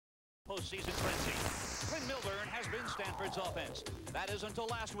postseason frenzy. Quinn Milburn has been Stanford's offense. That is until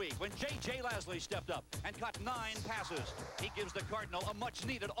last week when J.J. Lasley stepped up and caught 9 passes. He gives the Cardinal a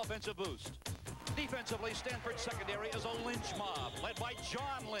much-needed offensive boost. Defensively, Stanford's secondary is a lynch mob led by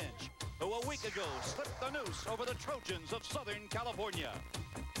John Lynch, who a week ago slipped the noose over the Trojans of Southern California.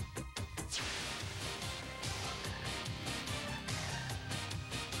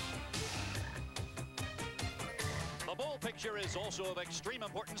 The bowl picture is also of extreme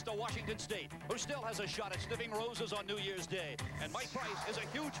importance to Washington State, who still has a shot at sniffing roses on New Year's Day. And Mike Price is a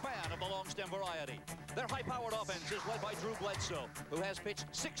huge fan of the long stem variety. Their high-powered offense is led by Drew Bledsoe, who has pitched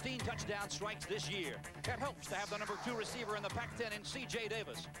 16 touchdown strikes this year. It helps to have the number 2 receiver in the Pac-10 in C.J.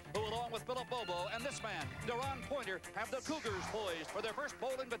 Davis, who along with Philip Bobo and this man, Deron Pointer, have the Cougars poised for their first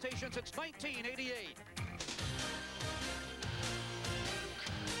bowl invitation since 1988.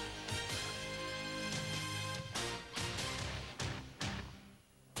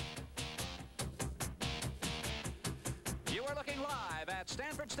 You are looking live at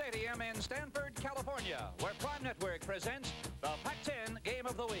Stanford Stadium in Stanford, California, where Prime Network presents the Pac-10 Game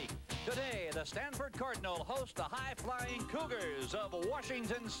of the Week. Today, the Stanford Cardinal host the high-flying Cougars of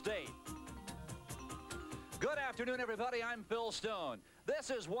Washington State. Good afternoon, everybody. I'm Phil Stone. This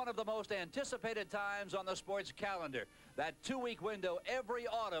is one of the most anticipated times on the sports calendar, that 2-week window every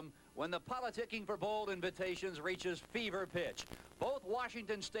autumn when the politicking for bowl invitations reaches fever pitch. Both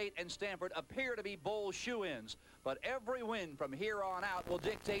Washington State and Stanford appear to be bowl shoo-ins, but every win from here on out will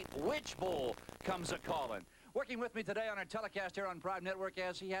dictate which bowl comes a-calling. Working with me today on our telecast here on Prime Network,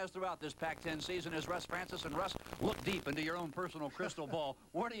 as he has throughout this Pac-10 season, is Russ Francis. And Russ, look deep into your own personal crystal ball.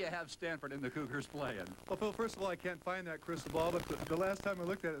 Where do you have Stanford and the Cougars playing? Well, Phil, first of all, I can't find that crystal ball, but the last time I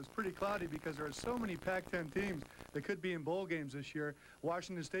looked at it, it was pretty cloudy because there are so many Pac-10 teams that could be in bowl games this year.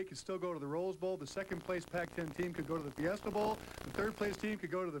 Washington State could still go to the Rose Bowl. The second-place Pac-10 team could go to the Fiesta Bowl. The third-place team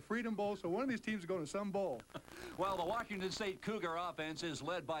could go to the Freedom Bowl. So one of these teams is going to some bowl. Well, the Washington State Cougar offense is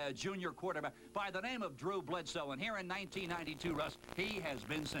led by a junior quarterback by the name of Drew Bledsoe. And here in 1992, Russ, he has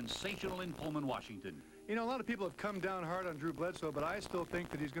been sensational in Pullman, Washington. You know, a lot of people have come down hard on Drew Bledsoe, but I still think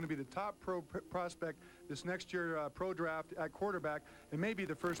that he's going to be the top prospect this next year pro draft at quarterback and maybe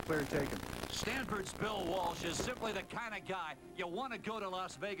the first player taken. Stanford's Bill Walsh is simply the kind of guy you want to go to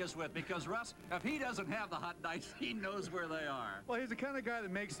Las Vegas with because, Russ, if he doesn't have the hot dice, he knows where they are. Well, he's the kind of guy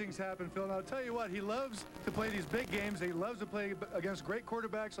that makes things happen, Phil. And I'll tell you what, he loves to play these big games. He loves to play against great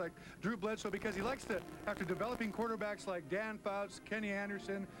quarterbacks like Drew Bledsoe because he likes to, after developing quarterbacks like Dan Fouts, Kenny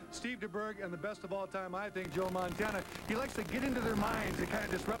Anderson, Steve DeBerg, and the best of all time, I think, Joe Montana, he likes to get into their minds and kind of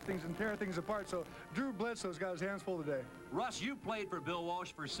disrupt things and tear things apart. So Drew Bledsoe's got his hands full today. Russ, you played for Bill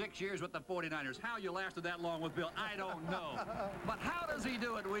Walsh for 6 years with the 49ers. How you lasted that long with Bill, I don't know. But how does he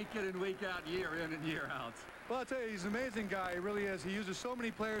do it week in and week out, year in and year out? Well, I'll tell you, he's an amazing guy. He really is. He uses so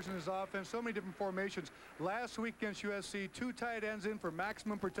many players in his offense, so many different formations. Last week against USC, 2 tight ends in for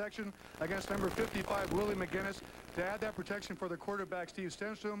maximum protection against number 55, Willie McGinnis. To add that protection for the quarterback, Steve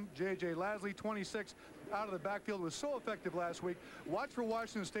Stenstrom, J.J. Lasley, 26 out of the backfield, was so effective last week. Watch for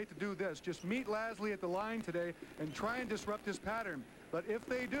Washington State to do this. Just meet Lasley at the line today and try and disrupt this pattern. But if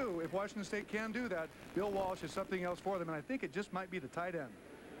they do, if Washington State can do that, Bill Walsh is something else for them, and I think it just might be the tight end.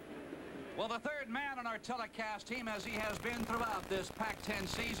 Well, the third man on our telecast team, as he has been throughout this Pac-10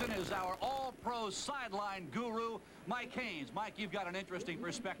 season, is our all-pro sideline guru, Mike Haynes. Mike, you've got an interesting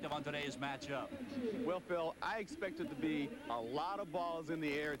perspective on today's matchup. Well, Phil, I expect it to be a lot of balls in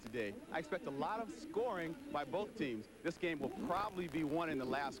the air today. I expect a lot of scoring by both teams. This game will probably be won in the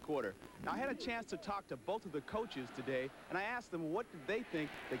last quarter. Now, I had a chance to talk to both of the coaches today, and I asked them what did they think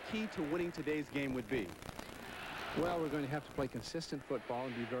the key to winning today's game would be. Well, we're going to have to play consistent football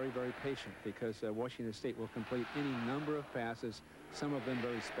and be very, very patient because Washington State will complete any number of passes, some of them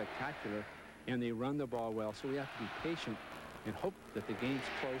very spectacular, and they run the ball well. So we have to be patient and hope that the game's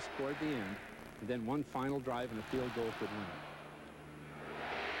close toward the end, and then one final drive and a field goal could win it.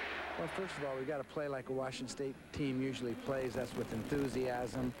 Well, first of all, we've got to play like a Washington State team usually plays. That's with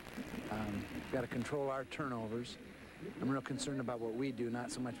enthusiasm. We've got to control our turnovers. I'm real concerned about what we do,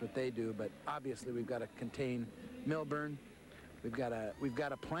 not so much what they do, but obviously we've got to contain Milburn. We've got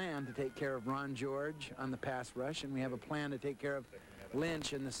a plan to take care of Ron George on the pass rush, and we have a plan to take care of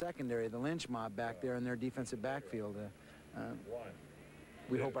Lynch in the secondary, the Lynch mob back there in their defensive backfield.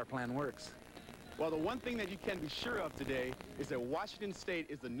 We hope our plan works. Well, the one thing that you can be sure of today is that Washington State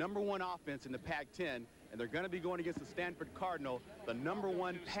is the #1 offense in the Pac-10, and they're going to be going against the Stanford Cardinal, the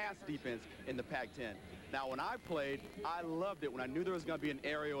 #1 pass defense in the Pac-10. Now, when I played, I loved it when I knew there was going to be an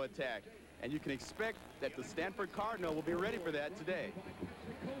aerial attack. And you can expect that the Stanford Cardinal will be ready for that today.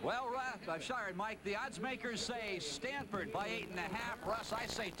 Well, sorry, Mike, the odds makers say Stanford by 8.5. Russ, I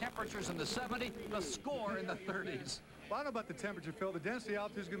say temperatures in the 70s, the score in the 30s. Well, I don't know about the temperature, Phil. The density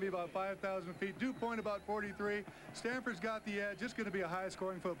altitude is going to be about 5,000 feet. Dew point about 43. Stanford's got the edge. It's going to be a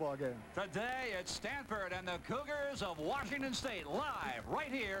high-scoring football game. Today, it's Stanford and the Cougars of Washington State live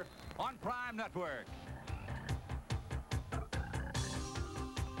right here on Prime Network.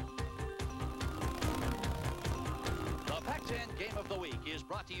 The Pac-10 Game of the Week is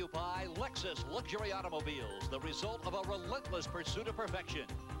brought to you by Lexus Luxury Automobiles, the result of a relentless pursuit of perfection.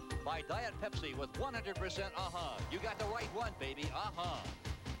 By Diet Pepsi with 100% AHA. You got the right one, baby. AHA.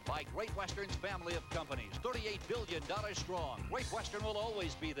 By Great Western's family of companies, $38 billion strong. Great Western will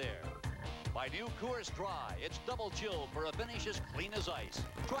always be there. By new Coors Dry. It's double chilled for a finish as clean as ice.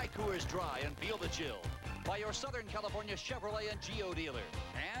 Try Coors Dry and feel the chill. By your Southern California Chevrolet and Geo dealer.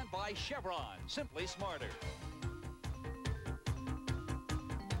 And by Chevron. Simply smarter.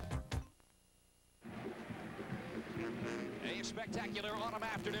 A spectacular autumn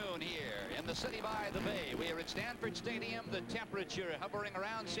afternoon here in the city by the bay. We are at Stanford Stadium. The temperature hovering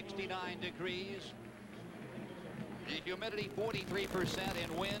around 69 degrees. The humidity 43%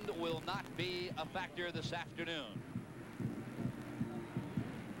 and wind will not be a factor this afternoon.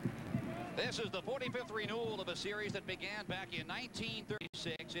 This is the 45th renewal of a series that began back in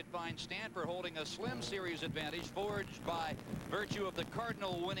 1936. It finds Stanford holding a slim series advantage forged by virtue of the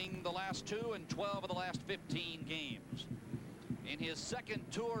Cardinal winning the last 2 and 12 of the last 15 games. In his second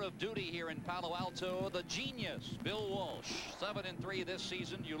tour of duty here in Palo Alto, the genius, Bill Walsh, 7-3 this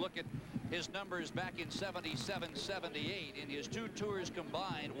season. You look at his numbers back in 77, 78. In his 2 tours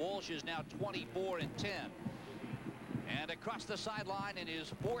combined, Walsh is now 24-10. And across the sideline in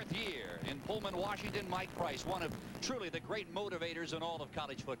his 4th year in Pullman, Washington, Mike Price, one of truly the great motivators in all of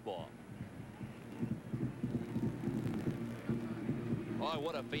college football. Boy,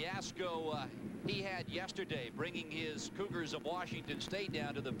 what a fiasco he had yesterday, bringing his Cougars of Washington State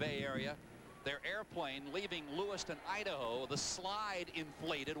down to the Bay Area. Their airplane leaving Lewiston, Idaho. The slide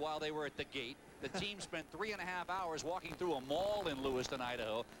inflated while they were at the gate. The team spent 3.5 hours walking through a mall in Lewiston,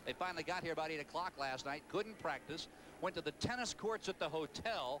 Idaho. They finally got here about 8 o'clock last night. Couldn't practice. Went to the tennis courts at the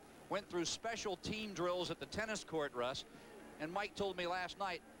hotel. Went through special team drills at the tennis court, Russ. And Mike told me last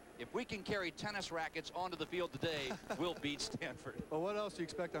night, if we can carry tennis rackets onto the field today, we'll beat Stanford. Well, what else do you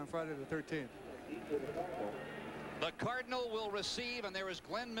expect on Friday the 13th? The Cardinal will receive, and there is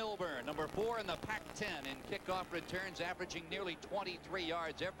Glenn Milburn, number 4 in the Pac-10 in kickoff returns, averaging nearly 23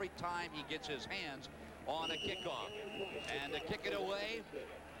 yards every time he gets his hands on a kickoff. And to kick it away,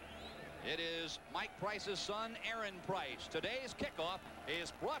 it is Mike Price's son, Aaron Price. Today's kickoff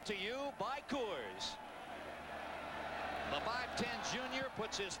is brought to you by Coors. The 5'10 junior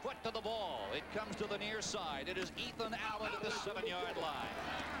puts his foot to the ball. It comes to the near side. It is Ethan Allen at the 7-yard line.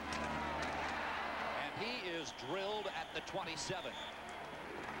 And he is drilled at the 27.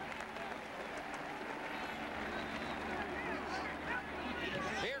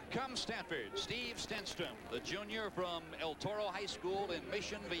 Here comes Stanford. Steve Stenstrom, the junior from El Toro High School in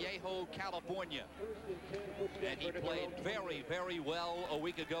Mission Viejo, California. And he played very, very well a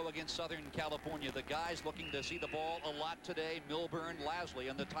week ago against Southern California. The guys looking to see the ball a lot today, Milburn, Lasley,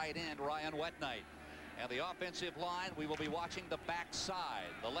 and the tight end, Ryan Wetnight. And the offensive line, we will be watching the backside.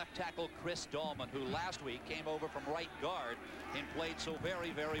 The left tackle, Chris Dahlman, who last week came over from right guard and played so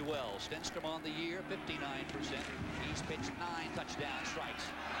very, very well. Stenstrom on the year, 59%. He's pitched 9 touchdown strikes.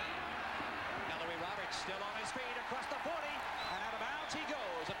 Ellery Roberts still on his feet across the 40. And out of bounds he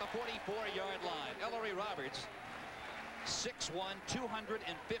goes at the 44-yard line. Ellery Roberts, 6'1",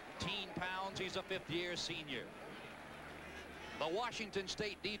 215 pounds. He's a 5th-year senior. The Washington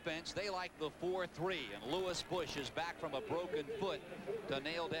State defense, they like the 4-3, and Lewis Bush is back from a broken foot to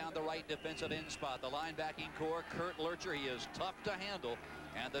nail down the right defensive end spot. The linebacking core, Kurt Lurcher, he is tough to handle,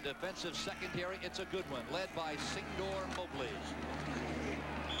 and the defensive secondary, it's a good one, led by Singdor Mobley.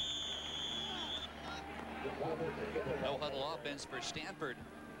 No huddle offense for Stanford.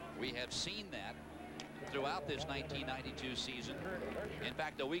 We have seen that throughout this 1992 season. In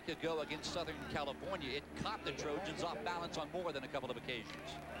fact, a week ago against Southern California, it caught the Trojans off balance on more than a couple of occasions.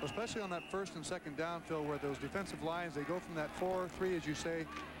 Especially on that 1st and 2nd down, Phil, where those defensive lines, they go from that 4-3, as you say,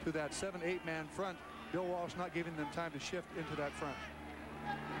 to that 7-8 man front. Bill Walsh not giving them time to shift into that front.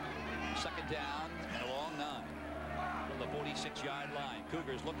 2nd down and a long 9 from the 46-yard line.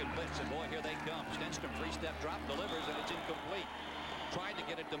 Cougars looking blitz, and boy, here they come. Stenstrom 3-step drop, delivers, and it's incomplete. Tried to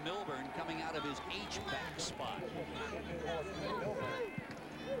get it to Milburn coming out of his H-back spot.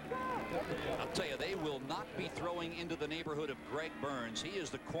 I'll tell you, they will not be throwing into the neighborhood of Greg Burns. He is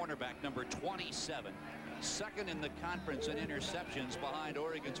the cornerback, number 27. second in the conference in interceptions behind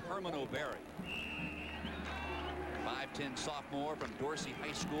Oregon's Herman O'Berry. 5'10" sophomore from Dorsey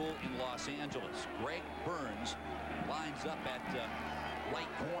High School in Los Angeles. Greg Burns lines up at right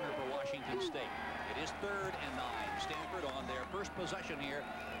corner for Washington State. It is 3rd and 9. Stanford on their first possession here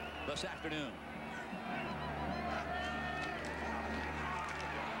this afternoon.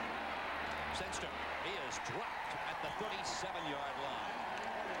 Senster, he is dropped at the 37-yard line.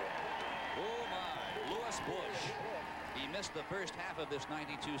 Oh my, Lewis Bush. He missed the first half of this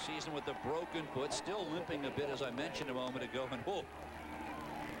 92 season with a broken foot, still limping a bit, as I mentioned a moment ago. And whoa,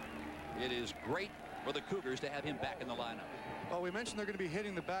 it is great for the Cougars to have him back in the lineup. Well, we mentioned they're going to be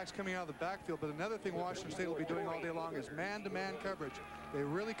hitting the backs coming out of the backfield, but another thing Washington State will be doing all day long is man-to-man coverage. They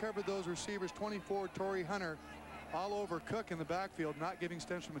really covered those receivers, 24, Torrey Hunter, all over Cook in the backfield, not giving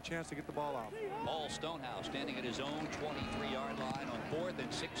Stenstrom a chance to get the ball out. Paul Stonehouse standing at his own 23-yard line on 4th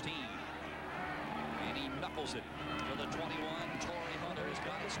and 16. And he knuckles it to the 21. Torrey Hunter has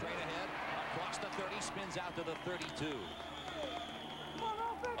got it straight ahead. Across the 30, spins out to the 32.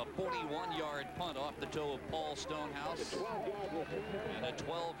 A 41-yard punt off the toe of Paul Stonehouse. And a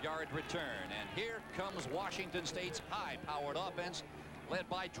 12-yard return. And here comes Washington State's high-powered offense, led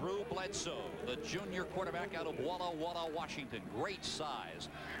by Drew Bledsoe, the junior quarterback out of Walla Walla, Washington. Great size.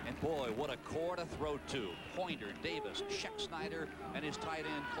 And boy, what a core to throw to. Pointer, Davis, Scheck-Snyder, and his tight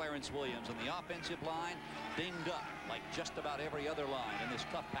end Clarence Williams. And the offensive line dinged up like just about every other line in this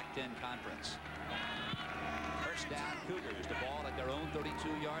tough Pac-10 conference. First down, Cougars, the ball at their own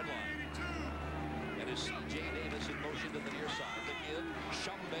 32-yard line. And is C.J. Davis in motion to the near side. The give,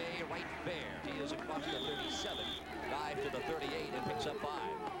 Shumbay right fair. He is across the 37, dive to the 38, and picks up 5.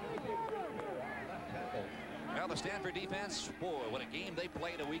 Well, the Stanford defense, boy, what a game they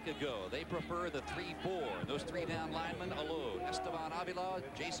played a week ago. They prefer the 3-4. Those 3-down linemen alone. Esteban Avila,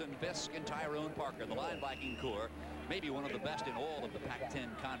 Jason Fisk, and Tyrone Parker. The line Viking core, maybe one of the best in all of the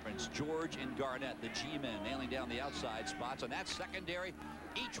Pac-10 conference. George and Garnett, the G-men, nailing down the outside spots. And that secondary,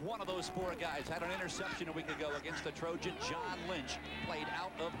 each one of those 4 guys had an interception a week ago against the Trojan. John Lynch played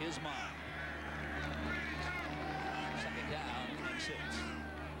out of his mind. Second down and 6.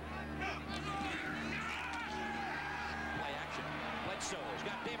 Play action. Bledsoe's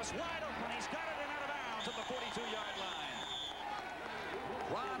got Davis wide open. He's got it and out of bounds at the 42-yard line.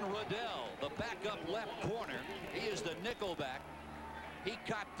 Ron Riddell, the backup left corner. He is the nickelback. He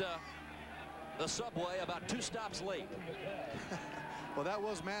caught the subway about 2 stops late. Well, that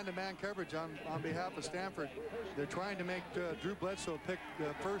was man-to-man coverage on behalf of Stanford. They're trying to make Drew Bledsoe pick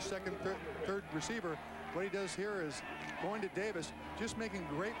the first, second, third receiver. What he does here is going to Davis, just making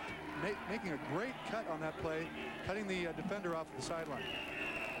a great cut on that play, cutting the defender off the sideline.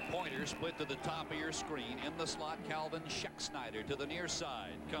 Pointer split to the top of your screen. In the slot, Calvin Scheck-Snyder. To the near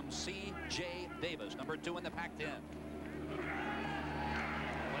side comes C.J. Davis, number 2 in the Pac-10.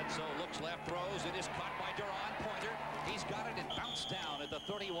 Bledsoe looks left, throws. It is caught by Deron Pointer. He's got it and bounced down at the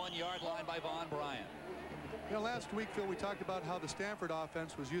 31-yard line by Von Bryant. You know, last week, Phil, we talked about how the Stanford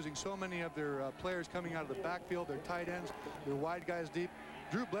offense was using so many of their players coming out of the backfield, their tight ends, their wide guys deep.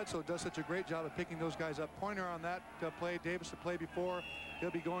 Drew Bledsoe does such a great job of picking those guys up. Pointer on that play, Davis the play before.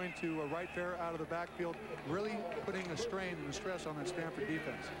 He'll be going to right fair out of the backfield, really putting a strain and a stress on that Stanford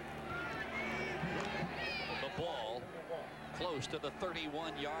defense. The ball close to the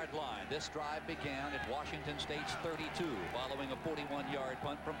 31-yard line. This drive began at Washington State's 32, following a 41-yard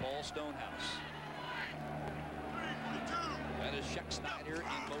punt from Paul Stonehouse. That is Scheck-Snyder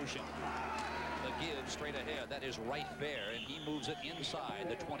in motion. The give straight ahead. That is right fair, and he moves it inside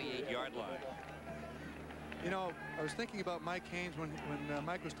the 28-yard line. You know, I was thinking about Mike Haynes when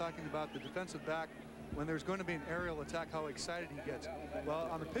Mike was talking about the defensive back. When there's going to be an aerial attack, how excited he gets. Well,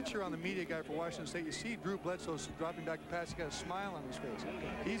 on the picture on the media guy for Washington State, you see Drew Bledsoe dropping back the pass. He's got a smile on his face.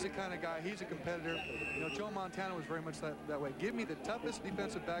 He's the kind of guy, he's a competitor. You know, Joe Montana was very much that way. Give me the toughest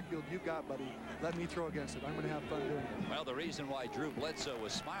defensive backfield you've got, buddy. Let me throw against it. I'm going to have fun doing it. Well, the reason why Drew Bledsoe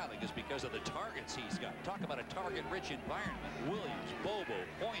was smiling is because of the targets he's got. Talk about a target-rich environment. Williams, Bobo,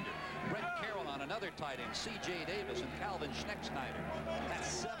 Pointer, Brett Carroll on another tight end, C.J. Davis, and Calvin Scheck-Snyder.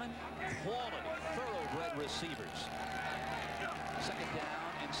 That's 7 quality, thoroughbred receivers. Second down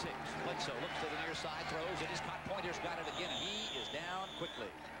and 6. Bledsoe looks to the near side, throws. It is caught. Pointer's got it again, and he is down quickly.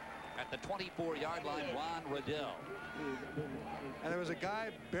 At the 24-yard line, Ron Riddell. And there was a guy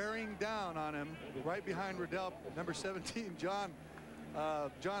bearing down on him right behind Riddell, number 17, John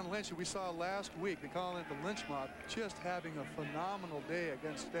Lynch, who we saw last week. They call it the Lynch mob, just having a phenomenal day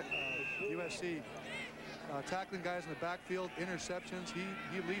against USC. tackling guys in the backfield, interceptions. He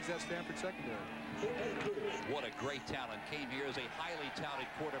leads that Stanford secondary. What a great talent. Came here as a highly touted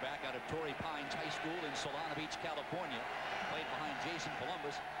quarterback out of Torrey Pines High School in Solana Beach, California. Played behind Jason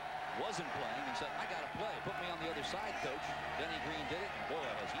Columbus. Wasn't playing and said, I got to play. Put me on the other side, coach. Denny Green did it. Boy,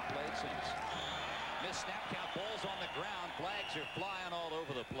 has he played since. Missed snap count. Ball's on the ground. Flags are flying all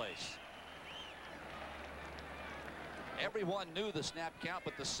over the place. Everyone knew the snap count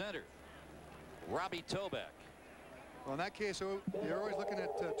but the center, Robbie Toback. Well, in that case, you're always looking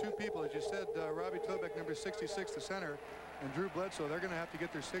at two people. As you said, Robbie Toback, number 66, the center, and Drew Bledsoe. They're going to have to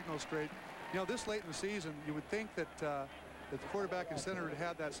get their signals straight. You know, this late in the season, you would think that the quarterback and center would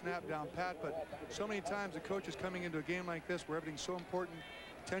have that snap down pat, but so many times the coach is coming into a game like this where everything's so important,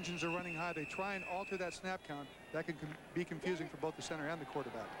 tensions are running high, they try and alter that snap count. That can be confusing for both the center and the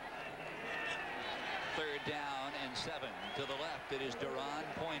quarterback. 3rd down and 7 to the left. It is Duran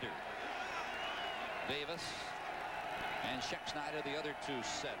Pointer, Davis, and Scheck-Snyder, the other two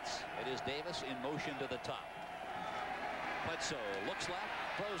sets. It is Davis in motion to the top. Bledsoe looks left,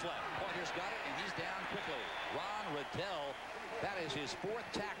 throws left. Pointer's got it, and he's down quickly. Ron Riddell, that is his 4th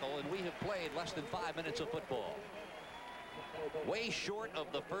tackle, and we have played less than 5 minutes of football. Way short of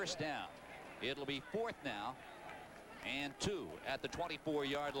the 1st down. It'll be 4th now, and 2 at the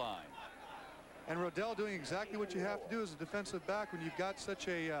 24-yard line. And Riddell doing exactly what you have to do as a defensive back when you've got such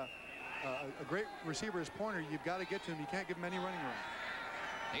a great receiver as Pointer. You've got to get to him. You can't give him any running room.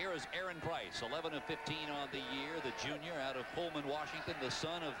 Here is Aaron Price, 11 of 15 on the year, the junior out of Pullman, Washington, the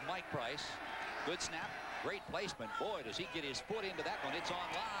son of Mike Price. Good snap, great placement. Boy, does he get his foot into that one. It's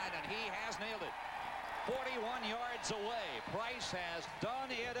online, and he has nailed it. 41 yards away. Price has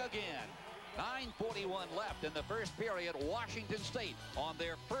done it again. 9:41 left in the first period. Washington State, on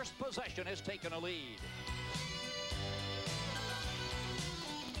their first possession, has taken a lead.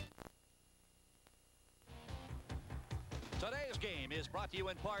 Today's game is brought to you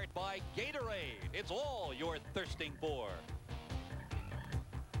in part by Gatorade. It's all you're thirsting for.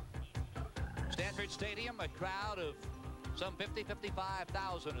 Stanford Stadium, a crowd of some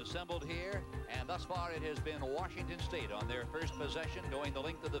 55,000 assembled here, and thus far it has been Washington State on their first possession, going the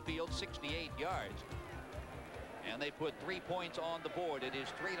length of the field, 68 yards. And they put 3 points on the board. It is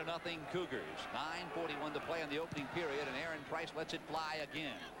 3-0 Cougars. 9:41 to play in the opening period, and Aaron Price lets it fly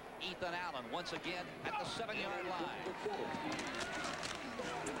again. Ethan Allen once again at the 7-yard line.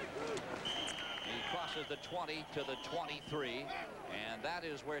 He crosses the 20 to the 23, and that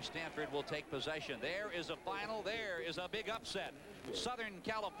is where Stanford will take possession. There is a final. There is a big upset. Southern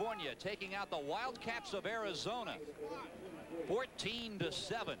California taking out the Wildcats of Arizona,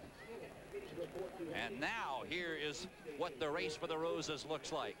 14-7. And now here is what the race for the Roses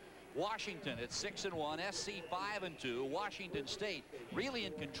looks like. Washington at 6-1, SC 5-2. Washington State really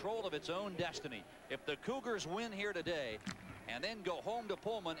in control of its own destiny. If the Cougars win here today and then go home to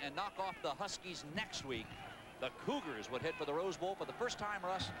Pullman and knock off the Huskies next week, the Cougars would head for the Rose Bowl for the first time,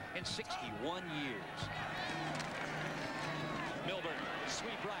 Russ, in 61 years. Milburn,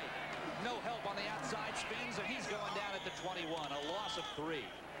 sweep right. No help on the outside, spins, and he's going down at the 21. A loss of 3.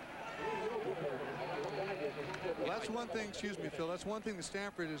 Well, that's one thing, excuse me, Phil, that's one thing that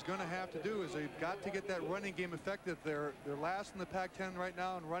Stanford is going to have to do is they've got to get that running game effective. They're last in the Pac-10 right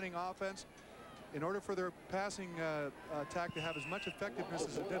now in running offense. In order for their passing attack to have as much effectiveness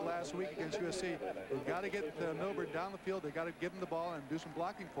as it did last week against USC, they've got to get Milburn down the field. They've got to give him the ball and do some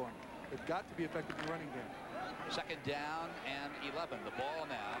blocking for him. They've got to be effective in the running game. 2nd down and 11. The ball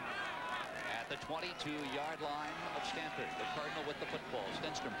now at the 22-yard line of Stanford. The Cardinal with the football.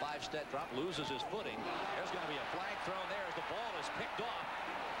 Stenstrom, 5-step drop, loses his footing. There's going to be a flag thrown there as the ball is picked off.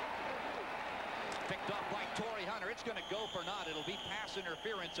 Picked off by Torrey Hunter. It's going to go for naught. It'll be pass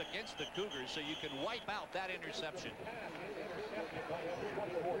interference against the Cougars, so you can wipe out that interception.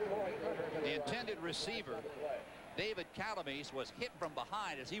 The intended receiver, David Calamise, was hit from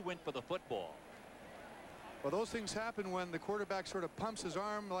behind as he went for the football. Well, those things happen when the quarterback sort of pumps his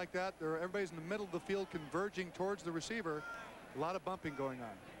arm like that. Everybody's in the middle of the field converging towards the receiver. A lot of bumping going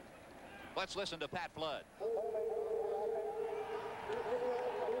on. Let's listen to Pat Flood.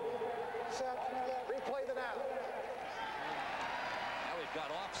 Replay the down. Now we've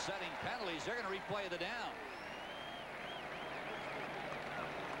got offsetting penalties. They're going to replay the down.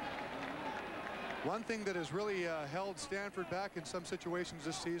 One thing that has really held Stanford back in some situations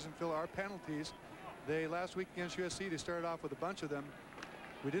this season, Phil, are penalties. Last week against USC, they started off with a bunch of them.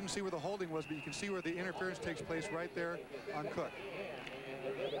 We didn't see where the holding was, but you can see where the interference takes place right there on Cook.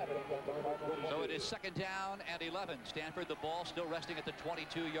 So it is 2nd down and 11. Stanford, the ball still resting at the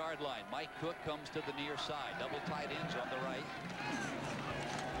 22-yard line. Mike Cook comes to the near side. Double tight ends on the right.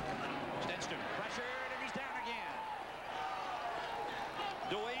 Stenstrom pressured, and he's down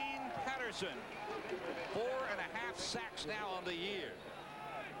Patterson. 4.5 sacks now on the year.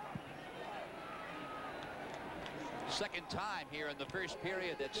 Second time here in the first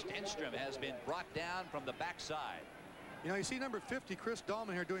period that Stenstrom has been brought down from the backside. You know, you see number 50, Chris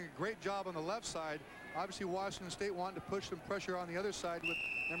Dahlman, here doing a great job on the left side. Obviously, Washington State wanting to push some pressure on the other side with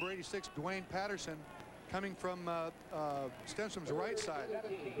number 86, Dwayne Patterson, coming from Stenstrom's right side.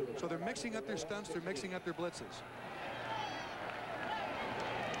 So they're mixing up their stunts, they're mixing up their blitzes.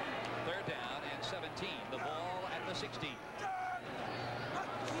 Third down and 17. The ball at the 16.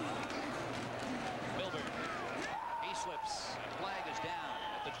 Milburn. He slips. Flag is down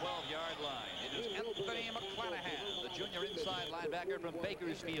at the 12-yard line. It is Anthony McClanahan, the junior inside linebacker from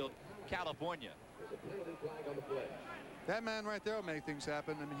Bakersfield, California. That man right there will make things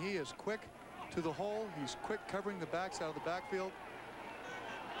happen. I mean, he is quick to the hole. He's quick covering the backs out of the backfield.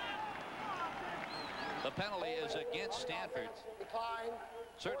 The penalty is against Stanford.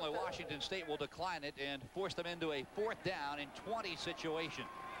 Certainly Washington State will decline it and force them into a 4th down and 20 situation.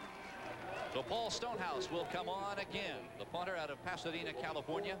 So Paul Stonehouse will come on again, the punter out of Pasadena,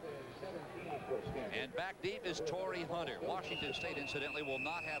 California. And back deep is Torrey Hunter. Washington State, incidentally, will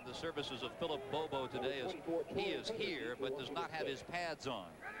not have the services of Philip Bobo today, as he is here but does not have his pads on.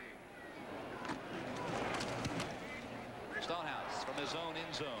 Stonehouse from his own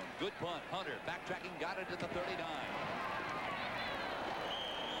end zone. Good punt. Hunter backtracking, got it at the 39.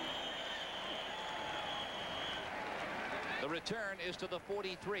 The return is to the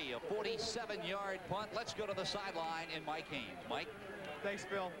 43, a 47-yard punt. Let's go to the sideline in Mike Haynes. Mike? Thanks,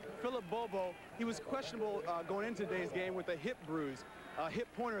 Phil. Philip Bobo, he was questionable going into today's game with a hip bruise. Hip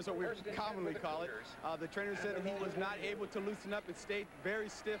pointer is what we commonly call it. The trainer said that he was not able to loosen up. It stayed very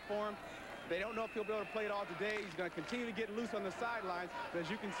stiff for him. They don't know if he'll be able to play it all today. He's going to continue to get loose on the sidelines, but as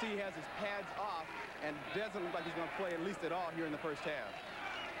you can see, he has his pads off and doesn't look like he's going to play at least at all here in the first half.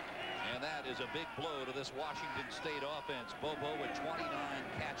 And that is a big blow to this Washington State offense. Bobo with 29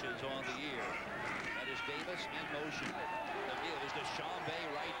 catches on the year. That is Davis in motion. The give is to Chambé,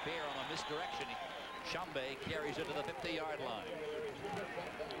 right there on a misdirection. Chambé carries it to the 50-yard line.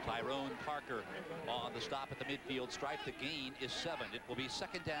 Tyrone Parker on the stop at the midfield stripe. The gain is 7. It will be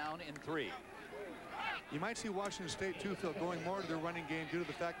 2nd down and 3. You might see Washington State, too, Phil, going more to their running game due to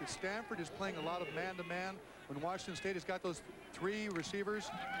the fact that Stanford is playing a lot of man-to-man. When Washington State has got those 3 receivers,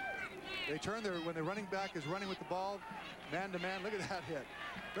 they turn when their running back is running with the ball, man-to-man. Look at that hit.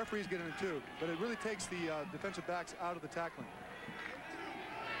 Referees get in it, too. But it really takes the defensive backs out of the tackling.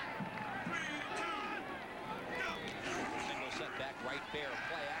 Single set back, right fair,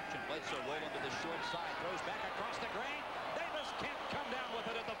 play action. Bledsoe rolling to the short side, throws back across the grain. Davis can't come down with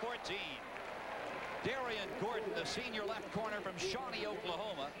it at the 14. Darian Gordon, the senior left corner from Shawnee,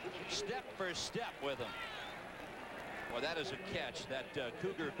 Oklahoma, step for step with him. Well, that is a catch that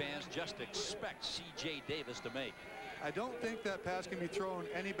Cougar fans just expect C.J. Davis to make. I don't think that pass can be thrown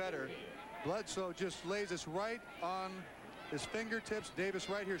any better. Bledsoe just lays this right on his fingertips. Davis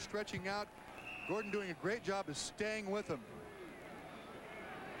right here stretching out. Gordon doing a great job of staying with him.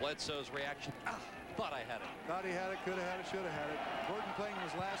 Bledsoe's reaction, thought I had it. Thought he had it, could have had it, should have had it. Gordon playing in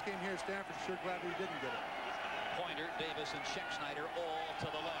his last game here at Stanford, sure glad he didn't get it. Pointer, Davis, and Scheck-Snyder all to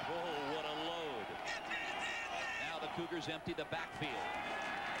the left. Oh, what a load. Now the Cougars empty the backfield.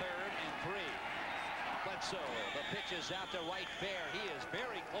 3rd and 3. Bledsoe, the pitch is out to right fair. He is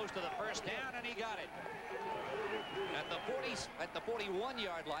very close to the first down, and he got it. At the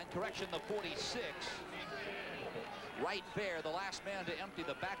 41-yard line, correction, the 46. Right fair, the last man to empty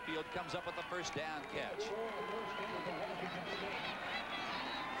the backfield, comes up with the first down catch.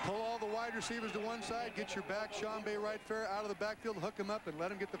 Pull all the wide receivers to one side, get your back, Chambé right fair out of the backfield, hook him up, and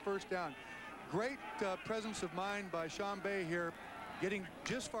let him get the first down. Great presence of mind by Chambé here, getting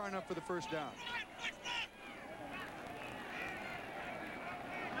just far enough for the first down.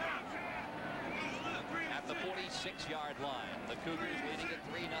 At the 46-yard line, the Cougars leading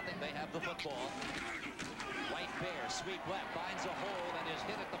at 3-0. They have the football. Right fair, sweep left, finds a hole, and is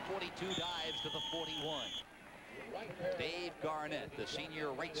hit at the 42, dives to the 41. Dave Garnett, the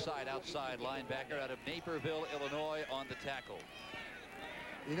senior right side outside linebacker out of Naperville, Illinois, on the tackle.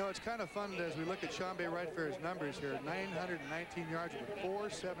 You know, it's kind of fun as we look at Chambé right fair's numbers here. 919 yards with a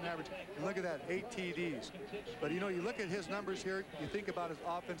 4.7 average. And look at that, 8 TDs. But, you know, you look at his numbers here, you think about his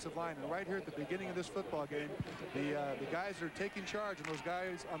offensive line. And right here at the beginning of this football game, the guys that are taking charge, and those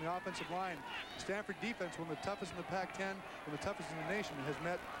guys on the offensive line, Stanford defense, one of the toughest in the Pac-10, one of the toughest in the nation, has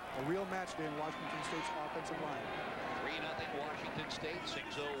met a real match day in Washington State's offensive line. 3-0 Washington State,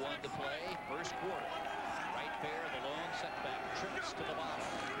 6:01 to play, first quarter. Right fair, the lone setback, trips to the bottom.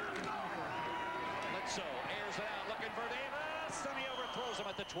 Bledsoe airs it out, looking for Davis, and he overthrows him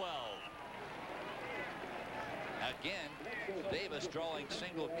at the 12. Again, Davis drawing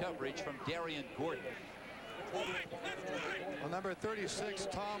single coverage from Darian Gordon. Well, number 36,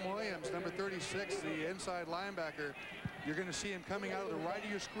 Tom Williams, number 36, the inside linebacker. You're going to see him coming out of the right of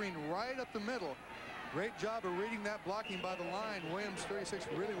your screen, right up the middle. Great job of reading that blocking by the line. Williams, 36,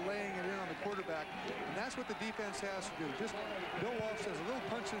 really laying it in on the quarterback. And that's what the defense has to do. Just, Bill Walsh says, a little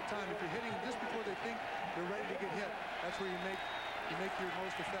punch at a time. If you're hitting just before they think they're ready to get hit, that's where you make your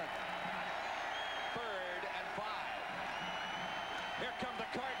most effect. 3rd and 5. Here come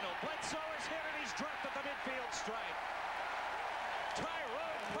the Cardinal. Bledsoe is hit and he's dropped at the midfield stripe.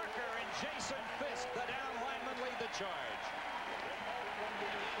 Tyrone Parker and Jason Fisk, the down linemen, lead the charge.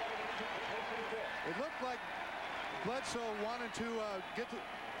 It looked like Bledsoe wanted to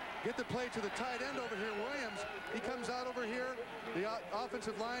get the play to the tight end over here. Williams, he comes out over here. The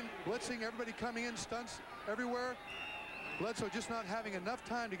offensive line blitzing, everybody coming in, stunts everywhere. Bledsoe just not having enough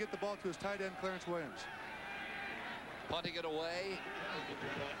time to get the ball to his tight end, Clarence Williams. Punting it away,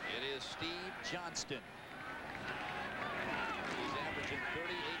 it is Steve Johnston. He's averaging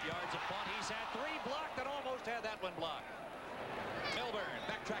 38 yards a punt. He's had 3 blocked and almost had that one blocked. Milburn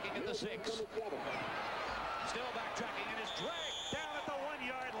backtracking at the 6. Still backtracking and is dragged down at the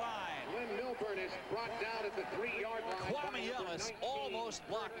 1-yard line. Glenn Milburn is brought down at the 3-yard line. Kwame Ellis almost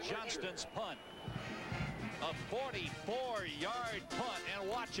blocked Johnston's punt. A 44-yard punt, and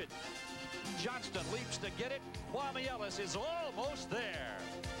watch it. Johnston leaps to get it. Kwame Ellis is almost there.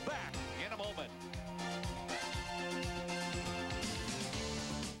 Back in a moment.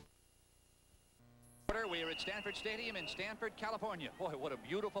 We are at Stanford Stadium in Stanford, California. Boy, what a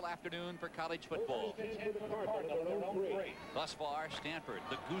beautiful afternoon for college football. Thus far, Stanford,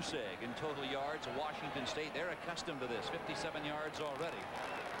 the goose egg in total yards. Washington State, they're accustomed to this. 57 yards already.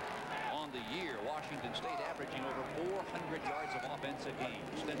 On the year, Washington State averaging over 400 yards of offensive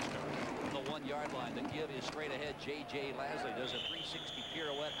games. Stenster from the 1-yard line. The give is straight ahead. J.J. Lasley does a 360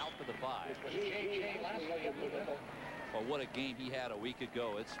 pirouette out to the 5. Well, what a game he had a week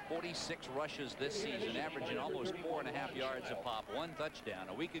ago. It's 46 rushes this season, averaging almost 4.5 yards a pop. 1 touchdown.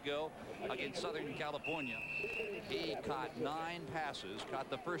 A week ago against Southern California, he caught 9 passes, caught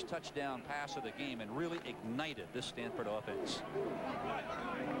the first touchdown pass of the game, and really ignited this Stanford offense.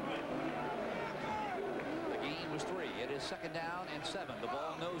 The gain was 3. It is 2nd down and 7. The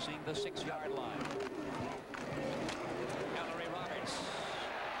ball nosing the 6-yard line. Ellery Roberts.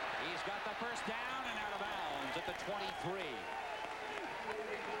 He's got the first down and out of bounds at the 23.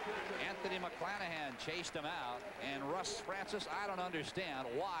 Anthony McClanahan chased him out, and Russ Francis, I don't understand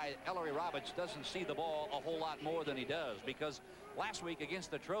why Ellery Roberts doesn't see the ball a whole lot more than he does, because last week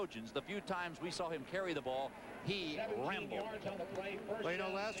against the Trojans, the few times we saw him carry the ball, he rambled. Well, you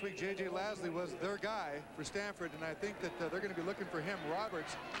know, last week J.J. Lasley was their guy for Stanford, and I think that they're going to be looking for him.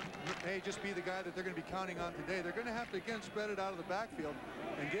 Roberts may just be the guy that they're going to be counting on today. They're going to have to again spread it out of the backfield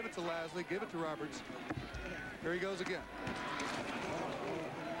and give it to Lasley, give it to Roberts. Here he goes again.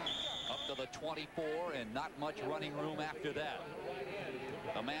 Up to the 24, and not much running room after that.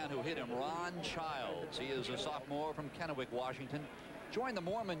 The man who hit him, Ron Childs. He is a sophomore from Kennewick, Washington. Joined the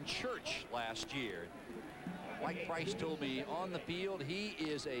Mormon Church last year. Mike Price told me on the field, he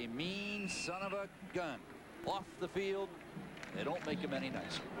is a mean son of a gun. Off the field, they don't make him any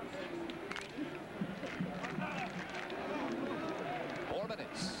nicer. 4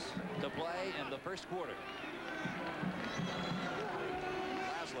 minutes to play in the first quarter.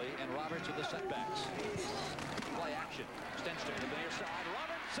 Lasley and Roberts are the setbacks. Play action. Stenster to the near side.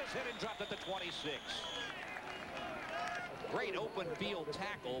 Roberts is hit and dropped at the 26. Great open field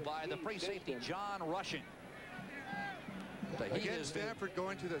tackle by the free safety John Rushing. Again, Stanford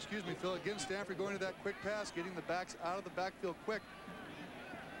going to the, excuse me, Phil, again, Stanford going to that quick pass, getting the backs out of the backfield quick.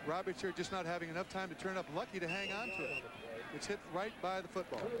 Roberts here just not having enough time to turn up. Lucky to hang on to it. It's hit right by the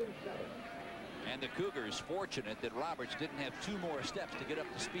football. And the Cougars fortunate that Roberts didn't have 2 more steps to get up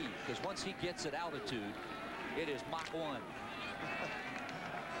to speed, because once he gets at altitude, it is Mach 1.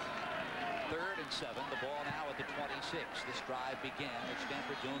 3rd and 7. The ball now at the 26. This drive began at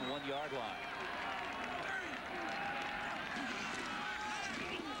Stanford's own 1-yard line.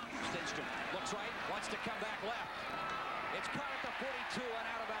 Stenstrom looks right, wants to come back left. It's caught at the 42 and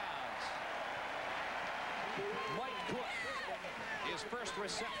out of bounds. Mike Cook, his first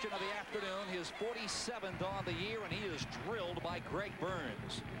reception of the afternoon, his 47th on the year, and he is drilled by Greg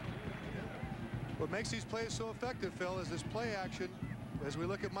Burns. What makes these plays so effective, Phil, is this play action. As we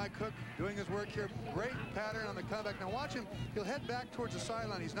look at Mike Cook doing his work here, great pattern on the comeback. Now watch him, he'll head back towards the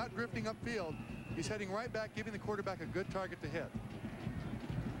sideline. He's not drifting upfield. He's heading right back, giving the quarterback a good target to hit.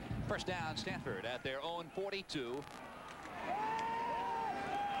 First down, Stanford at their own 42.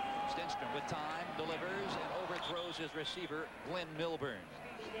 Stenstrom with time, delivers, and overthrows his receiver, Glenn Milburn.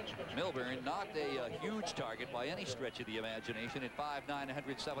 Milburn, not a huge target by any stretch of the imagination at 5'9",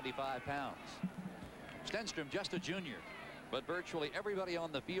 175 pounds. Stenstrom, just a junior, but virtually everybody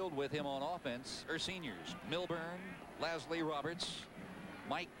on the field with him on offense are seniors. Milburn, Leslie Roberts,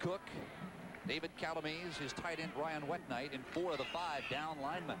 Mike Cook, David Calamese, his tight end Ryan Wetnight, and 4 of the 5 down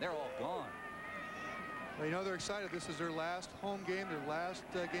linemen. They're all gone. Well, you know they're excited. This is their last home game, their last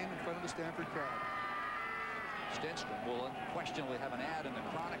game in front of the Stanford crowd. Stenstrom will unquestionably have an ad in the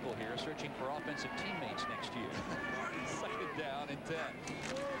Chronicle here, searching for offensive teammates next year. 2nd down and 10.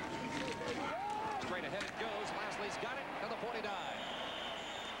 Straight ahead it goes. Leslie's got it to the 49.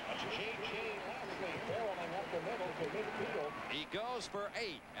 He goes for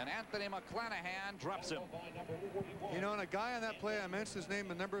 8, and Anthony McClanahan drops him. You know, and a guy on that play, I mentioned his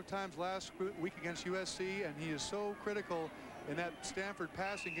name a number of times last week against USC, and he is so critical in that Stanford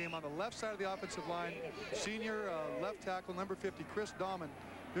passing game on the left side of the offensive line. Senior left tackle, number 50, Chris Dahlman,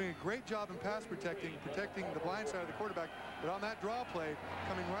 doing a great job in pass protecting the blind side of the quarterback. But on that draw play,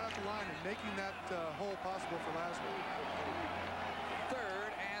 coming right off the line and making that hole possible for Lashley.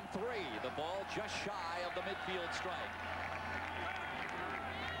 3rd and 3. The ball just shy of the midfield strike.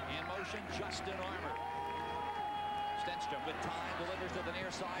 In motion, Justin Armour. Stenstrom with time, delivers to the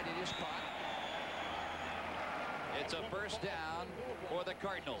near side. It is caught. It's a 1st down for the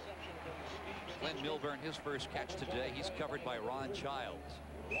Cardinals. Glenn Milburn, his first catch today. He's covered by Ron Childs.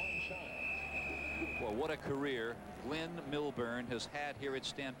 Well, what a career Glenn Milburn has had here at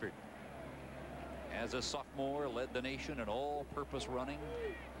Stanford. As a sophomore, led the nation in all-purpose running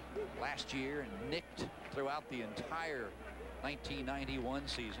last year and nicked throughout the entire 1991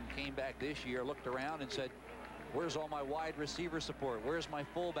 season. Came back this year, looked around and said, where's all my wide receiver support? Where's my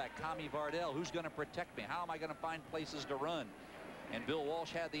fullback, Tommy Vardell? Who's going to protect me? How am I going to find places to run? And Bill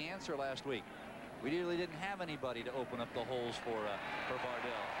Walsh had the answer last week. We really didn't have anybody to open up the holes for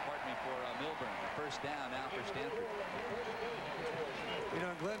Vardell. Pardon me, for Milburn. 1st down now for Stanford. You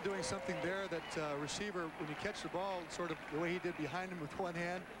know, Glenn doing something there that receiver, when you catch the ball, sort of the way he did behind him with one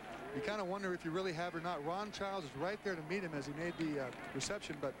hand, you kind of wonder if you really have or not. Ron Childs is right there to meet him as he made the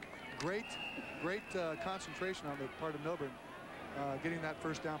reception, but great concentration on the part of Milburn, getting that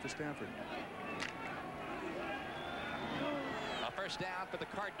 1st down for Stanford. A 1st down for the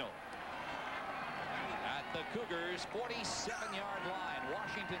Cardinal. At the Cougars' 47-yard line.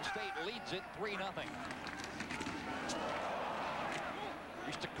 Washington State leads it 3-0.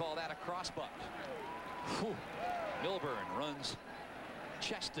 Used to call that a crossbuck. Milburn runs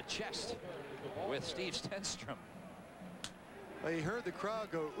chest to chest with Steve Stenstrom. Well, you heard the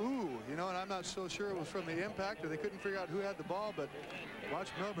crowd go, ooh, you know, and I'm not so sure it was from the impact or they couldn't figure out who had the ball, but watch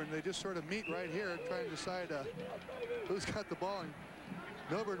Milburn. They just sort of meet right here trying to decide who's got the ball. And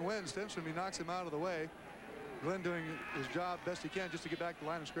Milburn wins. Stenstrom, he knocks him out of the way. Glenn doing his job best he can just to get back to the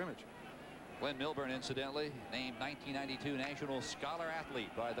line of scrimmage. Glenn Milburn, incidentally, named 1992 National Scholar Athlete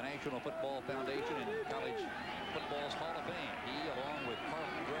by the National Football Foundation and College Football's Hall of Fame. He, along with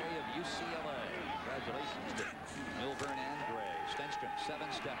Carlton Gray of UCLA. Congratulations to Milburn and Gray. Stenstrom,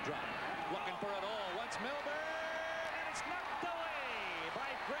 7-step drop. Looking for it all. Once Milburn, and it's knocked away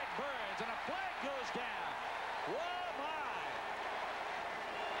by Greg Burns, and a flag goes down. Whoa, my!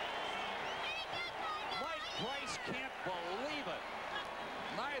 Mike Price can't believe it.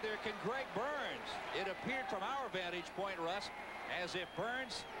 Neither can Greg Burns. It appeared from our vantage point, Russ, as if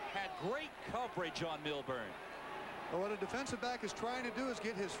Burns had great coverage on Milburn. Well, what a defensive back is trying to do is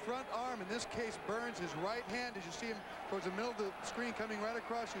get his front arm, in this case Burns, his right hand, as you see him towards the middle of the screen, coming right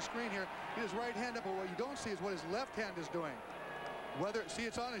across your screen here. Get his right hand up, but what you don't see is what his left hand is doing. See,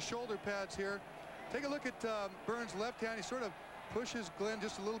 it's on his shoulder pads here. Take a look at Burns' left hand. He sort of pushes Glenn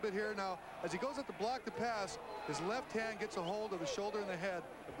just a little bit here. Now, as he goes up to block the pass, his left hand gets a hold of the shoulder and the head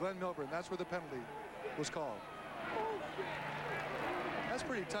of Glenn Milburn. That's where the penalty was called. That's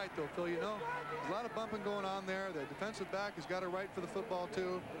pretty tight, though, Phil. You know, there's a lot of bumping going on there. The defensive back has got a right for the football,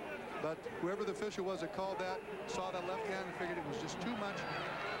 too. But whoever the official was that called that saw that left hand and figured it was just too much.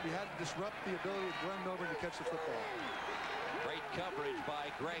 He had to disrupt the ability of Glenn Milburn to catch the football. Great coverage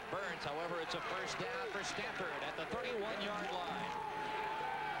by Greg Burns. However, it's a 1st down for Stanford at the 31-yard line.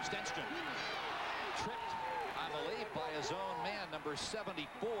 Stenstrom tripped, I believe, by his own man, number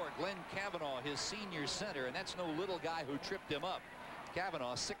 74, Glenn Cavanaugh, his senior center. And that's no little guy who tripped him up.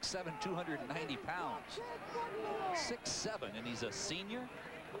 Cavanaugh, 6'7", 290 pounds. 6'7", and he's a senior?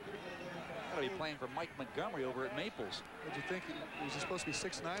 Gotta be playing for Mike Montgomery over at Maples. What'd you think? Was he supposed to be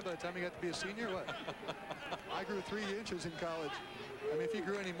 6'9" by the time he got to be a senior? What? I grew 3 inches in college. I mean, if he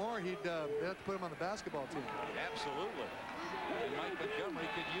grew any more, they'd have to put him on the basketball team. Absolutely. And Mike Montgomery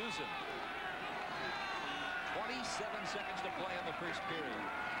could use him. 27 seconds to play in the first period.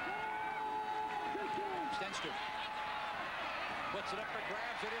 Stenstrom puts it up for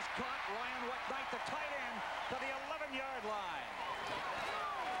grabs. It is caught. Ryan Wetnight, the tight end, to the 11-yard line.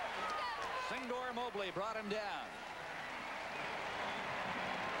 Singdor Mobley brought him down.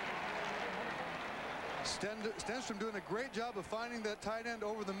 Stenstrom doing a great job of finding that tight end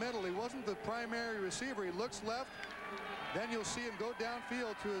over the middle. He wasn't the primary receiver. He looks left. Then you'll see him go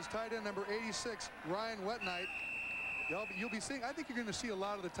downfield to his tight end number 86, Ryan Wetnight. You'll be seeing, I think you're going to see a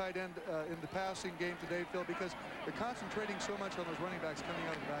lot of the tight end in the passing game today, Phil, because they're concentrating so much on those running backs coming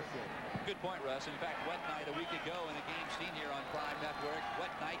out of the backfield. Good point, Russ. In fact, Wetnight a week ago in a game seen here on Prime Network,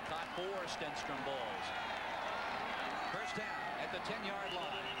 Wetnight caught 4 Stenstrom balls. First down at the 10-yard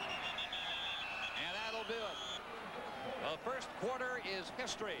line. And that'll do it. The first quarter is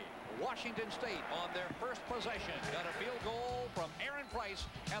history. Washington State on their first possession got a field goal from Aaron Price,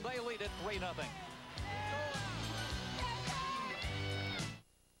 and they lead it 3-0.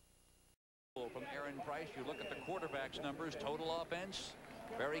 From Aaron Price, you look at the quarterback's numbers, total offense,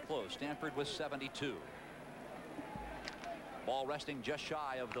 very close. Stanford was 72. Ball resting just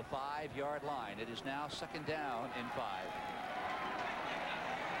shy of the 5-yard line. It is now second down and 5.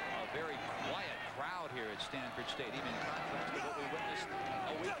 A very quiet crowd here at Stanford Stadium in contrast to what we witnessed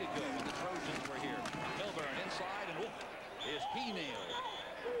a week ago when the Trojans were here. Milburn inside, and is he nailed.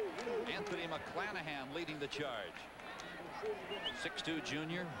 Anthony McClanahan leading the charge. 6'2"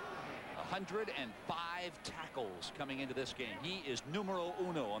 junior. 105 tackles coming into this game. He is numero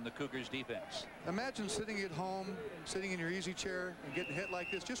uno on the Cougars defense. Imagine sitting at home, sitting in your easy chair and getting hit like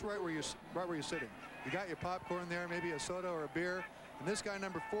this, just right where you're sitting. You got your popcorn there, maybe a soda or a beer, and this guy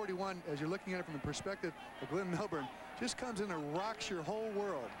number 41, as you're looking at it from the perspective of Glenn Milburn, just comes in and rocks your whole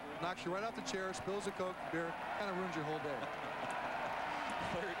world. Knocks you right off the chair, spills the Coke, beer, kind of ruins your whole day.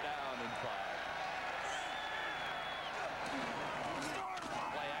 Third down and 5.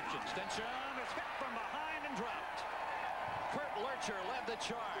 Stenstrom is hit from behind and dropped. Kurt Lurcher led the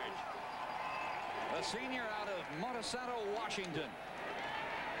charge. A senior out of Monticello, Washington.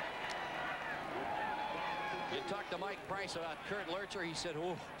 You talked to Mike Price about Kurt Lurcher. He said,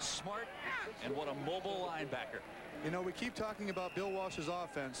 oh, smart, and what a mobile linebacker. You know, we keep talking about Bill Walsh's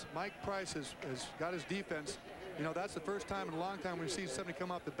offense. Mike Price has got his defense. You know, that's the first time in a long time we've seen somebody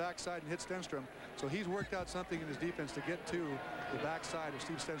come off the backside and hit Stenstrom. So he's worked out something in his defense to get to the backside of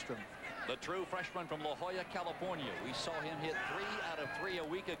Steve Stenstrom. The true freshman from La Jolla, California. We saw him hit 3 out of 3 a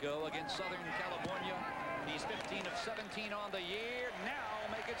week ago against Southern California. He's 15 of 17 on the year.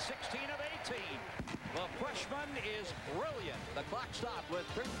 Now make it 16 of 18. The freshman is brilliant. The clock stopped with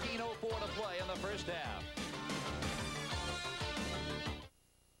 13:04 to play in the first half.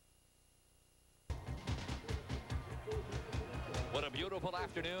 What a beautiful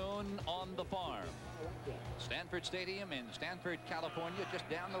afternoon on the farm. Stanford Stadium in Stanford, California, just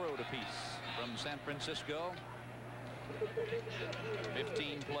down the road a piece from San Francisco.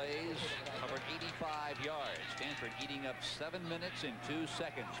 15 plays, covered 85 yards. Stanford eating up 7 minutes and 2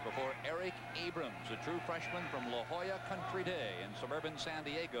 seconds before Eric Abrams, a true freshman from La Jolla Country Day in suburban San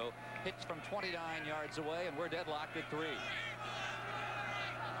Diego, hits from 29 yards away, and we're deadlocked at 3.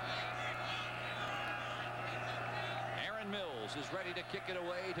 Mills is ready to kick it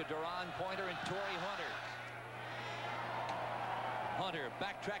away to Deron Pointer and Torrey Hunter. Hunter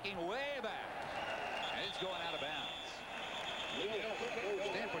backtracking way back, and it's going out of bounds.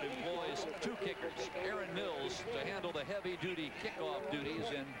 Stanford employs 2 kickers. Aaron Mills to handle the heavy-duty kickoff duties,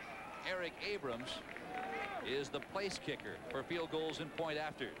 and Eric Abrams is the place kicker for field goals and point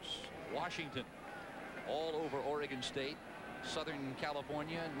afters. Washington all over Oregon State. Southern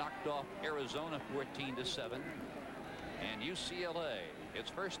California knocked off Arizona 14-7. And UCLA,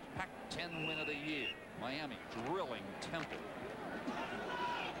 its first Pac-10 win of the year. Miami drilling Temple.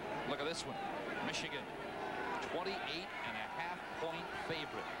 Look at this one. Michigan, 28.5-point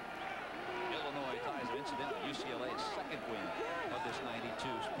favorite. Illinois ties it. Incidentally, UCLA's second win of this 92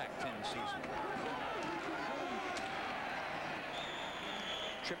 Pac-10 season.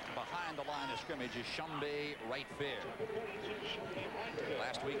 Tripped behind the line of scrimmage is Shumbe Wright Fair.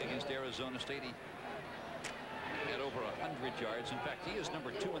 Last week against Arizona State, he had over 100 yards. In fact, he is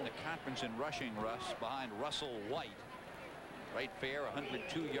number 2 in the conference in rushing, Russ, behind Russell White. Wright Fair,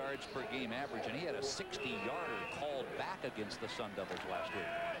 102 yards per game average, and he had a 60-yarder called back against the Sun Devils last week.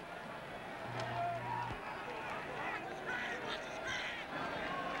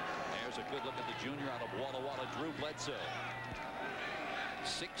 There's a good look at the junior out of Walla Walla, Drew Bledsoe.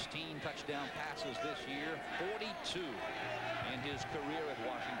 16 touchdown passes this year, 42 in his career at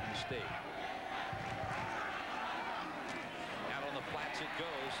Washington State.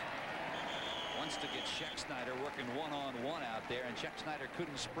 chance to get Scheck-Snyder working one-on-one out there, and Scheck-Snyder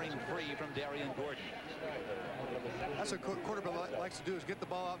couldn't spring free from Darian Gordon. That's what quarterback likes to do, is get the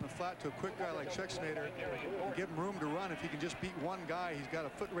ball out in the flat to a quick guy like Scheck-Snyder and give him room to run. If he can just beat one guy, he's got a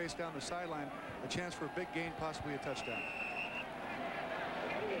foot race down the sideline, a chance for a big gain, possibly a touchdown.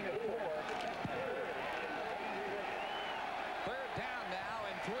 Third down now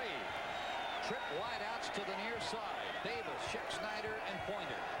and 3. Trip wideouts to the near side. Davis, Scheck-Snyder, and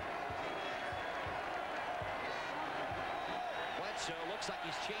Pointer. Bledsoe looks like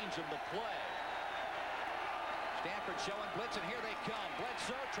he's changing the play. Stanford showing blitz, and here they come.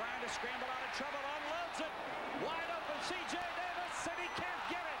 Bledsoe trying to scramble out of trouble, unloads it. Wide open, C.J. Davis, and he can't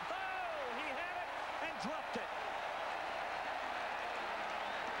get it. Oh, he had it and dropped it.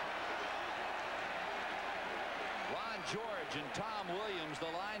 Ron George and Tom Williams,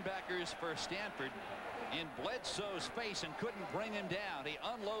 the linebackers for Stanford, in Bledsoe's face and couldn't bring him down. He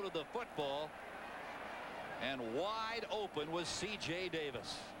unloaded the football, and wide open was C.J.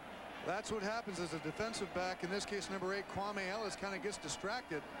 Davis. That's what happens as a defensive back, in this case number 8, Kwame Ellis, kind of gets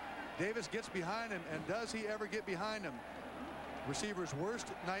distracted. Davis gets behind him, and does he ever get behind him? Receiver's worst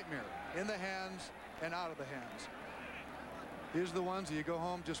nightmare, in the hands and out of the hands. These are the ones that you go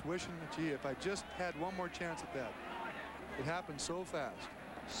home just wishing, gee, if I just had one more chance at that. It happened so fast.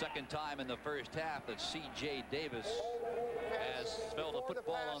 Second time in the first half that C.J. Davis has felt a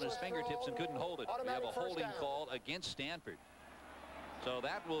football on his fingertips and couldn't hold it. We have a holding call against Stanford. So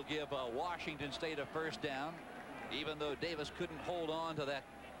that will give Washington State a first down, even though Davis couldn't hold on to that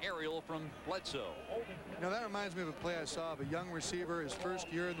aerial from Bledsoe. Now that reminds me of a play I saw of a young receiver, his first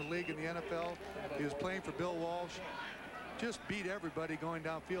year in the league in the NFL. He was playing for Bill Walsh. Just beat everybody going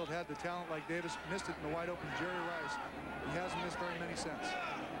downfield, had the talent like Davis, missed it in the wide open Jerry Rice. He hasn't missed very many since.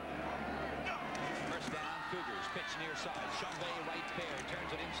 First down, Cougars, pitch near side. Chambay right fair, turns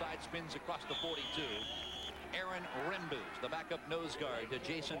it inside, spins across the 42. Aaron Rembus, the backup nose guard to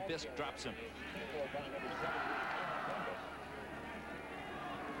Jason Fisk, drops him.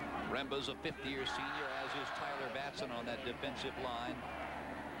 Rembus, a fifth-year senior, as is Tyler Batson on that defensive line.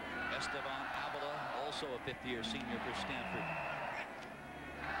 Esteban Avila, also a fifth-year senior for Stanford.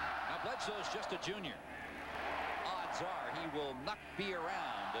 Now Bledsoe's just a junior. Odds are he will not be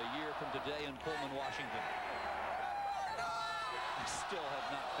around a year from today in Pullman, Washington. I still have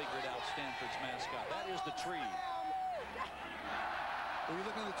not figured out Stanford's mascot. That is the tree. Are you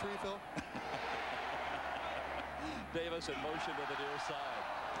looking at the tree, Phil? Davis in motion to the near side.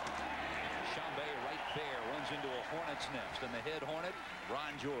 Chambay right there runs into a hornet's nest, and the head hornet,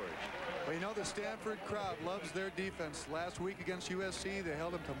 Ron George. Well, you know, the Stanford crowd loves their defense. Last week against USC, they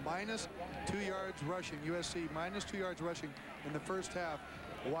held them to -2 yards rushing. USC -2 yards rushing in the first half.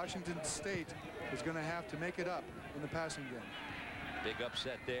 Washington State is going to have to make it up in the passing game. Big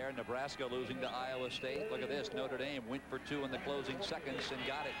upset there. Nebraska losing to Iowa State. Look at this. Notre Dame went for 2 in the closing seconds and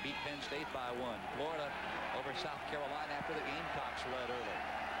got it. Beat Penn State by 1. Florida over South Carolina after the Gamecocks led early.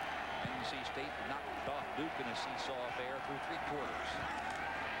 NC State knocked off Duke in a seesaw affair through 3 quarters.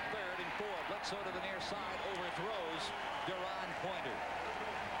 3rd and 4. Bledsoe to the near side. Overthrows Deron Pointer.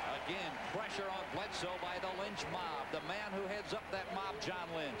 Again, pressure on Bledsoe by the Lynch mob. The man who heads up that mob, John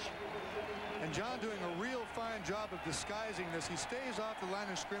Lynch. And John doing a real fine job of disguising this. He stays off the line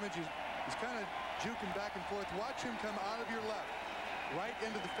of scrimmage. He's kind of juking back and forth. Watch him come out of your left, right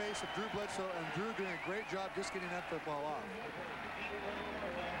into the face of Drew Bledsoe, and Drew doing a great job just getting that football off.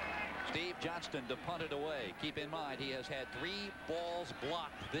 Steve Johnston to punt it away. Keep in mind, he has had 3 balls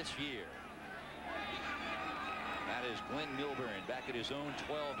blocked this year. That is Glenn Milburn back at his own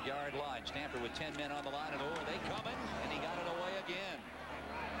 12-yard line. Stanford with 10 men on the line, and oh, they coming, and he got it away again.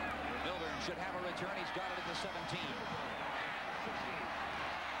 Milburn should have a return. He's got it at the 17.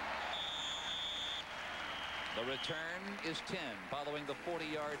 The return is 10 following the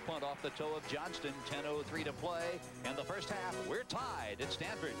 40-yard punt off the toe of Johnston. 10:03 to play in the first half. We're tied at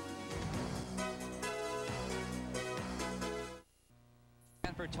Stanford.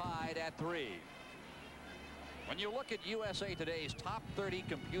 Stanford tied at 3. When you look at USA Today's top 30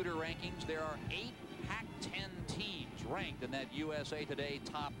 computer rankings, there are 8 Pac-10 teams ranked in that USA Today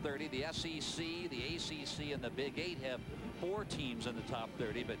top 30. The SEC, the ACC, and the Big 8 have 4 teams in the top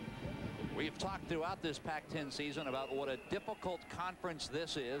 30. But we've talked throughout this Pac-10 season about what a difficult conference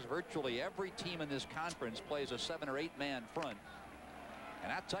this is. Virtually every team in this conference plays a 7 or 8 man front.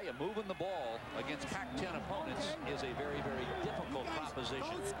 And I tell you, moving the ball against Pac-10 opponents is a very, very difficult proposition.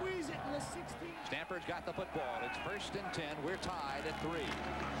 Don't squeeze it in the 16. Stanford's got the football. It's 1st and 10. We're tied at 3.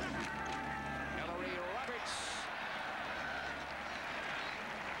 Hillary Roberts.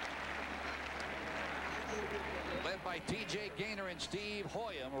 Led by T.J. A.J. Gaynor and Steve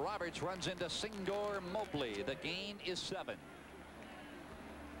Hoyam. Roberts runs into Singor Mobley. The gain is 7.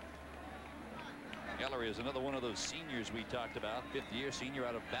 Ellery is another one of those seniors we talked about. 5th-year senior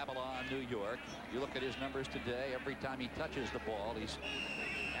out of Babylon, New York. You look at his numbers today. Every time he touches the ball, he's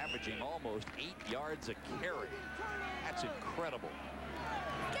averaging almost 8 yards a carry. That's incredible.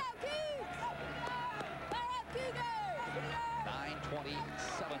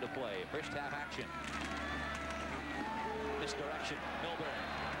 9:27 to play. First half action. Misdirection. Milburn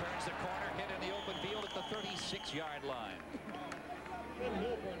turns the corner, hit in the open field at the 36-yard line.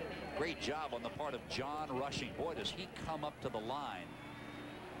 Great job on the part of John Rushing. Boy, does he come up to the line.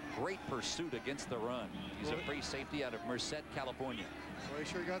 Great pursuit against the run. He's a free safety out of Merced, California. Well, he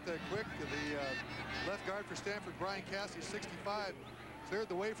sure got that quick. The left guard for Stanford, Brian Cassidy, 65, cleared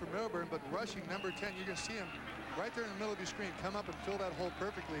the way for Milburn, but Rushing, number 10, you're going to see him right there in the middle of your screen, come up and fill that hole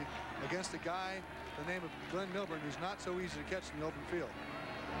perfectly against a guy the name of Glenn Milburn, who's not so easy to catch in the open field.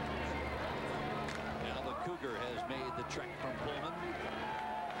 Now the Cougar has made the trek from Pullman.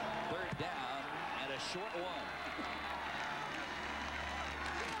 3rd down and a short one.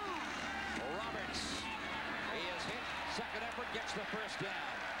 Roberts. He is hit. Second effort gets the first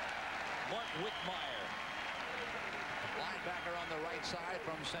down. Mark Whitmire, linebacker on the right side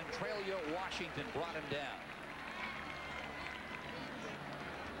from Centralia, Washington, brought him down.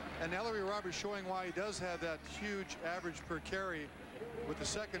 And Ellery Roberts showing why he does have that huge average per carry with the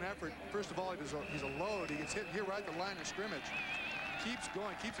second effort. First of all, he's a load. He gets hit here right at the line of scrimmage. Keeps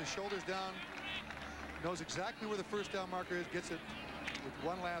going, keeps his shoulders down, knows exactly where the first down marker is, gets it with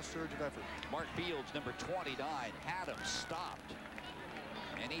one last surge of effort. Mark Fields, number 29, had him stopped.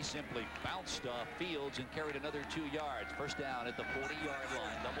 And he simply bounced off Fields and carried another 2 yards. First down at the 40-yard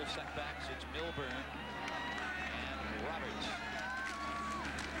line. Double setbacks. It's Milburn and Roberts.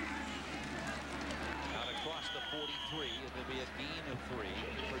 Out across the 43. It'll be a gain of 3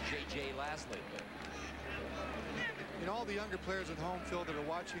 for J.J. Lasley. You know, all the younger players at home, Phil, that are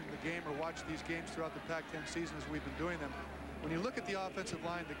watching the game or watch these games throughout the Pac-10 season as we've been doing them, when you look at the offensive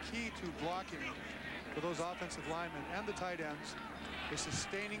line, the key to blocking for those offensive linemen and the tight ends is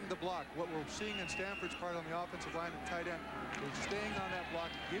sustaining the block. What we're seeing in Stanford's part on the offensive line and tight end is staying on that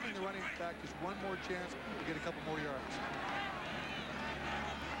block, giving the running back just one more chance to get a couple more yards.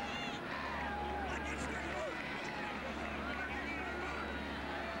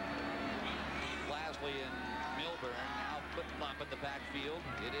 Lasley and Milburn now flip-flop in the backfield.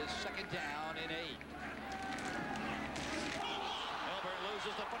 It is 2nd down and 8. Milburn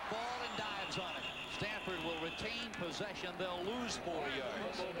loses the football and dives on it. Stanford will retain possession. They'll lose 4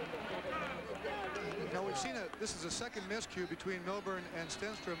 yards. Now we've seen this is a second miscue between Milburn and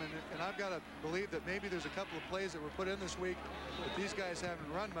Stenstrom, and I've got to believe that maybe there's a couple of plays that were put in this week that these guys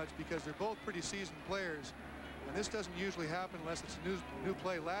haven't run much because they're both pretty seasoned players, and this doesn't usually happen unless it's a new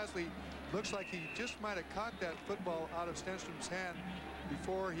play. Lasley looks like he just might have caught that football out of Stenstrom's hand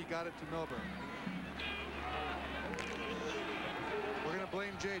before he got it to Milburn. We're going to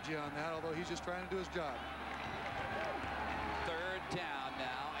blame JJ on that, although he's just trying to do his job. 3rd down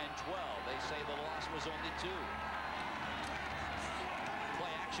now and 12. They say the loss was only 2.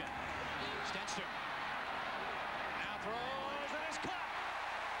 Play action. Stenstrom now throws and is caught.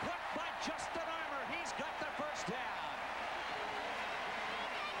 Caught by Justin Armour. He's got the first down.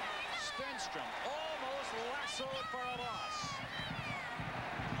 Stenstrom almost lassoed for a loss.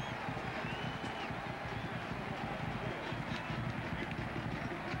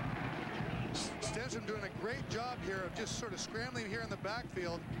 Stenstrom doing a great job here of just sort of scrambling here in the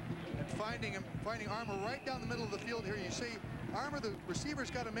backfield and finding Armour right down the middle of the field here. You see Armour, the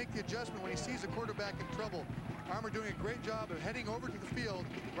receiver's got to make the adjustment when he sees a quarterback in trouble. Armour doing a great job of heading over to the field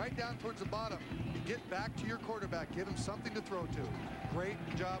right down towards the bottom to get back to your quarterback, give him something to throw to. Great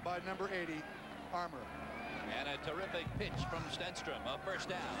job by number 80, Armour. And a terrific pitch from Stenstrom. A first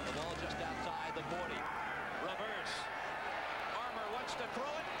down. The ball just outside the 40. Reverse. Armour wants to throw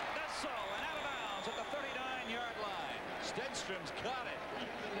it. Does so. And out of bounds at the 39-yard line. Stenstrom's got it.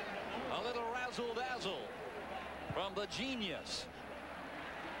 A little razzle-dazzle from the genius.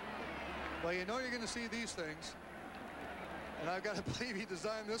 Well, you know you're going to see these things. And I've got to believe he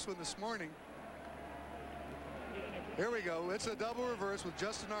designed this one this morning. Here we go. It's a double reverse with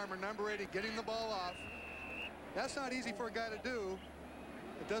Justin Armour, number 80, getting the ball off. That's not easy for a guy to do.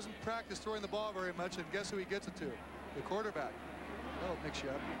 It doesn't practice throwing the ball very much, and guess who he gets it to? The quarterback. That'll mix you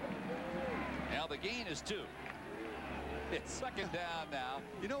up. Now the gain is 2. It's 2nd down now.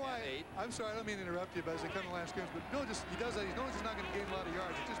 You know why? I'm sorry, I don't mean to interrupt you, but as they come to line of scrimmage, but Bill he does that. He knows he's not going to gain a lot of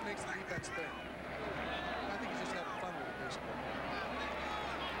yards. It just makes the defense think. I think he's just having fun with it, basically.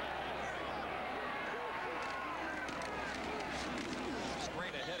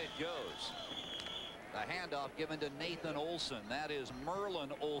 A handoff given to Nathan Olson. That is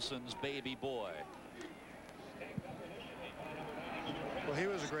Merlin Olson's baby boy. Well, he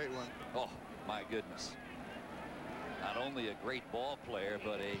was a great one. Oh, my goodness. Not only a great ball player,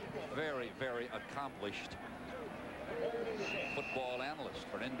 but a very, very accomplished football analyst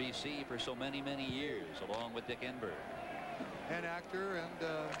for NBC for so many, many years, along with Dick Enberg. And actor and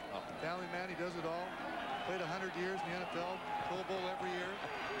family man. He does it all. Played 100 years in the NFL. Pro Bowl every year.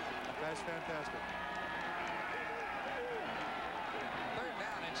 Guy's fantastic. 3rd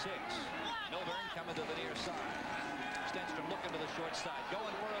down and 6. Milburn coming to the near side. Stenstrom looking to the short side.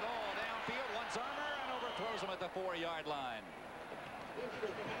 Going for it all. Downfield. Wants Armour and overthrows him at the 4-yard line.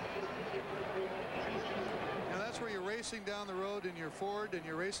 Now that's where you're racing down the road in your Ford and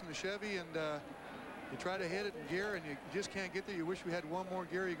you're racing the Chevy, and you try to hit it in gear and you just can't get there. You wish we had one more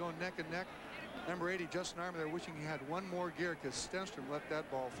gear. You go neck and neck. Number 80, Justin Armour, they're wishing he had one more gear because Stenstrom let that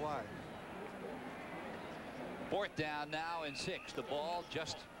ball fly. 4th down now and 6. The ball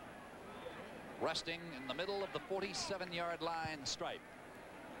just resting in the middle of the 47-yard line stripe.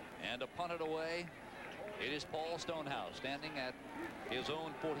 And to punt it away, it is Paul Stonehouse standing at his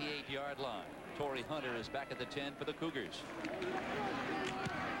own 48-yard line. Torrey Hunter is back at the 10 for the Cougars.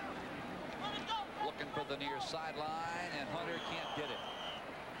 Looking for the near sideline, and Hunter can't get it.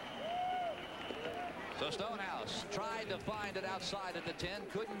 So Stonehouse tried to find it outside at the 10,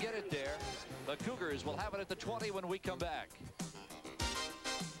 couldn't get it there. The Cougars will have it at the 20 when we come back.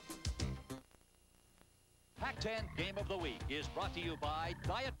 Pac-10 Game of the Week is brought to you by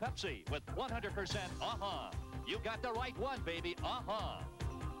Diet Pepsi with 100% You got the right one, baby.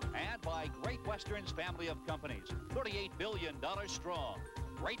 And by Great Western's family of companies, $38 billion strong.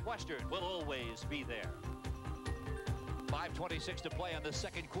 Great Western will always be there. 5:26 to play on the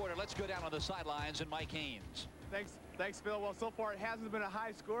 2nd quarter. Let's go down on the sidelines and Mike Haynes. Thanks, Phil. Well, so far it hasn't been a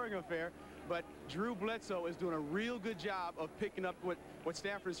high-scoring affair, but Drew Bledsoe is doing a real good job of picking up what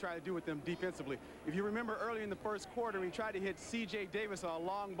Stanford is trying to do with them defensively. If you remember early in the 1st quarter, he tried to hit C.J. Davis on a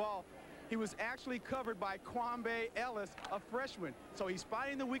long ball. He was actually covered by Kwame Ellis, a freshman. So he's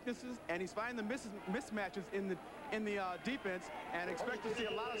finding the weaknesses and he's finding the mismatches in the defense, and expect to see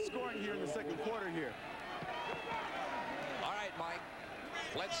a lot of scoring here in the 2nd quarter here. All right, Mike.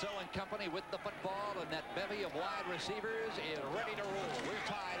 Bledsoe and company with the football, and that bevy of wide receivers is ready to roll. We're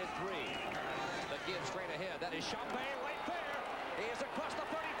tied at 3. The give straight ahead. That is Chambé right there. He is across the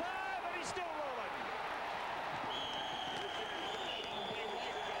 35, and he's still rolling.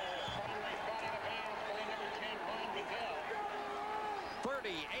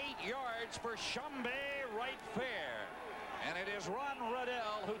 38 yards for Chambé right fair. And it is Ron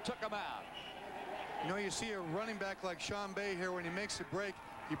Riddell who took him out. You know, you see a running back like Chambé here, when he makes a break,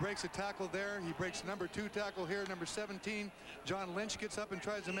 he breaks a tackle there. He breaks number 2 tackle here, number 17. John Lynch gets up and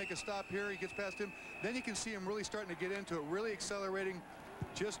tries to make a stop here. He gets past him. Then you can see him really starting to get into it, really accelerating,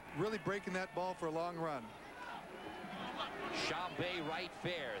 just really breaking that ball for a long run. Chambé right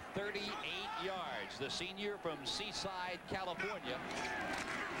fair, 38 yards. The senior from Seaside, California.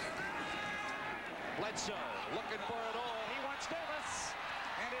 Bledsoe looking for it all. He wants Davis.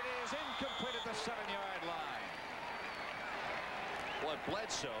 And it is incomplete at the 7-yard line. Well,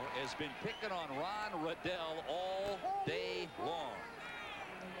 Bledsoe has been picking on Ron Riddell all day long.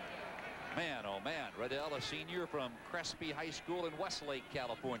 Man, oh man, Riddell, a senior from Crespi High School in Westlake,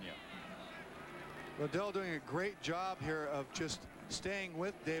 California. Riddell doing a great job here of just staying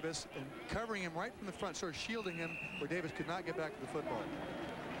with Davis and covering him right from the front, sort of shielding him where Davis could not get back to the football.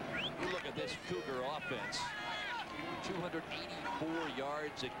 You look at this Cougar offense. 284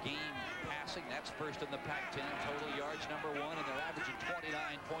 yards a game passing. That's first in the Pac-10. Total yards #1, and they're averaging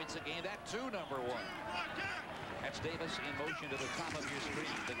 29 points a game. That too #1. That's Davis in motion to the top of your screen.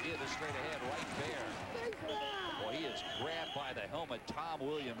 The give is straight ahead, right there. Well, he is grabbed by the helmet. Tom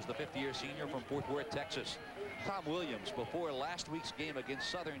Williams, the 50-year senior from Fort Worth, Texas. Tom Williams, before last week's game against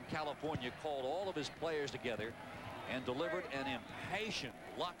Southern California, called all of his players together and delivered an impassioned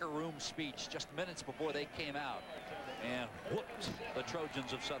locker room speech just minutes before they came out and whooped the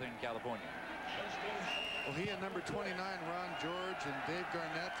Trojans of Southern California. Well, he and number 29, Ron George, and Dave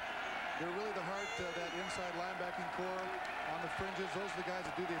Garnett, they're really the heart of that inside linebacking core on the fringes. Those are the guys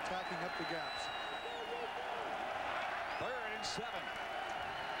that do the attacking up the gaps. 3rd and 7.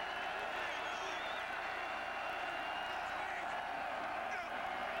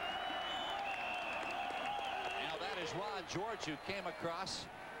 Now that is Ron George who came across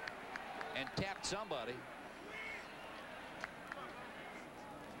and tapped somebody.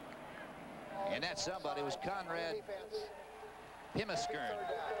 And that somebody was Conrad Himmiskern.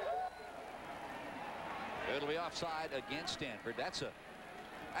 It'll be offside against Stanford. That's a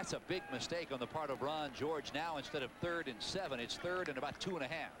That's a big mistake on the part of Ron George. Now instead of 3rd and 7, it's 3rd and about 2.5.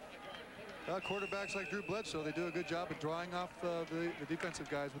 Quarterbacks like Drew Bledsoe, they do a good job of drawing off the defensive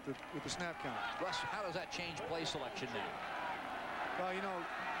guys with the snap count. Russ, how does that change play selection now? Well, you know,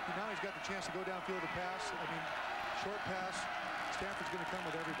 now he's got the chance to go downfield to pass. I mean, short pass. Stanford's going to come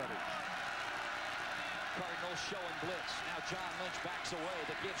with everybody. Cardinals showing blitz. Now John Lynch backs away.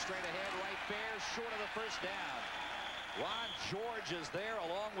 The give straight ahead, right fair, short of the first down. Ron George is there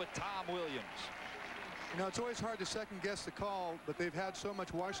along with Tom Williams. You know, it's always hard to second guess the call, but they've had so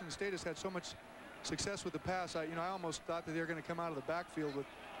much, Washington State has had so much success with the pass. I almost thought that they were going to come out of the backfield with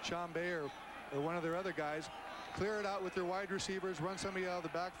Sean Bayer or one of their other guys, clear it out with their wide receivers, run somebody out of the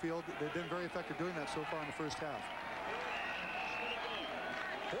backfield. They've been very effective doing that so far in the first half.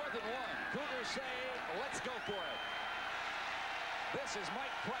 4th and 1. Cougars say, let's go for it. This is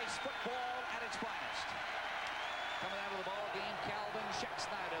Mike Price football at its finest. Coming out of the ball game, Calvin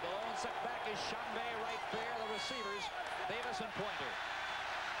Scheck-Snyder. The lone setback is Shambe right there. The receivers, Davis and Pointer.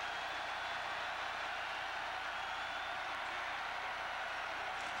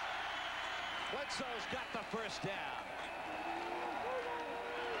 Bledsoe's got the first down.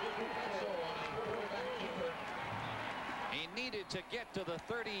 He needed to get to the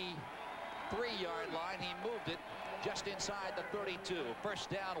 33-yard line. He moved it just inside the 32. First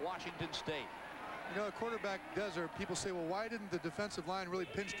down, Washington State. You know, a quarterback does, or people say, well, why didn't the defensive line really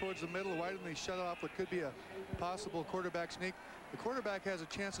pinch towards the middle? Why didn't they shut off what could be a possible quarterback sneak? The quarterback has a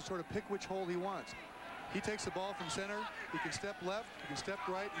chance to sort of pick which hole he wants. He takes the ball from center. He can step left. He can step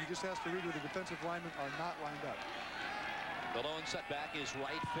right. He just has to read where the defensive linemen are not lined up. The lone setback is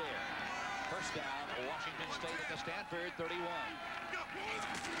right fair. First down, Washington State at the Stanford 31.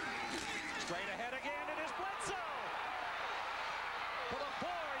 Straight ahead again, it is Bledsoe to the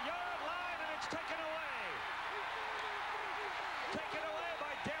 4-yard line, and it's taken away. Taken away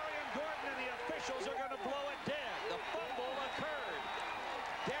by Darian Gordon, and the officials are going to blow it dead. The fumble occurred.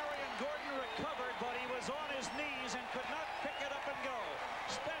 Darian Gordon recovered, but he was on his knees and could not pick it up and go.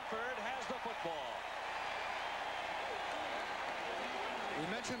 Stanford has the football. We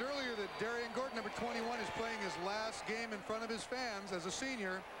mentioned earlier that Darian Gordon, number 21, is playing his last game in front of his fans as a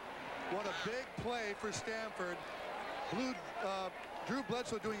senior. What a big play for Stanford. Drew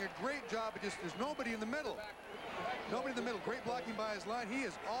Bledsoe doing a great job, but just there's nobody in the middle. Nobody in the middle. Great blocking by his line. He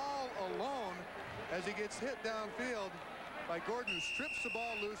is all alone as he gets hit downfield by Gordon, who strips the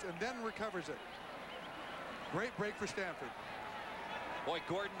ball loose and then recovers it. Great break for Stanford. Boy,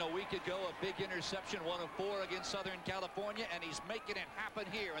 Gordon a week ago, a big interception, 1 of 4 against Southern California, and he's making it happen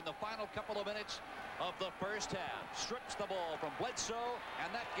here in the final couple of minutes of the first half. Strips the ball from Bledsoe,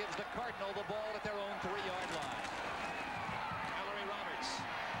 and that gives the Cardinal the ball at their own 3-yard line. Ellery Roberts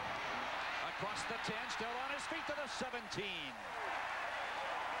across the 10, still on his feet to the 17.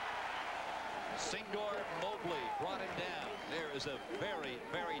 Singor Mobley brought him down. There is a very,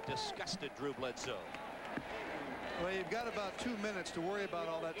 very disgusted Drew Bledsoe. Well, you've got about 2 minutes to worry about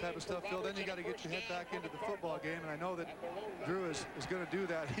all that type of stuff, Phil. Then you got to get your head back into the football game, and I know that Drew is going to do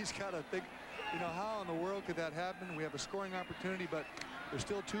that. He's got to think, you know, how in the world could that happen? We have a scoring opportunity, but there's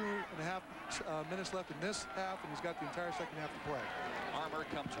still 2.5 minutes left in this half, and he's got the entire second half to play. Armour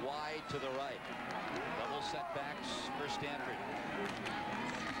comes wide to the right. Double setbacks for Stanford.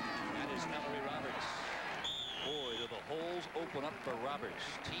 That is Ellery Roberts. Boy, do the holes open up for Roberts.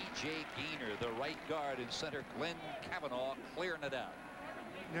 T.J. Gainer, the right guard, in center. Glenn Kavanaugh clearing it out.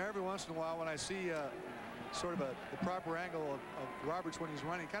 You know, every once in a while when I see sort of the proper angle of Roberts when he's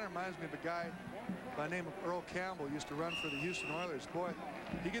running, kind of reminds me of a guy by the name of Earl Campbell, used to run for the Houston Oilers. Boy,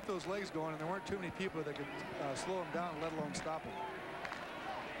 you get those legs going, and there weren't too many people that could slow him down, let alone stop him.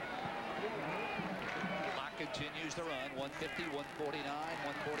 Clock continues to run. 150, 149,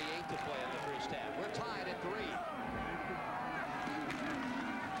 148 to play in the first half. We're tied at 3.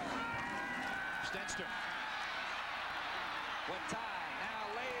 Stenster with time now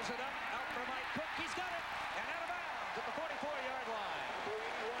lays it up out for Mike Cook. He's got it, and out of bounds at the 44-yard line.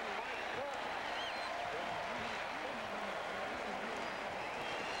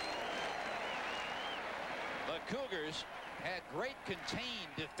 The Cougars had great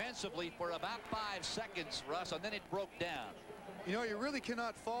contained defensively for about 5 seconds, Russ, and then it broke down. You know, you really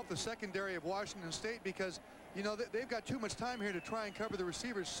cannot fault the secondary of Washington State because, you know, they've got too much time here to try and cover the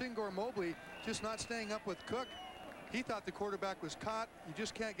receivers. Singor Mobley just not staying up with Cook. He thought the quarterback was caught. You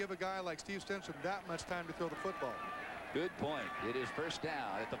just can't give a guy like Steve Stenson that much time to throw the football. Good point. It is first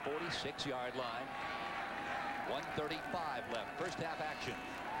down at the 46-yard line. 1:35 left. First half action.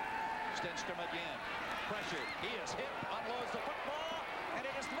 Stenstrom again. Pressure. He is hit. Unloads the football, and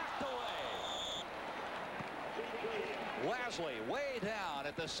it is knocked away. Lasley way down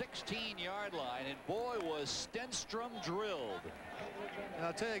at the 16-yard line, and boy, was Stenstrom drilled. And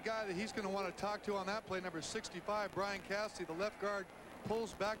I'll tell you a guy that he's going to want to talk to on that play, number 65, Brian Cassidy, the left guard,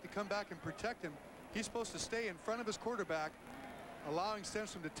 pulls back to come back and protect him. He's supposed to stay in front of his quarterback, allowing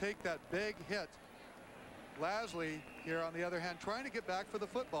Stenstrom to take that big hit. Lasley here, on the other hand, trying to get back for the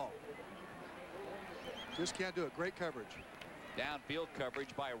football. Just can't do it. Great coverage. Downfield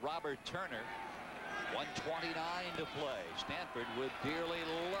coverage by Robert Turner. 1:29 to play. Stanford would dearly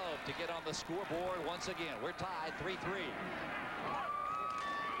love to get on the scoreboard once again. We're tied 3-3.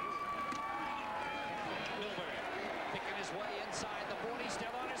 Milburn picking his way inside the 40,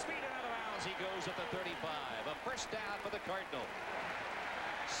 still on his feet and out of bounds. He goes at the 35. A first down for the Cardinal.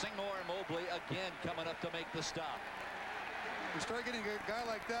 Seymour Mobley again coming up to make the stop. You start getting a guy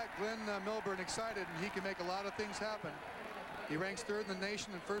like that, Glenn Milburn, excited, and he can make a lot of things happen. He ranks third in the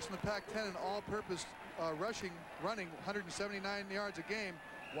nation and first in the Pac-10 in all-purpose running 179 yards a game.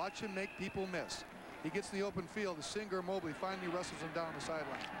 Watch him make people miss. He gets in the open field. The Singer Mobley finally wrestles him down the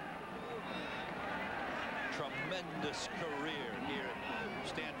sideline. Tremendous career here at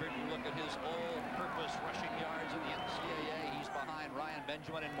Stanford. You look at his all-purpose rushing yards in the NCAA. He's behind Ryan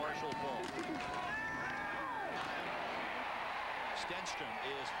Benjamin and Marshall Falk. Stenstrom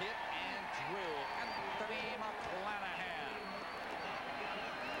is hit and drilled. Anthony McClanahan.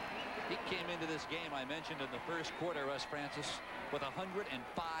 He came into this game, I mentioned in the first quarter, Russ Francis, with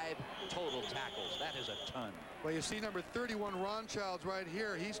 105 total tackles. That is a ton. Well, you see number 31, Ron Childs, right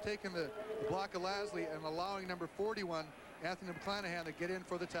here. He's taken the block of Lasley and allowing number 41, Anthony McClanahan, to get in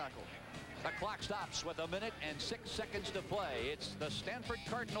for the tackle. The clock stops with 1 minute and 6 seconds to play. It's the Stanford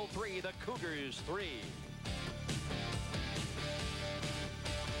Cardinal 3, the Cougars 3.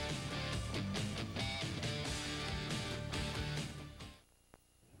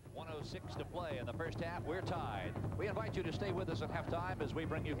 1:06 to play in the first half. We're tied. We invite you to stay with us at halftime as we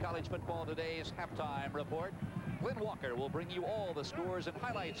bring you College Football Today's halftime report. Glenn Walker will bring you all the scores and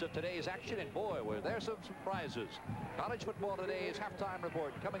highlights of today's action, and boy, were there some surprises. College Football Today's halftime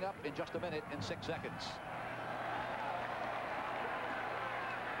report coming up in just 1 minute and 6 seconds.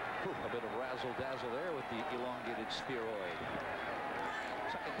 A bit of razzle-dazzle there with the elongated spheroid.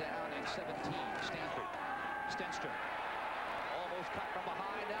 Second down and 17. Stanford. Stenstrom. Almost cut from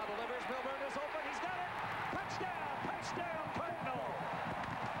behind. Now delivers. Milburn is open. He's got it. Touchdown. Touchdown, Cardinal.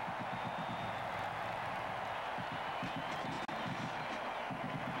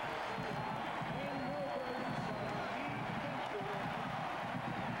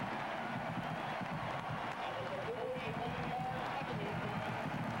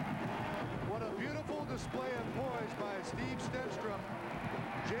 What a beautiful display of poise by Steve Stenstrom.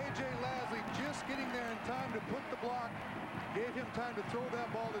 J.J. Lasley just getting there in time to put the block. Gave him time to throw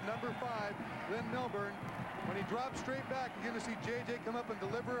that ball to number 5, Glenn Milburn. When he dropped straight back, you're going to see J.J. come up and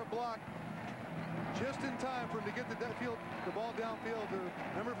deliver a block just in time for him to get the ball downfield to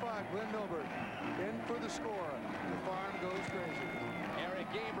number 5, Glenn Milburn. In for the score. The farm goes crazy. Eric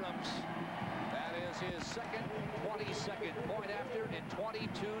Abrams. That is his second 22nd point after in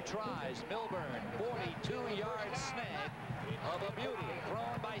 22 tries. Milburn, 42-yard snag of a beauty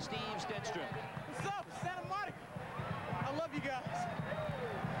thrown by Steve Stenstrom. What's up? It's Santa Monica. I love you guys.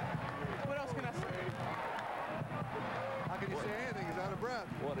 What else can I say? How can you say anything? He's out of breath.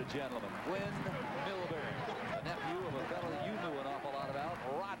 What a gentleman. Glenn Milburn, a nephew of a fellow you knew an awful lot about,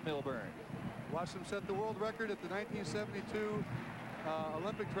 Rod Milburn. Watched him set the world record at the 1972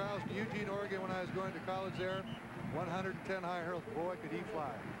 Olympic trials in Eugene, Oregon when I was going to college there. 110 high hurdles. Boy, could he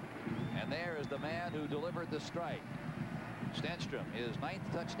fly. And there is the man who delivered the strike. Stenstrom, his 9th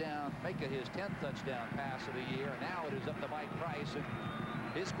touchdown, make it his 10th touchdown pass of the year. Now it is up to Mike Price and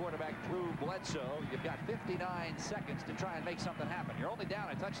his quarterback, Drew Bledsoe. You've got 59 seconds to try and make something happen. You're only down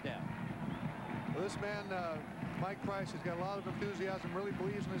a touchdown. Well, this man, Mike Price, has got a lot of enthusiasm, really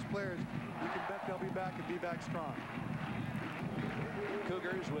believes in his players. You can bet they'll be back and be back strong.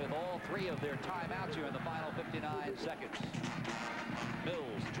 Cougars with all 3 of their timeouts here in the final 59 seconds.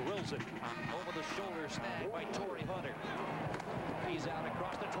 Mills drills it over the shoulder, snag by Torrey Hunter. He's out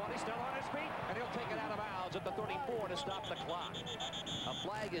across the 20, still on his feet, and he'll take it out of bounds at the 34 to stop the clock. A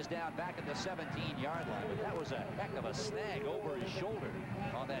flag is down back at the 17-yard line, but that was a heck of a snag over his shoulder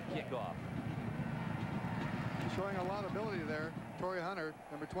on that kickoff. Showing a lot of ability there, Torrey Hunter,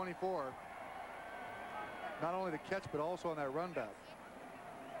 number 24. Not only the catch, but also on that run back.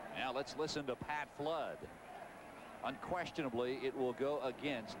 Now let's listen to Pat Flood. Unquestionably, it will go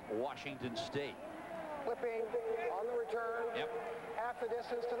against Washington State. Flipping on the return. Yep. Half the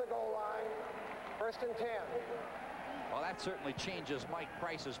distance to the goal line. 1st and 10. Well, that certainly changes Mike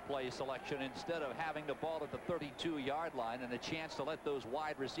Price's play selection. Instead of having the ball at the 32-yard line and a chance to let those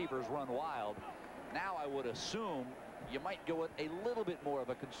wide receivers run wild, now I would assume you might go with a little bit more of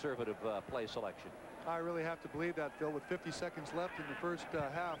a conservative play selection. I really have to believe that, Phil. With 50 seconds left in the first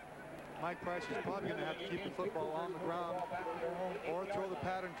half, Mike Price is probably going to have to keep the football on the ground or throw the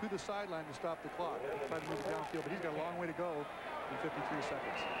pattern to the sideline to stop the clock. Try to move it downfield, but he's got a long way to go in 53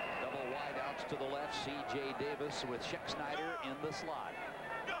 seconds. Double wide outs to the left. C.J. Davis with Scheck-Snyder in the slot.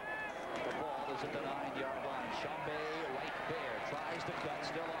 The ball is at the 9-yard line. Chambé right there. Tries to cut.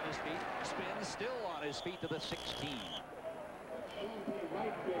 Still on his feet. Spins. Still on his feet to the 16.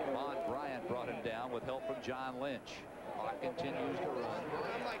 Von Bryant brought him down with help from John Lynch. Clock continues to run.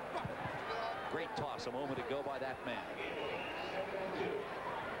 Great toss a moment ago by that man.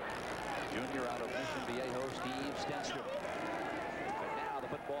 Junior out of Mission Viejo, Steve Stenstrom. But now the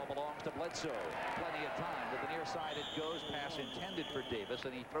football belongs to Bledsoe. Plenty of time. To the near side it goes. Pass intended for Davis,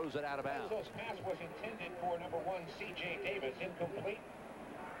 and he throws it out of bounds. Bledsoe's pass was intended for number 1, C.J. Davis. Incomplete.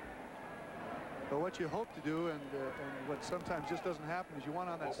 But what you hope to do, and what sometimes just doesn't happen, is you want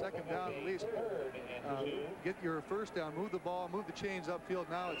on that second down at least get your first down, move the ball, move the chains upfield.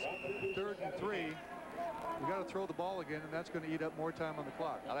 Now it's 3rd and 3. You got to throw the ball again, and that's going to eat up more time on the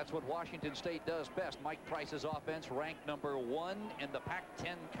clock. Now that's what Washington State does best. Mike Price's offense ranked number 1 in the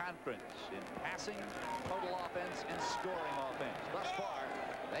Pac-10 conference in passing, total offense, and scoring offense. Thus far,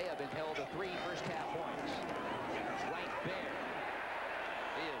 they have been held to 3 first-half points. Right there.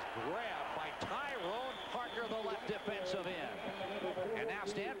 He is grabbed by Tyrone Parker, the left defensive end. And now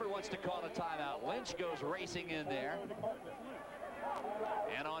Stanford wants to call a timeout. Lynch goes racing in there.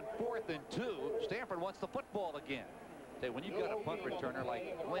 And on 4th and 2, Stanford wants the football again. Say, when you've got a punt returner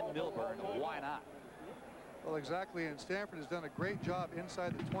like Glenn Milburn, why not? Well, exactly, and Stanford has done a great job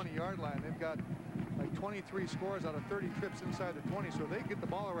inside the 20-yard line. They've got like 23 scores out of 30 trips inside the 20, so they get the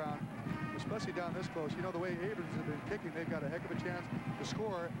ball around, especially down this close. You know, the way Abrams has been kicking, they've got a heck of a chance to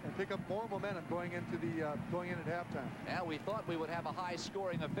score and pick up more momentum going into the going in at halftime. Now we thought we would have a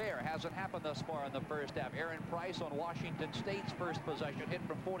high-scoring affair. Hasn't happened thus far in the first half. Aaron Price on Washington State's first possession hit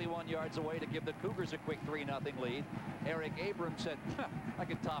from 41 yards away to give the Cougars a quick 3-0 lead. Eric Abrams said, I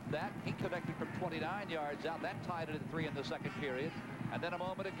can top that. He connected from 29 yards out. That tied it at 3 in the second period. And then a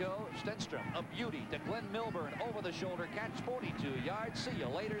moment ago, Stenstrom, a beauty to Glenn Milburn, over the shoulder catch, 42 yards. See you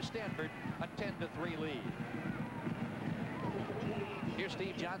later, Stanford, a 10-3 lead. Here's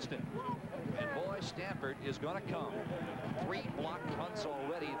Steve Johnston. And boy, Stanford is going to come. 3 block punts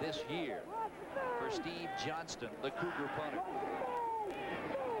already this year for Steve Johnston, the Cougar punter.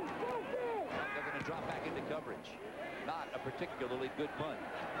 They're going to drop back into coverage. Not a particularly good punt.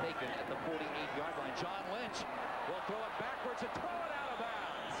 Taken at the 48-yard line. John Lynch will throw it backwards and throw it out of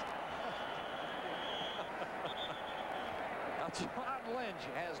bounds. Now, John Lynch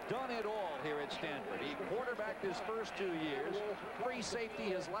has done it all here at Stanford. He quarterbacked his first 2 years, free safety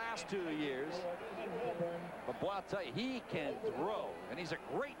his last 2 years. But boy, I'll tell you, he can throw, and he's a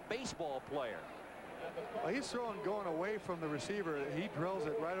great baseball player. Well, he's throwing going away from the receiver. He drills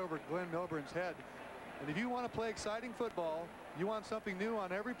it right over Glenn Milburn's head. And if you want to play exciting football, you want something new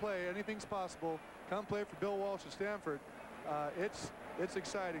on every play, anything's possible, come play for Bill Walsh at Stanford. It's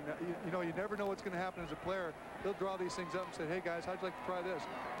exciting. You know, you never know what's going to happen as a player. He'll draw these things up and say, hey, guys, how'd you like to try this?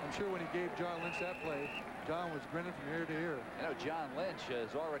 I'm sure when he gave John Lynch that play, John was grinning from ear to ear. You know, John Lynch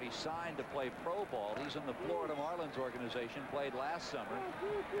has already signed to play pro ball. He's in the Florida Marlins organization, played last summer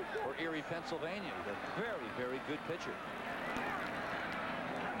for Erie, Pennsylvania. He's a very, very good pitcher.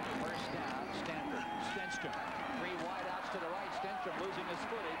 First down, Stanford. Stenstrom. 3 wideouts to the right. Stenstrom losing his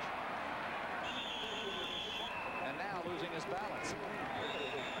footage. And now losing his balance.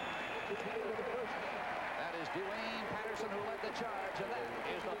 That is Dwayne Patterson who led the charge, and that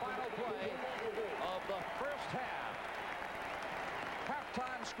is the final play of the first half.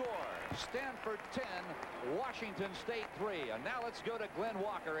 Halftime score, Stanford 10, Washington State 3. And now let's go to Glenn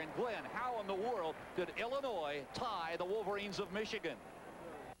Walker. And Glenn, how in the world did Illinois tie the Wolverines of Michigan?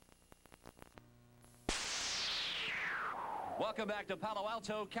 Welcome back to Palo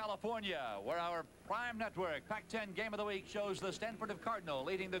Alto, California, where our prime network, Pac-10 Game of the Week, shows the Stanford of Cardinal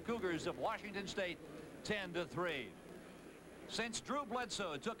leading the Cougars of Washington State 10-3. Since Drew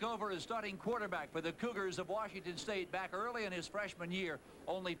Bledsoe took over as starting quarterback for the Cougars of Washington State back early in his freshman year,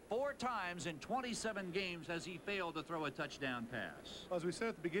 only 4 times in 27 games has he failed to throw a touchdown pass. As we said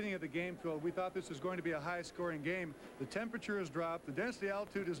at the beginning of the game, Phil, we thought this was going to be a high-scoring game. The temperature has dropped, the density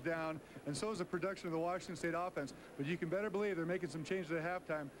altitude is down, and so is the production of the Washington State offense. But you can better believe they're making some changes at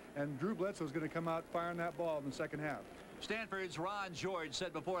halftime, and Drew Bledsoe is going to come out firing that ball in the second half. Stanford's Ron George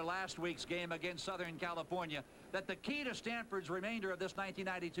said before last week's game against Southern California that the key to Stanford's remainder of this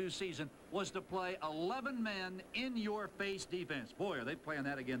 1992 season was to play 11 men in-your-face defense. Boy, are they playing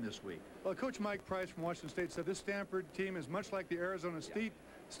that again this week. Well, Coach Mike Price from Washington State said this Stanford team is much like the Arizona State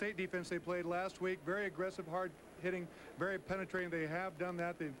defense they played last week. Very aggressive, hard hitting, very penetrating. They have done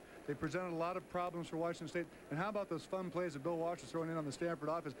that. They presented a lot of problems for Washington State. And how about those fun plays that Bill Walsh is throwing in on the Stanford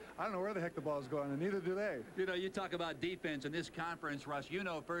offense? I don't know where the heck the ball is going, and neither do they. You know, you talk about defense in this conference, Russ. You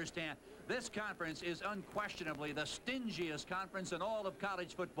know firsthand, this conference is unquestionably the stingiest conference in all of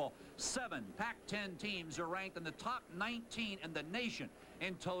college football. 7 Pac-10 teams are ranked in the top 19 in the nation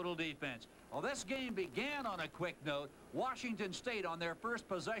in total defense. Well, this game began on a quick note. Washington State, on their first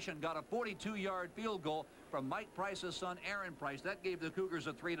possession, got a 42-yard field goal from Mike Price's son, Aaron Price. That gave the Cougars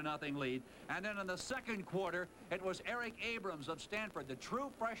a 3-0 lead. And then in the second quarter, it was Eric Abrams of Stanford, the true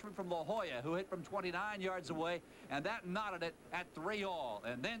freshman from La Jolla, who hit from 29 yards away, and that knotted it at 3-all.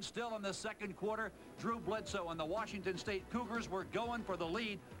 And then still in the second quarter, Drew Bledsoe and the Washington State Cougars were going for the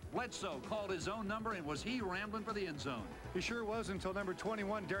lead. Bledsoe called his own number, and was he rambling for the end zone? He sure was, until number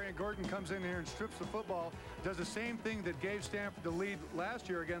 21, Darian Gordon, comes in here and strips the football, does the same thing that gave Stanford the lead last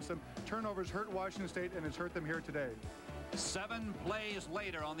year against them. Turnovers hurt Washington State, and it's hurt them here today. 7 plays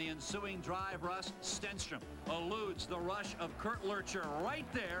later on the ensuing drive, Russ, Stenstrom eludes the rush of Kurt Lurcher right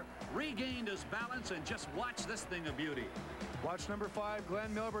there, regained his balance, and just watch this thing of beauty. Watch number 5,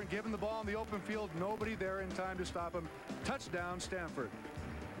 Glenn Milburn, giving the ball in the open field. Nobody there in time to stop him. Touchdown, Stanford.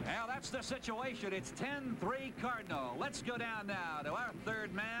 Now that's the situation. It's 10-3 Cardinal. Let's go down now to our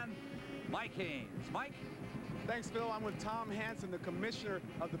third man, Mike Haynes. Mike? Thanks, Phil. I'm with Tom Hansen, the commissioner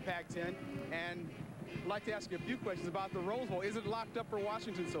of the Pac-10, and I'd like to ask you a few questions about the Rose Bowl. Is it locked up for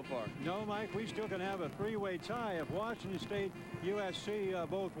Washington so far? No, Mike, we still can have a 3-way tie. If Washington State, USC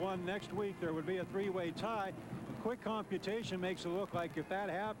both won next week, there would be a 3-way tie. A quick computation makes it look like if that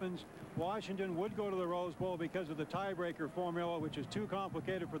happens, Washington would go to the Rose Bowl because of the tiebreaker formula, which is too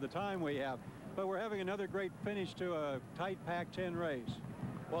complicated for the time we have. But we're having another great finish to a tight Pac-10 race.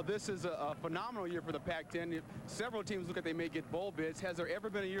 Well, this is a phenomenal year for the Pac-10. Several teams look like they may get bowl bids. Has there ever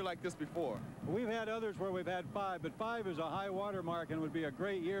been a year like this before? We've had others where we've had 5, but 5 is a high water mark and would be a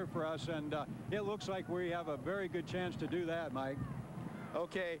great year for us, and it looks like we have a very good chance to do that, Mike.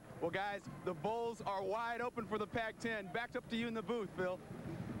 Okay, well, guys, the bowls are wide open for the Pac-10. Back up to you in the booth, Phil.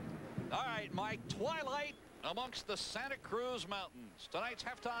 All right, Mike, twilight amongst the Santa Cruz Mountains. Tonight's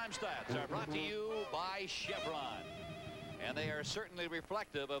halftime stats are brought to you by Chevron. And they are certainly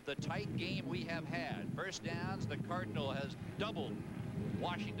reflective of the tight game we have had. First downs, the Cardinal has doubled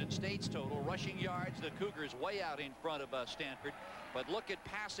Washington State's total. Rushing yards, the Cougars way out in front of Stanford. But look at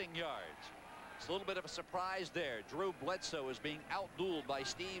passing yards. It's a little bit of a surprise there. Drew Bledsoe is being outdueled by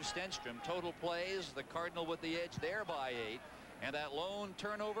Steve Stenstrom. Total plays, the Cardinal with the edge there by 8. And that lone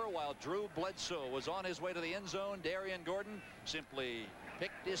turnover while Drew Bledsoe was on his way to the end zone, Darian Gordon simply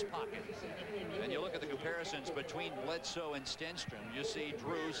picked his pocket. And you look at the comparisons between Bledsoe and Stenstrom. You see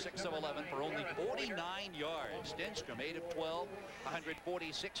Drew 6 of 11 for only 49 yards. Stenstrom 8 of 12,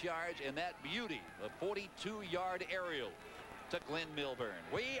 146 yards, and that beauty, the 42-yard aerial to Glenn Milburn.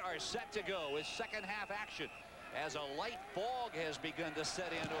 We are set to go with second half action as a light fog has begun to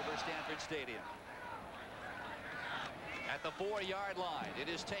set in over Stanford Stadium. At the 4-yard line, it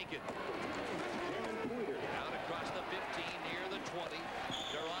is taken. Out across the 15, near the 20.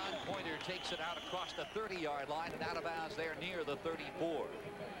 Duran Pointer takes it out across the 30-yard line and out of bounds there near the 34.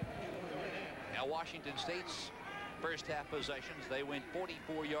 Now Washington State's first half possessions, they went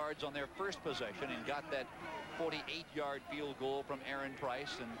 44 yards on their first possession and got that 48-yard field goal from Aaron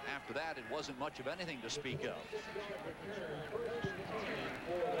Price, and after that it wasn't much of anything to speak of.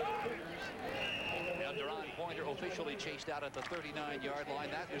 Now Duran Pointer officially chased out at the 39-yard line.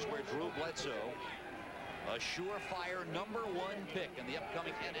 That is where Drew Bledsoe, a surefire #1 pick in the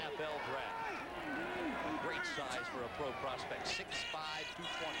upcoming NFL draft. Great size for a pro prospect, 6'5",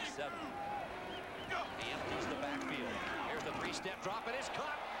 227. He empties the backfield. Here's the 3-step drop. It is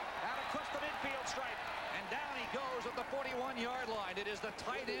caught out across the midfield stripe. And down he goes at the 41-yard line. It is the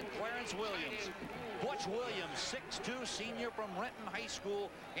tight end, Clarence Williams. Butch Williams, 6'2", senior from Renton High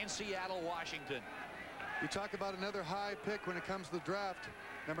School in Seattle, Washington. You talk about another high pick when it comes to the draft.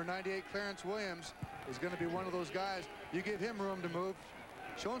 Number 98, Clarence Williams, is going to be one of those guys. You give him room to move.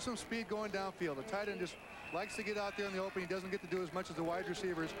 Showing some speed going downfield. The tight end just likes to get out there in the open. He doesn't get to do as much as the wide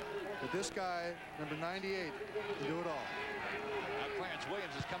receivers. But this guy, number 98, can do it all. Now Clarence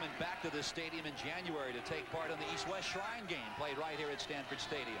Williams is coming back to this stadium in January to take part in the East-West Shrine game played right here at Stanford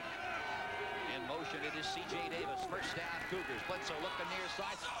Stadium. In motion, it is C.J. Davis. First down, Cougars. Bledsoe looking near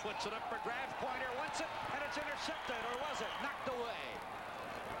side, puts it up for grabs. Pointer wants it, and it's intercepted, or was it knocked away?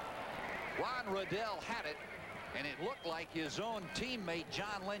 Ron Riddell had it, And it looked like his own teammate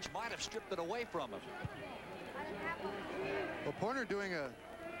John Lynch might have stripped it away from him. Well, Pointer doing a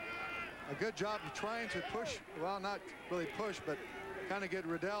good job of trying to push, well, not really push, but kind of get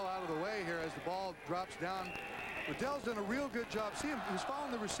Riddell out of the way here as the ball drops down. Riddell's done a real good job. See him, he's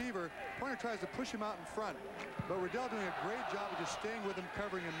following the receiver. Pointer tries to push him out in front, but Riddell doing a great job of just staying with him,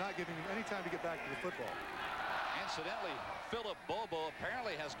 covering him, not giving him any time to get back to the football. Incidentally, Philip Bobo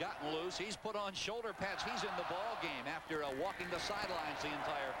apparently has gotten loose. He's put on shoulder pads. He's in the ball game after walking the sidelines the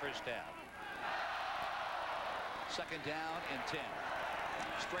entire first half. Second down and 10.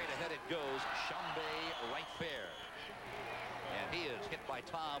 Straight ahead it goes. Chambé right fair. And he is hit by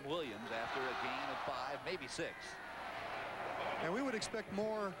Tom Williams after a gain of 5, maybe 6. And we would expect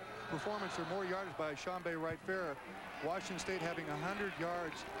more performance or more yardage by Chambé right fair. Washington State having 100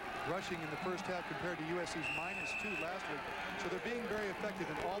 yards rushing in the first half compared to USC's -2 last week. So they're being very effective,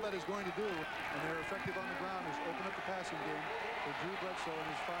 and all that is going to do, and they're effective on the ground, is open up the passing game for Drew Bledsoe and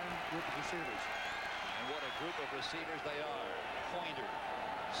his fine group of receivers. And what a group of receivers they are. Pointer,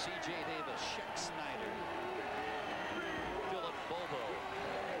 C.J. Davis, Shaq Snyder, Philip Bobo.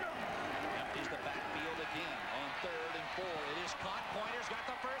 Empties the backfield again on 3rd and 4. It is caught. Pointer's got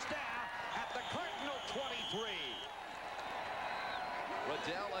the first down at the Cardinal 23.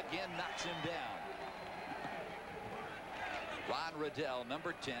 Riddell again knocks him down. Ron Riddell,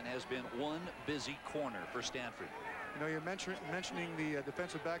 number 10, has been one busy corner for Stanford. You know, you're mentioning the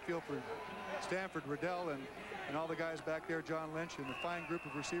defensive backfield for Stanford, Riddell, and all the guys back there, John Lynch, and the fine group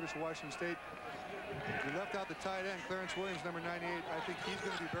of receivers for Washington State. You left out the tight end, Clarence Williams, number 98. I think he's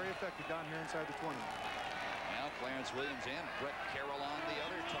going to be very effective down here inside the 20. Now Clarence Williams and Brett Carolon, the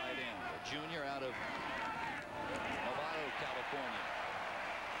other tight end, a junior out of Novato, California.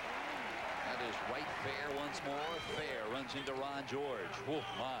 That is right fair once more. Fair runs into Ron George. Oh,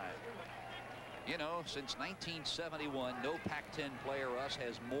 my. You know, since 1971, no Pac-10 player us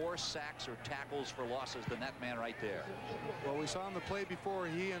has more sacks or tackles for losses than that man right there. Well, we saw him the play before.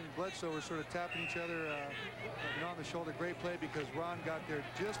 He and Bledsoe were sort of tapping each other on the shoulder. Great play because Ron got there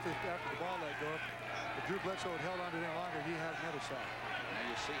just after the ball let go. If Drew Bledsoe had held on to it any longer, he had another sack. Now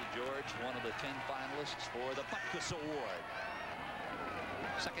you see George, one of the 10 finalists for the Butkus Award.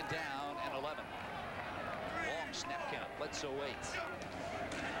 Second down and 11. Long snap count. Bledsoe waits.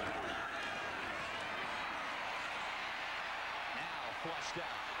 Flushed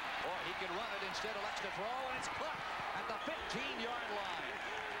out. Or he can run it, instead elects to throw, and it's caught at the 15-yard line.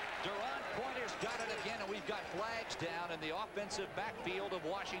 Durant Pointer's got it again, and we've got flags down in the offensive backfield of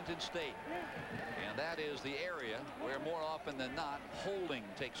Washington State. And that is the area where more often than not holding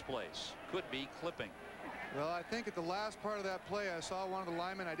takes place. Could be clipping. Well, I think at the last part of that play, I saw one of the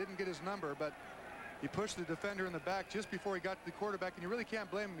linemen. I didn't get his number, but he pushed the defender in the back just before he got to the quarterback, and you really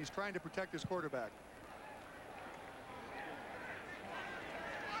can't blame him. He's trying to protect his quarterback.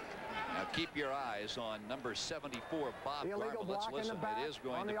 Now keep your eyes on number 74, Bob Garber. Let's listen. It is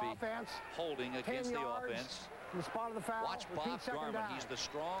going to be holding against the offense. The spot of the foul. Watch Bob Garber. He's the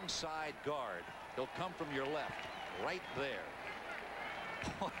strong side guard. He'll come from your left, right there.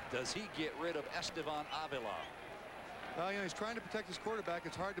 Does he get rid of Esteban Avila? Well, you know, he's trying to protect his quarterback.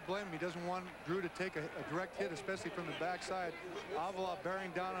 It's hard to blame him. He doesn't want Drew to take a direct hit, especially from the backside. Avila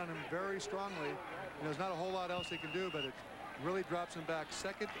bearing down on him very strongly. You know, there's not a whole lot else he can do, but it really drops him back.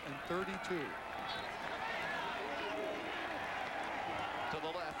 2nd and 32. To the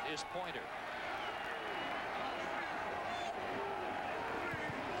left is Pointer.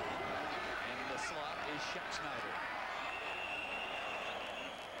 In the slot is Shaq Snyder.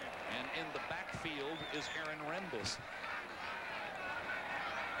 And in the backfield is Aaron Rembis.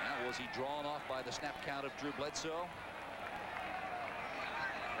 Now, was he drawn off by the snap count of Drew Bledsoe?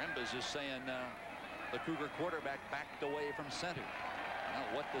 Rembis is saying the Cougar quarterback backed away from center. Now,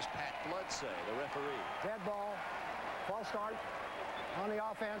 what does Pat Flood say, the referee? Dead ball. False start on the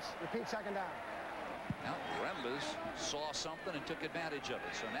offense. Repeat 2nd down. Now, Rembis saw something and took advantage of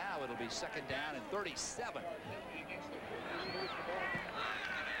it. So now it'll be 2nd down and 37.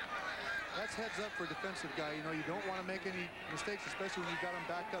 That's heads up for a defensive guy. You know, you don't want to make any mistakes, especially when you've got him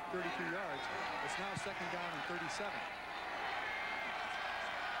backed up 32 yards. It's now 2nd down and 37.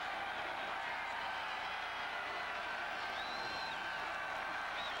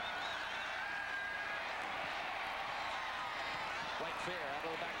 Right fair out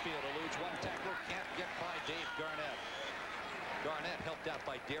of the backfield. Eludes one tackle. Can't get by Dave Garnett. Garnett helped out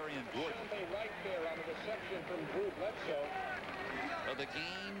by Darian Gordon. Right there on the reception from Drew Bledsoe. Well, the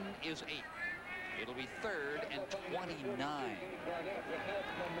gain is 8. It'll be 3rd and 29.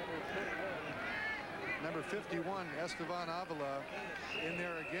 number 51, Estevan Avila, in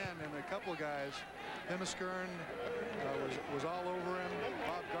there again, and a couple of guys. Hemiskern was all over him.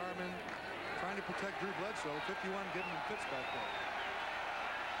 Bob Garman trying to protect Drew Bledsoe. 51 giving him fits back there.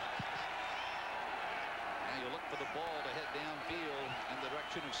 Now you look for the ball to head downfield in the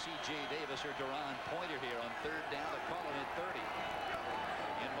direction of C.J. Davis or Deron Pointer here on third down. They're calling it 30.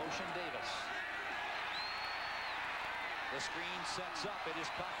 In motion, Davis. The screen sets up. It is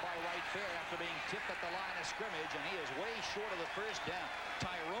caught by Wright Fair after being tipped at the line of scrimmage, and he is way short of the first down.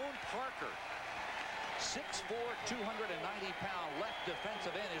 Tyrone Parker, 6'4", 290-pound left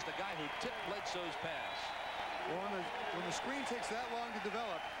defensive end, is the guy who tipped Bledsoe's pass. Well, when the screen takes that long to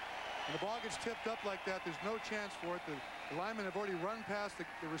develop, and the ball gets tipped up like that, there's no chance for it. The linemen have already run past the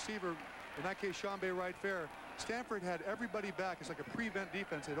receiver, in that case, Sean Bay Wright Fair. Stanford had everybody back. It's like a prevent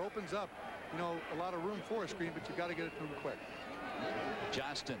defense. It opens up, you know, a lot of room for a screen, but you've got to get it to him quick.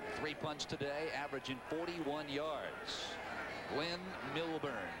 Johnston, 3 punts today, averaging 41 yards. Glenn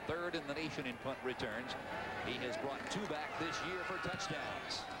Milburn, third in the nation in punt returns. He has brought 2 back this year for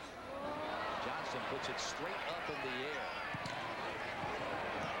touchdowns. Johnston puts it straight up in the air.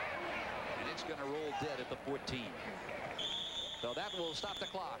 And it's going to roll dead at the 14. So that will stop the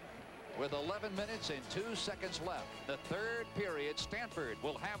clock. With 11 minutes and 2 seconds left, the third period, Stanford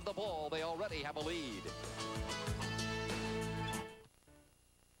will have the ball. They already have a lead.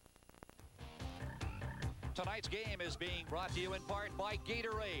 Tonight's game is being brought to you in part by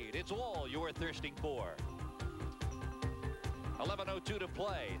Gatorade. It's all you're thirsting for. 11:02 to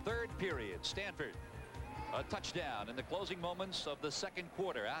play, third period, Stanford. A touchdown in the closing moments of the second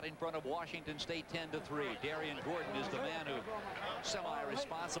quarter out in front of Washington State 10-3. Darian Gordon is the man who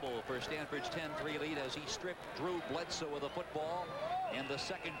semi-responsible for Stanford's 10-3 lead as he stripped Drew Bledsoe of the football in the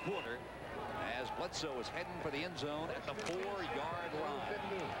second quarter as Bledsoe is heading for the end zone at the 4-yard line.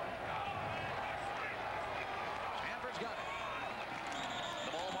 Stanford's got it.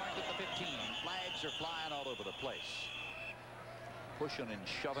 The ball marked at the 15. Flags are flying all over the place. Pushing and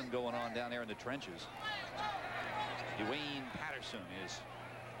shoving going on down there in the trenches. Dwayne Patterson is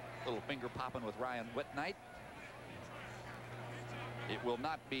a little finger popping with Ryan Whitnight. It will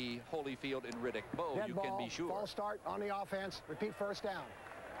not be Holyfield and Riddick Bowe, you can be sure. False start on the offense. Repeat first down.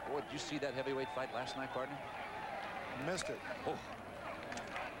 Boy, did you see that heavyweight fight last night, partner? Missed it. Oh.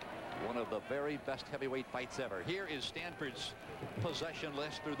 One of the very best heavyweight fights ever. Here is Stanford's possession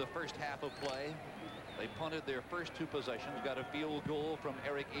list through the first half of play. They punted their first 2 possessions, got a field goal from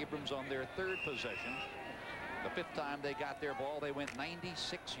Eric Abrams on their third possession. The 5th time they got their ball, they went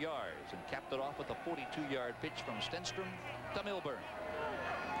 96 yards and capped it off with a 42-yard pitch from Stenstrom to Milburn.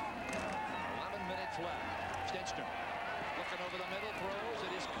 11 minutes left. Stenstrom looking over the middle, throws.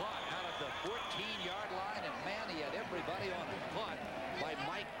 It is caught out at the 14-yard line, and man, he had everybody on it. Caught by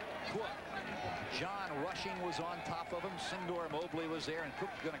Mike Cook. John Rushing was on top of him. Sindor Mobley was there, and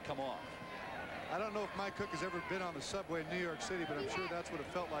Cook's going to come off. I don't know if Mike Cook has ever been on the subway in New York City, but I'm sure that's what it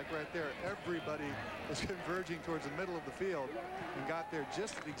felt like right there. Everybody was converging towards the middle of the field and got there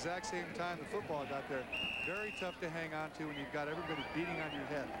just at the exact same time the football got there. Very tough to hang on to when you've got everybody beating on your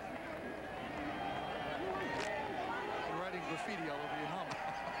head. And writing graffiti all over your helmet.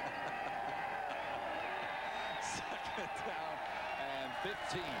 Second down and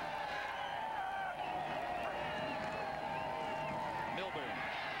 15. Milburn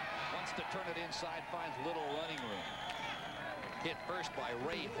wants to turn it inside, finds little running room. Hit first by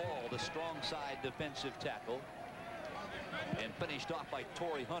Ray Hall, the strong side defensive tackle, and finished off by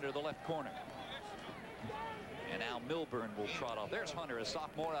Torrey Hunter, the left corner. And now Milburn will trot off. There's Hunter, a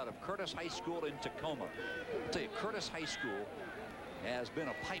sophomore out of Curtis High School in Tacoma. I'll tell you, Curtis High School has been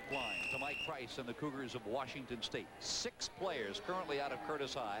a pipeline to Mike Price and the Cougars of Washington State. 6 players currently out of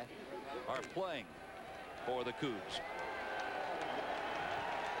Curtis High are playing for the Cougs.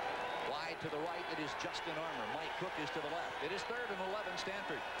 Wide to the right, it is Justin Armour. Mike Cook is to the left. It is 3rd and 11,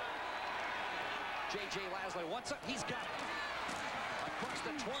 Stanford. J.J. Lasley wants it. He's got it. Across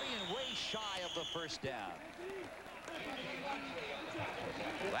the 20 and way shy of the first down.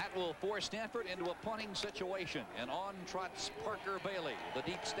 That will force Stanford into a punting situation. And on trots Parker Bailey, the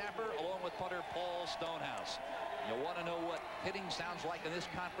deep snapper, along with punter Paul Stonehouse. You want to know what hitting sounds like in this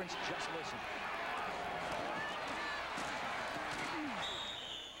conference? Just listen.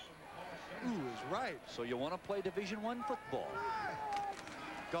 Ooh is right. So you want to play Division I football.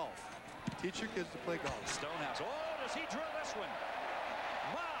 Golf. Teach your kids to play golf. Stonehouse. Oh, does he drill this one?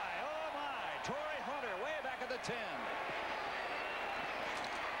 My, oh my. Torrey Hunter way back at the 10.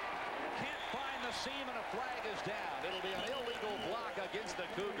 Can't find the seam and a flag is down. It'll be an illegal block against the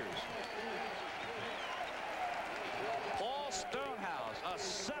Cougars. Paul Stonehouse, a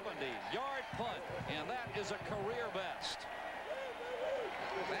 70-yard punt, and that is a career best.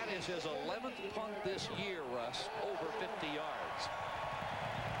 That is his 11th punt this year, Russ, over 50 yards.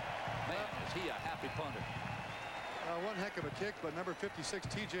 Man, is he a happy punter. One heck of a kick, but number 56,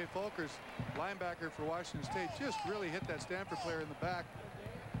 T.J. Folkers, linebacker for Washington State, just really hit that Stanford player in the back,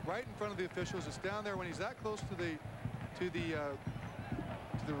 right in front of the officials. It's down there when he's that close to the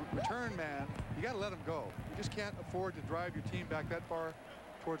return man. You got to let him go. You just can't afford to drive your team back that far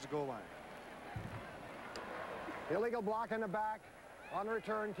towards the goal line. Illegal block in the back on the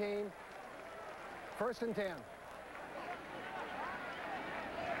return team. 1st and 10.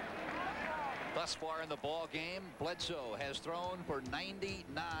 Thus far in the ball game, Bledsoe has thrown for 99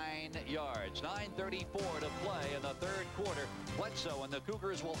 yards. 9:34 to play in the 3rd quarter. Bledsoe and the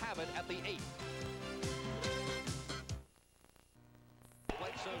Cougars will have it at the 8th.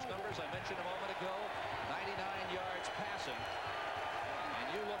 Bledsoe's numbers I mentioned a moment ago, 99 yards passing. And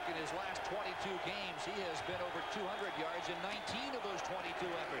you look at his last 22 games, he has been over 200 yards in 19 of those 22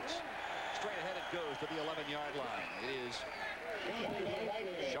 efforts. Straight ahead it goes to the 11-yard line. It is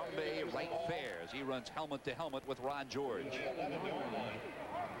Shumbe Wright Fair as he runs helmet to helmet with Ron George.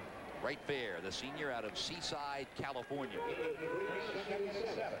 Wright Fair, the senior out of Seaside, California.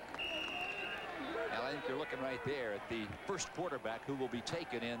 Now I think you're looking right there at the first quarterback who will be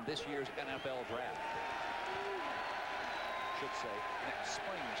taken in this year's NFL draft. Should say next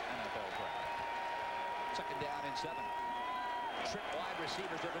spring's NFL draft. 2nd down and 7. Trick wide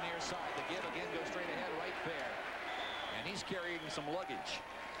receivers to the near side. The give again goes straight ahead. Wright Fair. And he's carrying some luggage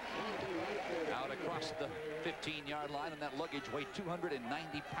out across the 15-yard line, and that luggage weighed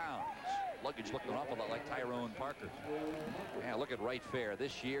 290 pounds. Luggage looked an awful lot like Tyrone Parker. Yeah, look at Wright Fair.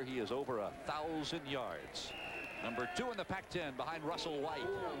 This year he is over 1,000 yards. Number 2 in the Pac-10 behind Russell White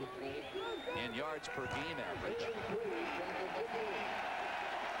in yards per game average.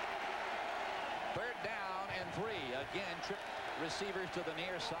 3rd down and 3. Again, trick receivers to the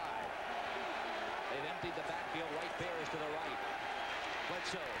near side. They've emptied the backfield. Wright Fair is to the right.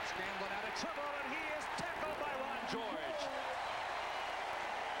 Bledsoe scrambling out of trouble, and he is tackled by Ron George.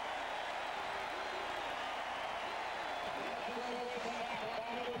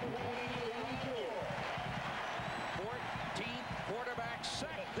 Quarterback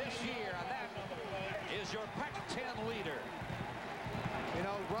sack this year, and that is your Pac-10 leader. You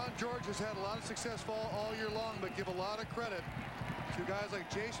know, Ron George has had a lot of success all year long, but give a lot of credit to guys like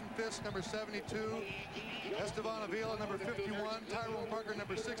Jason Fisk, number 72, Estevan Avila, number 51, Tyrone Parker,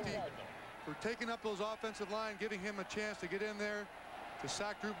 number 60, for taking up those offensive line, giving him a chance to get in there to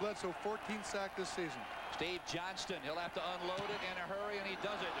sack Drew Bledsoe. 14th sack this season. Steve Johnston, he'll have to unload it in a hurry, and he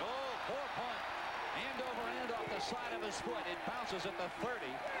does it. Oh, poor punt. End over end off the side of his foot. It bounces at the 30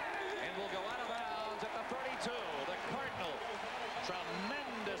 and will go out of bounds at the 32. The Cardinal,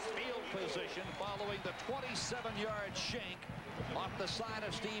 tremendous field position following the 27-yard shank off the side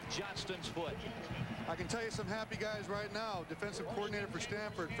of Steve Johnston's foot. I can tell you some happy guys right now. Defensive coordinator for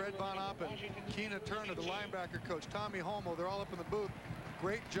Stanford, Fred Von Oppen, Keena Turner, the linebacker coach, Tommy Homo, they're all up in the booth.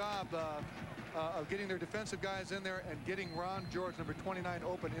 Great job of getting their defensive guys in there and getting Ron George, number 29,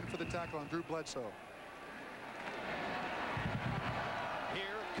 open in for the tackle on Drew Bledsoe.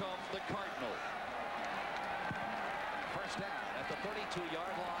 Here comes the Cardinal. 1st down at the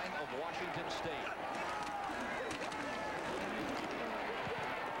 32-yard line of Washington State.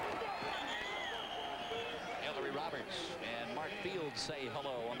 Hillary Roberts and Mark Fields say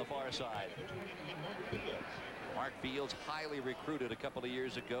hello on the far side. Mark Fields, highly recruited a couple of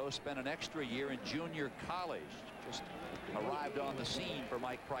years ago, spent an extra year in junior college. Just arrived on the scene for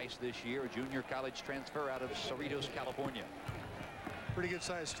Mike Price this year, a junior college transfer out of Cerritos, California. Pretty good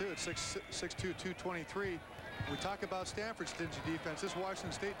size, too. It's 6'2", 223. We talk about Stanford's stingy defense. This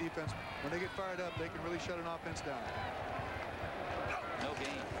Washington State defense, when they get fired up, they can really shut an offense down. No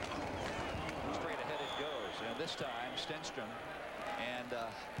gain. Straight ahead it goes. And this time, Stenstrom and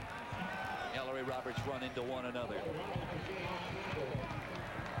Hillary Roberts run into one another.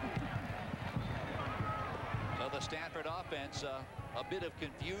 So the Stanford offense, a bit of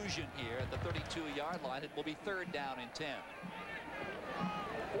confusion here at the 32-yard line. It will be 3rd down and 10.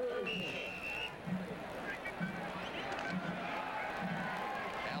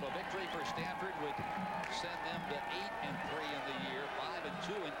 Now a victory for Stanford would send them to 8-3 in the year,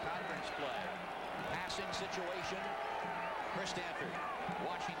 5-2 in conference play. Passing situation for Stanford.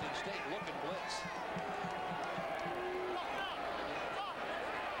 Washington State looking blitz.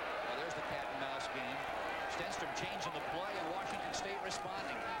 Well, there's the cat and mouse game. Stenstrom changing the play, and Washington State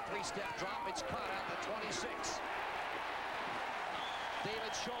responding. 3-step drop. It's caught out at 26.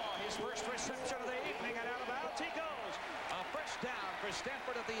 David Shaw, his first reception of the evening, and out of bounds he goes. A first down for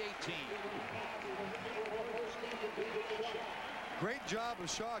Stanford at the 18. Great job of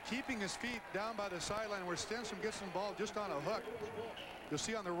Shaw keeping his feet down by the sideline where Stenstrom gets the ball just on a hook. You'll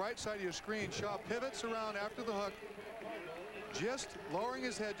see on the right side of your screen, Shaw pivots around after the hook, just lowering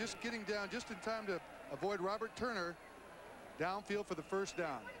his head, just getting down just in time to avoid Robert Turner downfield for the first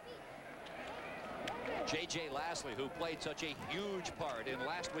down. J.J. Lasley, who played such a huge part in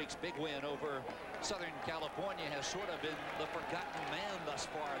last week's big win over Southern California, has sort of been the forgotten man thus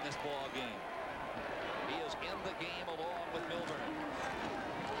far in this ball game. He is in the game along with Milburn.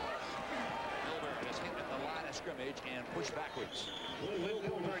 Milburn is hit at the line of scrimmage and pushed backwards.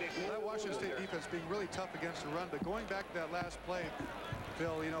 That Washington State defense being really tough against the run, but going back to that last play,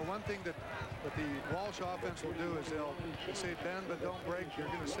 Phil, you know, one thing that the Walsh offense will do is they'll say bend but don't break. You're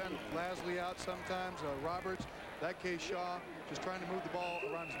going to send Lasley out sometimes, Roberts, that case Shaw, just trying to move the ball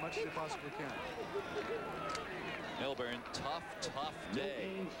around as much as they possibly can. Milburn, tough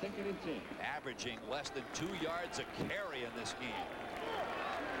day. Averaging less than 2 yards a carry in this game.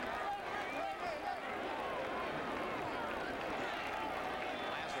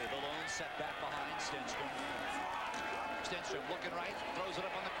 Lasley, the lone set back behind Stenstrom. Stenstrom looking right, throws it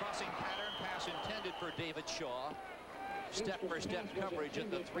up on the crossing pattern. Pass intended for David Shaw. Step-for-step coverage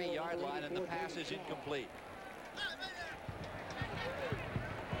at the 3-yard line, and the pass is incomplete.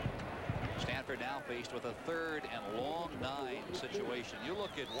 Stanford now faced with a 3rd and long 9 situation. You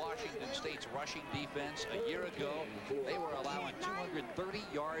look at Washington State's rushing defense a year ago, they were allowing 230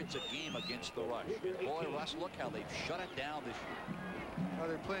 yards a game against the rush. Boy, Russ, look how they've shut it down this year. Well,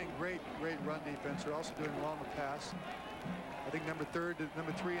 they're playing great run defense. They're also doing well in the pass. I think number 3 in the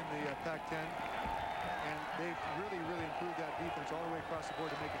Pac-10. And they've really improved that defense all the way across the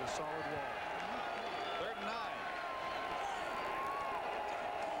board to make it a solid wall. 3rd and 9.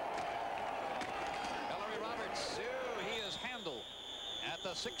 He is handled at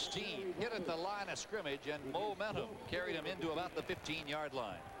the 16, hit at the line of scrimmage, and momentum carried him into about the 15-yard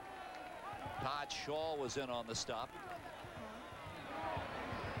line. Todd Shaw was in on the stop.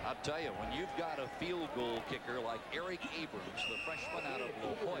 I'll tell you, when you've got a field goal kicker like Eric Abrams, the freshman out of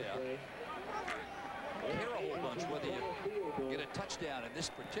La Jolla, care a whole bunch whether you get a touchdown in this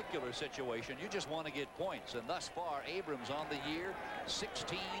particular situation. You just want to get points, and thus far Abrams on the year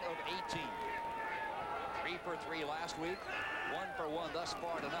 16 of 18. 3 for 3 last week, 1 for 1 thus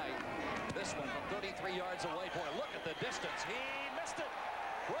far tonight. This one from 33 yards away. Boy, look at the distance. He missed it.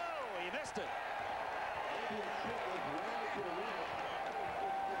 Whoa, he missed it.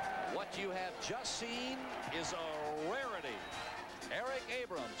 What you have just seen is a rarity. Eric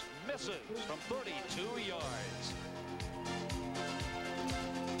Abrams misses from 32 yards.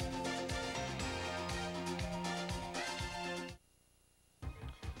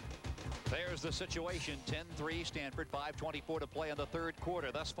 There's the situation. 10-3 Stanford, 5:24 to play in the 3rd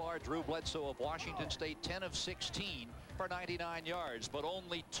quarter. Thus far, Drew Bledsoe of Washington State, 10 of 16 for 99 yards, but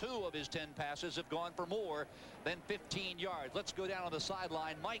only 2 of his 10 passes have gone for more than 15 yards. Let's go down on the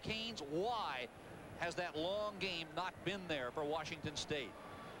sideline. Mike Haynes, why has that long game not been there for Washington State?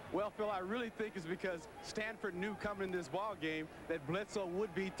 Well, Phil, I really think it's because Stanford knew coming in this ball game that Bledsoe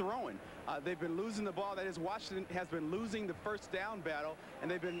would be throwing. They've been losing the ball. That is, Washington has been losing the first down battle,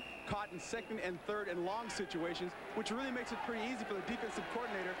 and they've been caught in 2nd and 3rd and long situations, which really makes it pretty easy for the defensive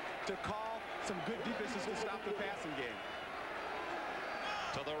coordinator to call some good defenses to stop the passing game.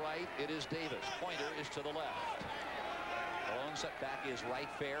 To the right, it is Davis. Pointer is to the left. The lone setback is right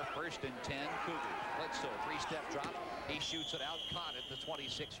fair. 1st and 10, Cougars. Bledsoe, 3-step drop. He shoots it out, caught at the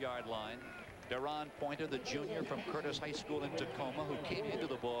 26-yard line. Deron Pointer, the junior from Curtis High School in Tacoma, who came into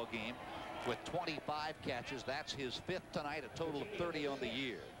the ball game with 25 catches. That's his 5th tonight, a total of 30 on the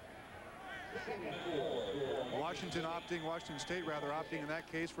year. Washington State opting in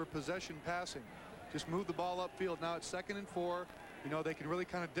that case for possession passing. Just move the ball upfield. Now it's 2nd and 4. You know, they can really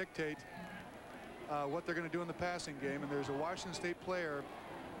kind of dictate what they're going to do in the passing game. And there's a Washington State player,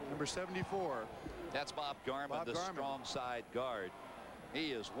 number 74. That's Bob Garman, strong side guard.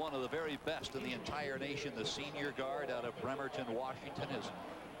 He is one of the very best in the entire nation. The senior guard out of Bremerton, Washington, has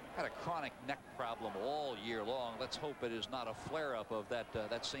had a chronic neck problem all year long. Let's hope it is not a flare-up of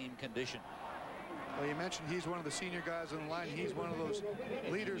that same condition. Well, you mentioned he's one of the senior guys on the line. He's one of those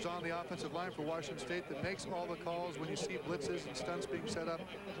leaders on the offensive line for Washington State that makes all the calls when you see blitzes and stunts being set up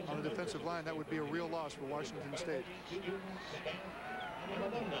on the defensive line. That would be a real loss for Washington State.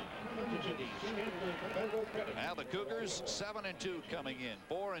 Now the Cougars 7-2 coming in,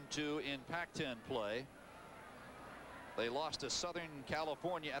 4-2 in Pac-10 play. They lost to Southern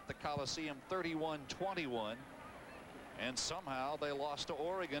California at the Coliseum 31-21. And somehow they lost to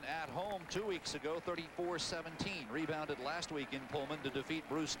Oregon at home 2 weeks ago, 34-17. Rebounded last week in Pullman to defeat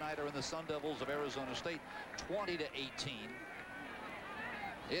Bruce Snyder and the Sun Devils of Arizona State 20-18.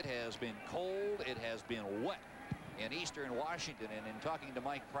 It has been cold. It has been wet in Eastern Washington. And in talking to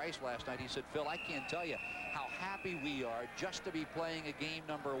Mike Price last night, he said, Phil, I can't tell you how happy we are just to be playing a game,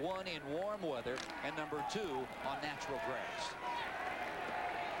 number one, in warm weather, and number two, on natural grass.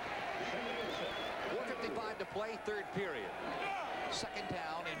 4:55 to play, third period. Second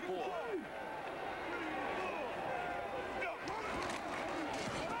down and 4.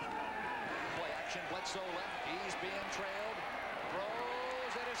 Play action, Bledsoe left. He's being trailed.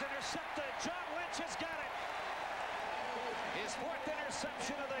 Throws. It is intercepted. John Lynch has got it. His 4th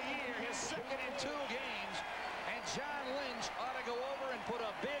interception of the year. His 2nd in 2 games. And John Lynch ought to go over and put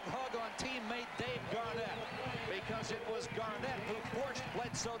a big hug on teammate Dave Garnett, because it was Garnett who forced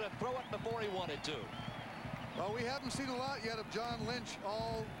Bledsoe to throw it before he wanted to. Well, we haven't seen a lot yet of John Lynch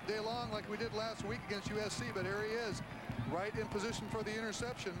all day long like we did last week against USC, but here he is, right in position for the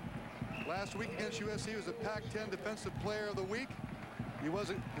interception. Last week against USC, he was a Pac-10 Defensive Player of the Week. He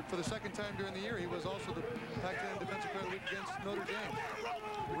wasn't, for the 2nd time during the year, he was also the Pac-10 Defensive Player of the Week against Notre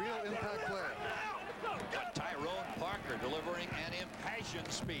Dame. Real impact player. But Tyrone Parker delivering an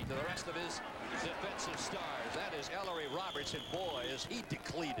impassioned speech to the rest of his defensive stars. That is Ellery Roberts, and boy, is he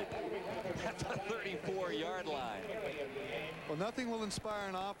depleted at the 34-yard line. Well, nothing will inspire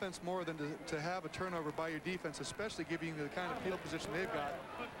an offense more than to have a turnover by your defense, especially giving you the kind of field position they've got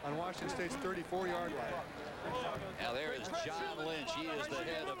on Washington State's 34-yard line. Now there is John Lynch. He is the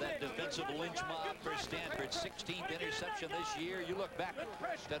head of that defensive lynch mob for Stanford. 16th interception this year. You look back to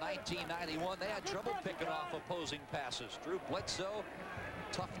 1991, they had trouble picking off opposing passes. Drew Bledsoe,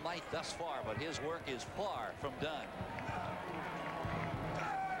 tough night thus far, but his work is far from done.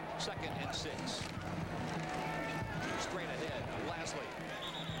 2nd and 6. Straight ahead, Lasley.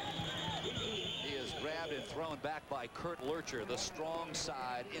 He is grabbed and thrown back by Kurt Lurcher, the strong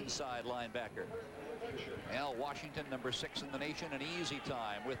side inside linebacker. Al Washington, number 6 in the nation, an easy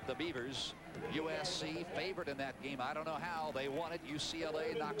time with the Beavers. USC favored in that game. I don't know how they won it.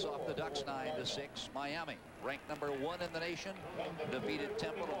 UCLA knocks off the Ducks 9-6. Miami, ranked number 1 in the nation, defeated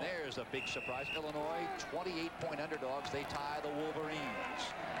Temple, and there's a big surprise. Illinois, 28-point underdogs. They tie the Wolverines.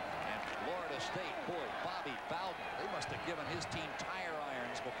 And Florida State, boy, Bobby Bowden, they must have given his team tire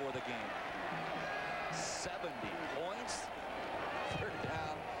irons before the game. 70 points. 3rd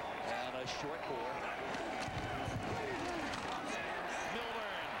down and a short 4.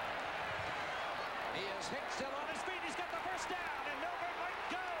 Milburn. He is hit, still on his feet. He's got the first down, and Milburn might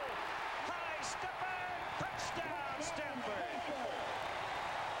go. High stepper, touchdown, Stanford.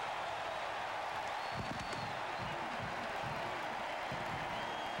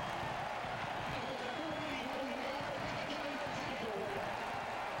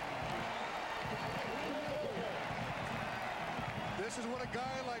 This is what a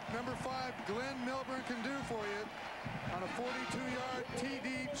guy like number 5, Glenn Milburn, can do for you on a 42-yard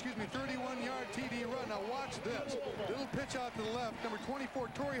TD, 31-yard TD run. Now watch this. Little pitch out to the left. Number 24,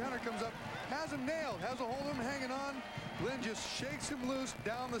 Torrey Hunter, comes up, has him nailed, has a hold of him hanging on. Glenn just shakes him loose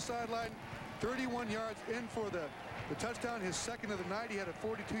down the sideline. 31 yards in for the touchdown, his 2nd of the night. He had a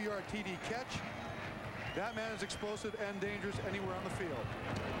 42-yard TD catch. That man is explosive and dangerous anywhere on the field.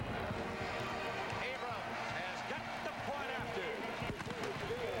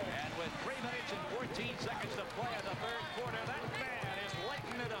 With 3 minutes and 14 seconds to play in the 3rd quarter, that man is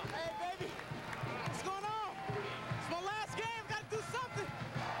lighting it up. Hey, baby, what's going on? It's my last game. Got to do something.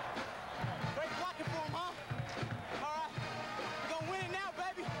 Great blocking for him, huh? All right, we're going to win it now,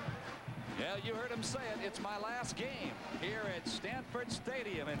 baby. Yeah, you heard him say it. It's my last game here at Stanford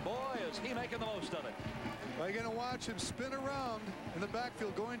Stadium, and boy, is he making the most of it. Well, you're going to watch him spin around in the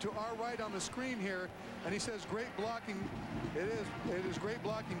backfield, going to our right on the screen here, and he says great blocking. It is great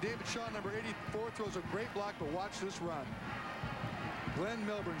blocking. David Shaw, number 84, throws a great block, but watch this run. Glenn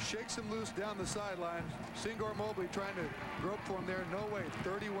Milburn shakes him loose down the sideline. Singor Mobley trying to grope for him there. No way.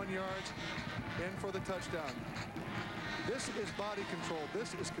 31 yards in for the touchdown. This is body control.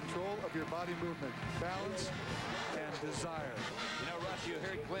 This is control of your body movement. Balance and desire. You know, Russ, you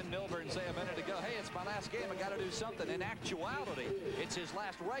heard Glenn Milburn say a minute ago, hey, it's my last game. I got to do something. In actuality, it's his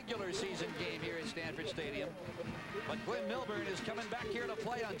last regular season game here at Stanford Stadium. But Glenn Milburn is coming back here to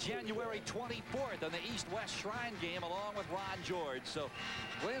play on January 24th in the East-West Shrine game along with Ron George. So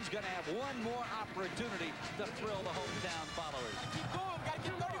Glenn's going to have one more opportunity to thrill the hometown followers. Keep going. Got to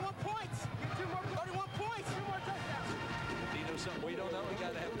get 31 points. Get 2 more. 31 points. 2 more touchdowns. Do you know something we don't know? We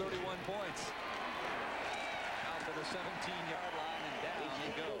got to have 31 points. Now to the 17-yard line, and down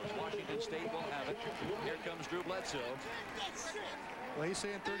he goes. Washington State will have it. Here comes Drew Bledsoe. Well, he's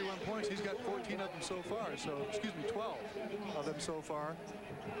saying 31 points. He's got 14 of them so far. So, excuse me, 12 of them so far.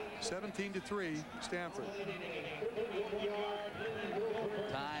 17-3, Stanford.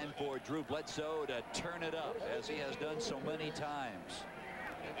 Time for Drew Bledsoe to turn it up, as he has done so many times.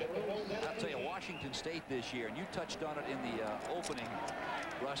 I'll tell you, Washington State this year, and you touched on it in the opening,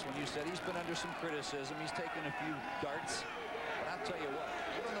 Russ, when you said he's been under some criticism. He's taken a few darts. But I'll tell you what,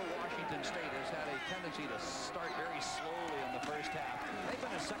 even though Washington State has had a tendency to start very slowly in the first half, they've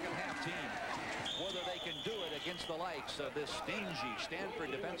been a second-half team. Whether they can do it against the likes of this stingy Stanford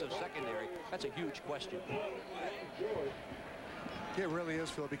defensive secondary, that's a huge question. It really is,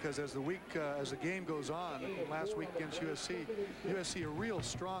 Phil, because as the game goes on, last week against USC, a real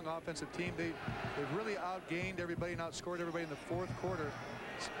strong offensive team. They've really outgained everybody and outscored everybody in the fourth quarter.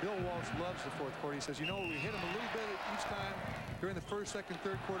 Bill Walsh loves the fourth quarter. He says, you know, we hit them a little bit each time during the first, second,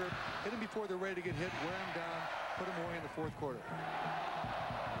 third quarter. Hit them before they're ready to get hit, wear them down, put them away in the fourth quarter.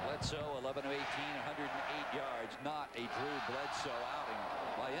 Bledsoe, 11 of 18, 108 yards. Not a Drew Bledsoe outing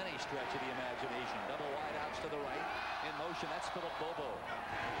by any stretch of the imagination. Double wide outs to the right. In motion, that's Philip Bobo.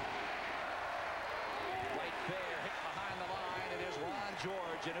 Right there, hit behind the line. It is Ron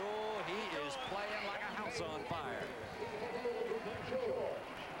George, and oh, he is playing like a house on fire.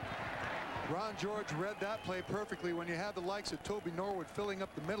 Ron George read that play perfectly. When you have the likes of Toby Norwood filling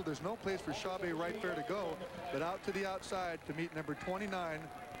up the middle, there's no place for Chabé right fair to go, but out to the outside to meet number 29,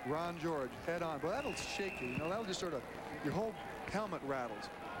 Ron George, head on. Well, that'll shake you. You know, that'll just sort of, your whole helmet rattles.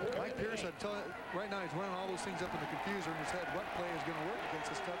 Mike Pierce, I'm telling you, right now he's running all those things up in the confuser in his head. What play is going to work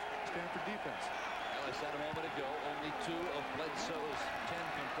against this tough Stanford defense? Well, I said a moment ago, only 2 of Bledsoe's 10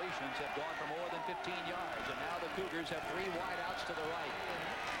 completions have gone for more than 15 yards, and now the Cougars have 3 wideouts to the right.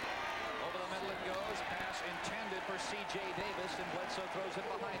 Over the middle it goes, pass intended for C.J. Davis, and Bledsoe throws it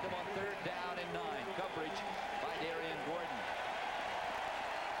behind him on 3rd down and 9. Coverage by Darian Gordon.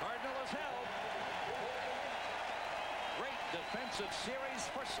 Cardinal is held. Great defensive series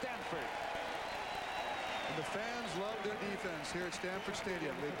for Stanford. And the fans love their defense here at Stanford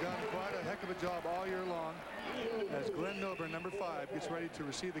Stadium. They've done quite a heck of a job all year long as Glenn Milburn, number 5, gets ready to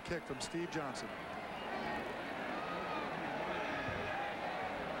receive the kick from Steve Johnson.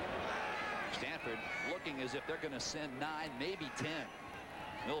 Stanford looking as if they're going to send 9, maybe 10.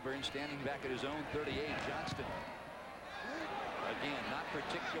 Milburn standing back at his own 38. Johnston. Again, not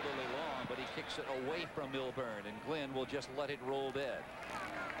particularly long, but he kicks it away from Milburn, and Glenn will just let it roll dead.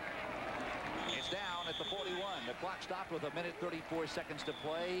 It's down at the 41. The clock stopped with 1:34 to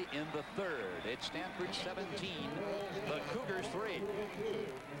play in the 3rd. It's Stanford 17, the Cougars 3.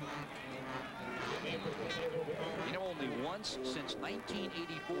 You know, only once since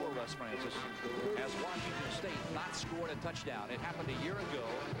 1984, Russ Francis, has Washington State not scored a touchdown. It happened a year ago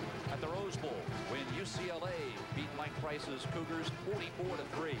at the Rose Bowl when UCLA beat Mike Price's Cougars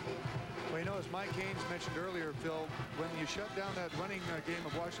 44-3. Well, you know, as Mike Haynes mentioned earlier, Phil, when you shut down that running game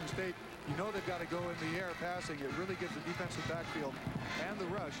of Washington State, you know they've got to go in the air passing. It really gives the defensive backfield and the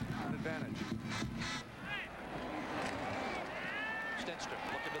rush an advantage. Stenster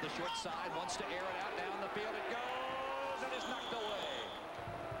looking to the short side, wants to air it out down the field. It goes and is knocked away.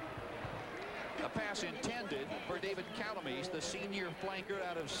 A pass intended for David Calamise, the senior flanker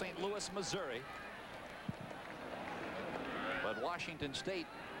out of St. Louis, Missouri. But Washington State,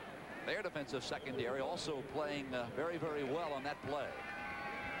 their defensive secondary, also playing very, very well on that play.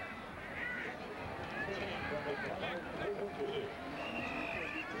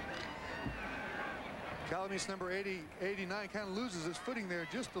 Calamise, number 89, kind of loses his footing there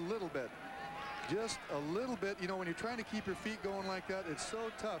just a little bit. Just a little bit. You know, when you're trying to keep your feet going like that, it's so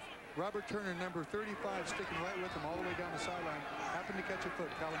tough. Robert Turner, number 35, sticking right with him all the way down the sideline. Happened to catch a foot.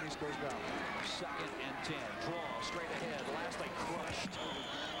 Calamise goes down. 2nd and 10. Draw straight ahead. Lastly crushed.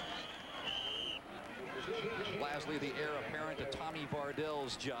 Lastly, the heir apparent to Tommy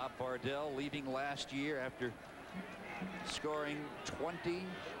Vardell's job. Vardell leaving last year after scoring 20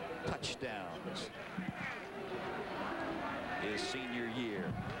 touchdowns his senior year.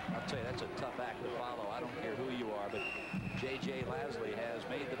 I'll tell you, that's a tough act to follow. I don't care who you are, but J.J. Lasley has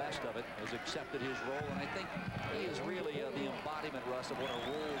made the best of it, has accepted his role, and I think he is really the embodiment, Russ, of what a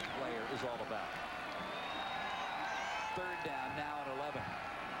role player is all about. 3rd down now at 11.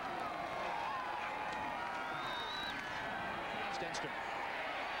 Stenster.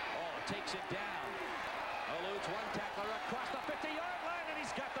 Oh, takes it down. Eludes one tackler across the 50-yard line, and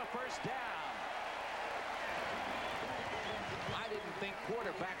he's got the 1st down. I didn't think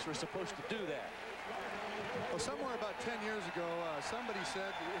quarterbacks were supposed to do that. Well, somewhere about 10 years ago, somebody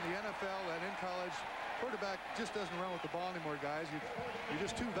said in the NFL and in college, quarterback just doesn't run with the ball anymore, guys. You're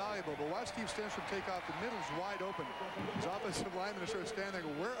just too valuable. But watch Steve Stanford take off. The middle's wide open. His offensive lineman is sort of standing there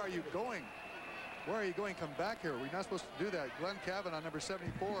and go, where are you going? Where are you going? Come back here. We're not supposed to do that. Glenn Kavanaugh, number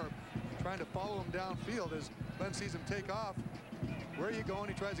 74, trying to follow him downfield as Glenn sees him take off. Where are you going?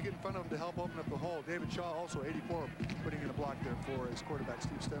 He tries to get in front of him to help open up the hole. David Shaw, also 84, putting in a block there for his quarterback,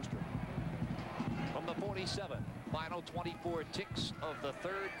 Steve Stenstrup. From the 47, final 24 ticks of the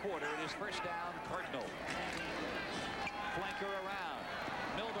third quarter. It is first down, Cardinal. Flanker around.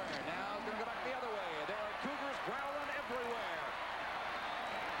 Milburn now going to go back the other way. There are Cougars growling everywhere.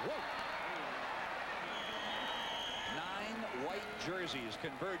 Whoa. 9 white jerseys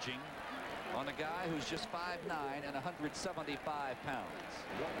converging on a guy who's just 5'9" and 175 pounds.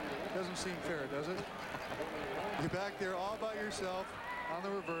 Doesn't seem fair, does it? You're back there all by yourself on the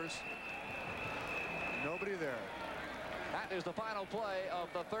reverse. Nobody there. That is the final play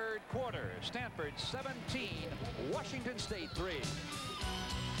of the third quarter. Stanford 17, Washington State 3.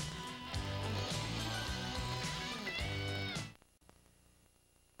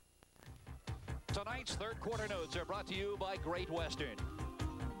 Tonight's third quarter notes are brought to you by Great Western.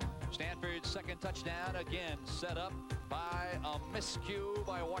 Stanford's second touchdown again set up by a miscue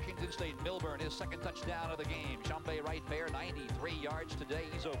by Washington State. Milburn, his second touchdown of the game. Chambe right there, 93 yards today.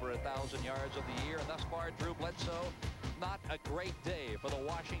 He's over 1,000 yards of the year. And thus far, Drew Bledsoe, not a great day for the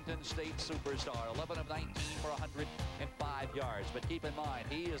Washington State superstar. 11 of 19 for 105 yards. But keep in mind,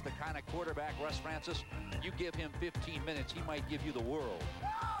 he is the kind of quarterback, Russ Francis, you give him 15 minutes, he might give you the world.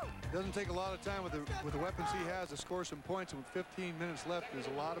 Doesn't take a lot of time with the weapons he has to score some points. And with 15 minutes left, there's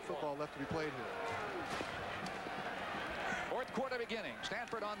a lot of football left to be played here. Fourth quarter beginning.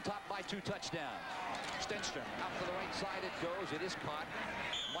 Stanford on top by 2 touchdowns. Stenstrom out to the right side it goes. It is caught.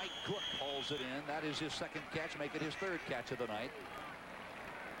 Mike Cook hauls it in. That is his second catch, make it his third catch of the night.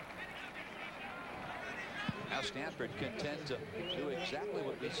 Now Stanford contend to do exactly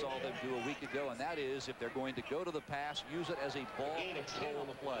what we saw them do a week ago, and that is if they're going to go to the pass, use it as a ball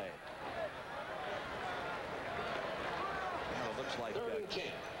control play. Now it looks like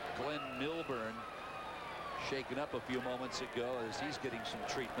Glenn Milburn shaken up a few moments ago as he's getting some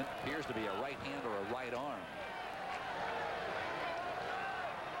treatment. Appears to be a right hand or a right arm.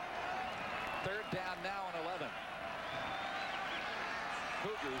 Third down now and 11.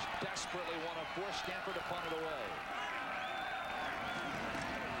 Cougars desperately want to force Stanford to punt it away.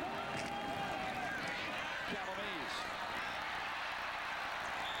 Calamese.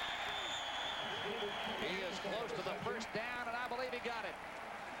 He is close to the first down, and I believe he got it.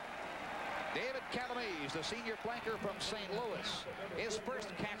 David Calamese, the senior flanker from St. Louis, his first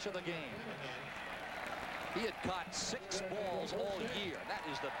catch of the game. He had caught 6 balls all year. That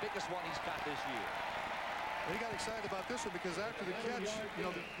is the biggest one he's caught this year. He got excited about this one because after the catch, you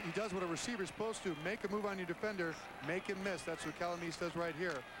know, he does what a receiver's supposed to. Make a move on your defender, make him miss. That's what Calamese does right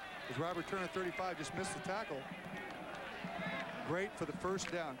here. As Robert Turner, 35, just missed the tackle. Great for the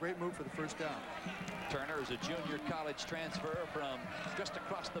first down. Great move for the first down. Turner is a junior college transfer from just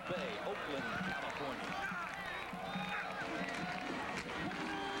across the bay, Oakland, California.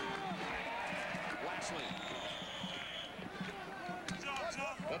 Lashley.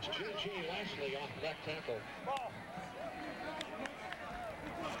 That's J.J. Lashley off that tackle.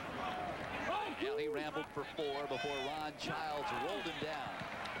 Yeah, he rambled for 4 before Ron Childs rolled him down.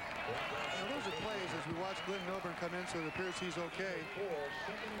 Now, those are plays as we watch Glenn Milburn come in, so it appears he's okay.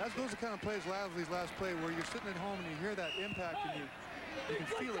 Those are the kind of plays, Lashley's last play, where you're sitting at home and you hear that impact and you can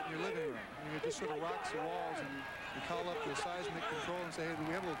feel it in your living room. And it just sort of rocks the walls, and you call up the seismic control and say, hey, do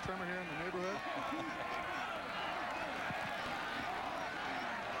we have a little tremor here in the neighborhood?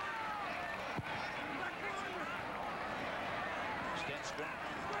 Stenstrom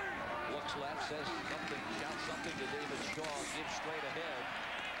looks left, says something, shouts something to David Shaw, gives straight ahead.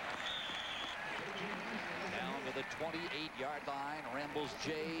 Down to the 28-yard line, rambles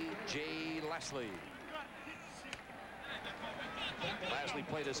J.J. Lashley. Lashley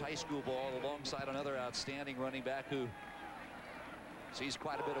played his high school ball alongside another outstanding running back who sees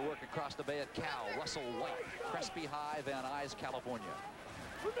quite a bit of work across the bay at Cal, Russell White, Crespi High, Van Nuys, California.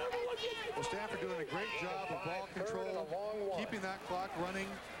 Well, Stanford doing a great job of ball control, keeping that clock running.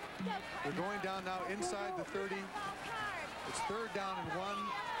 They're going down now inside the 30. It's third down and 1.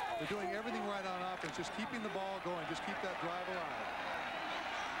 They're doing everything right on offense, just keeping the ball going, just keep that drive alive.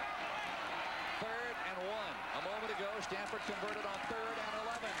 Third and 1. A moment ago, Stanford converted on third and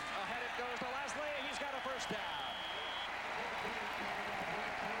 11. Ahead it goes to Lashley. He's got a first down.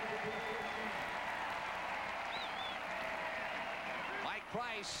 Mike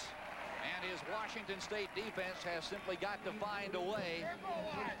Price and his wide Washington State defense has simply got to find a way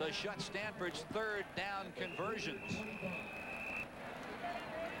to shut Stanford's third down conversions.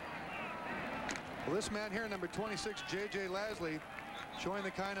 Well, this man here, number 26, J.J. Lasley, showing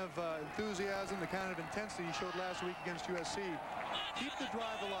the kind of enthusiasm, the kind of intensity he showed last week against USC. Keep the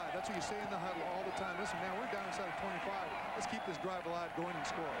drive alive. That's what you say in the huddle all the time. Listen, man, we're down inside of 25. Let's keep this drive alive, go in and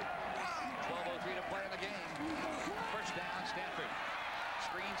score. 12:03 to play in the game. First down, Stanford.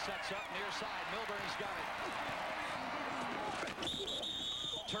 Screen sets up near side. Milburn's got it.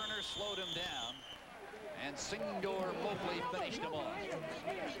 Turner slowed him down, and Singor Mobley finished him off.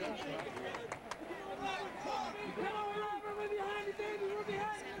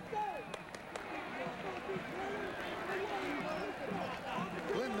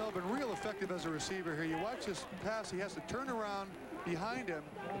 Glenn Milburn, real effective as a receiver here. You watch this pass, he has to turn around behind him.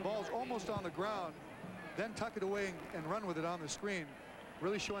 The ball's almost on the ground, then tuck it away and run with it on the screen.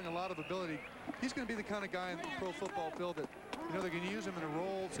 Really showing a lot of ability. He's going to be the kind of guy in the pro football field that, you know, they're going to use him in a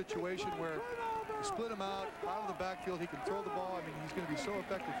roll situation where you split him out of the backfield. He can throw the ball. I mean, he's going to be so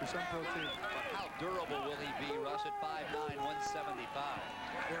effective for some pro team. But how durable will he be, Russ, at 5'9", 175?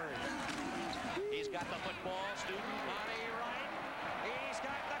 Very. He's got the football. Student body right. He's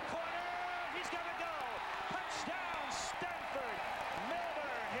got the corner. He's going to go. Touchdown, Stanford.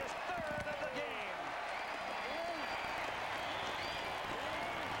 Milburn, his third of the game.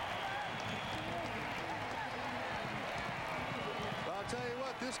 I'll tell you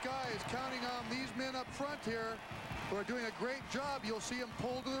what, this guy is counting on these men up front here who are doing a great job. You'll see him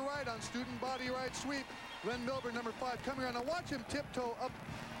pull to the right on student body right sweep. Glenn Milburn, number 5, coming around. Now watch him tiptoe up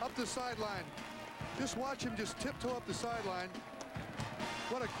the sideline. Just watch him just tiptoe up the sideline.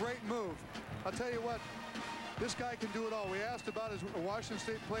 What a great move. I'll tell you what, this guy can do it all. We asked about his Washington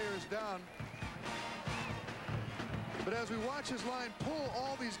State players down. But as we watch his line pull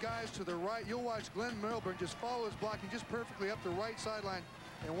all these guys to the right, you'll watch Glenn Milburn just follow his blocking just perfectly up the right sideline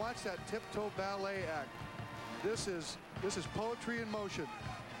and watch that tiptoe ballet act. This is poetry in motion.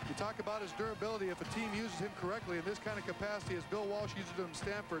 You talk about his durability. If a team uses him correctly in this kind of capacity as Bill Walsh uses him in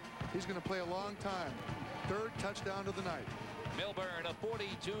Stanford, he's going to play a long time. Third touchdown of the night. Milburn, a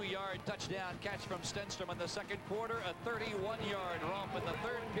 42-yard touchdown catch from Stenstrom in the second quarter, a 31-yard romp in the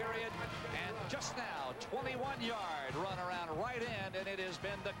third period, and just now, 21-yard run around right end, and it has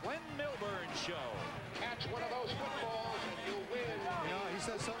been the Glenn Milburn show. Catch one of those footballs and you win. You know, he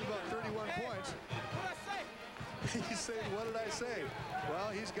said something about 31 points. What did I say? He's saying, what did I say? Well,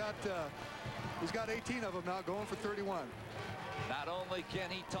 he's got 18 of them now, going for 31. Not only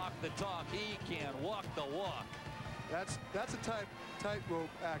can he talk the talk, he can walk the walk. That's a tightrope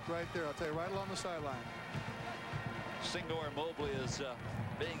act right there. I'll tell you, right along the sideline. Singor Mobley is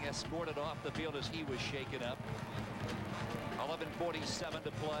being escorted off the field as he was shaken up. 11:47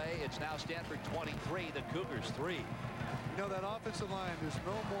 to play. It's now Stanford 23, the Cougars 3. You know, that offensive line, there's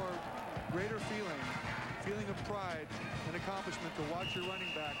no more greater feeling of pride and accomplishment to watch your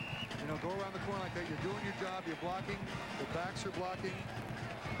running back, you know, go around the corner like that. You're doing your job. You're blocking. The backs are blocking.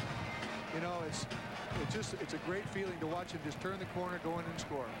 You know, it's a great feeling to watch him just turn the corner, go in and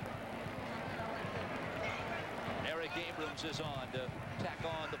score. Eric Abrams is on to tack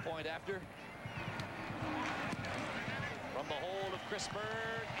on the point after. From the hold of Chris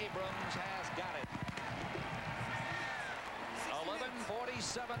Bird, Abrams has got it.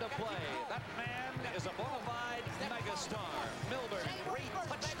 11:47 to play. That man is a bona fide megastar. Milburn, 3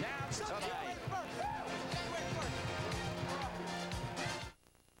 touchdowns tonight.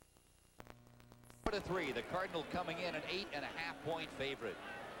 To 3, the Cardinal coming in an 8.5-point favorite.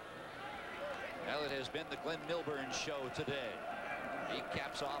 Well, it has been the Glenn Milburn show today. He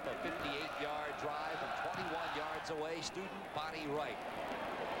caps off a 58-yard drive from 21 yards away, student body right.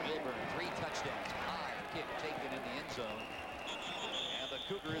 Milburn, 3 touchdowns, high kick taken in the end zone. And the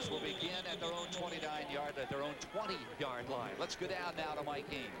Cougars will begin at their own 20-yard line. Let's go down now to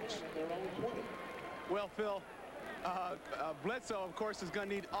Mike Ames. Well, Phil, Bledsoe, of course, is going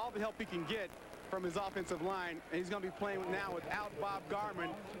to need all the help he can get from his offensive line, and he's going to be playing now without Bob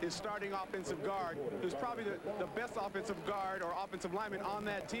Garman, his starting offensive guard, who's probably the best offensive guard or offensive lineman on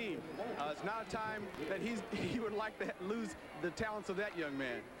that team. It's not a time that he would like to lose the talents of that young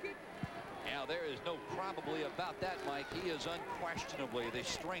man. Now, there is no probably about that, Mike. He is unquestionably the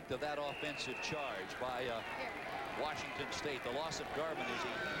strength of that offensive charge by Washington State. The loss of Garman is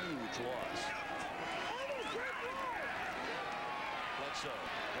a huge loss. Bledsoe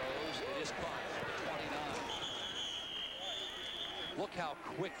throws. It is caught. 29. Look how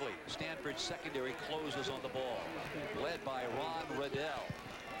quickly Stanford's secondary closes on the ball, led by Ron Riddell.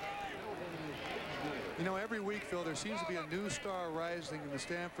 You know, every week, Phil, there seems to be a new star rising in the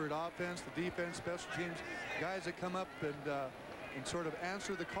Stanford offense, the defense, special teams, guys that come up and sort of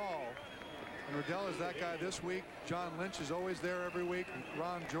answer the call. And Riddell is that guy this week. John Lynch is always there every week.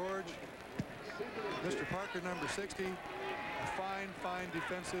 Ron George, Mr. Parker, number 60. A fine, fine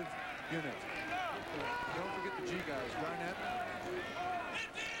defensive unit. Don't forget the G guys. Garnett.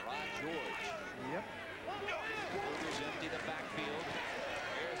 Ron George. Yep. Cougars empty the backfield.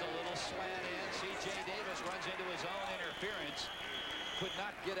 Here's a little slant in. C.J. Davis runs into his own interference. Could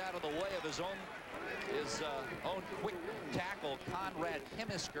not get out of the way of his own quick tackle, Conrad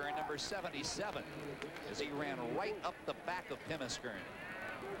Hemiskern, number 77, as he ran right up the back of Hemiskern.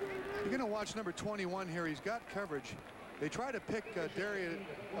 You're going to watch number 21 here. He's got coverage. They try to pick Darius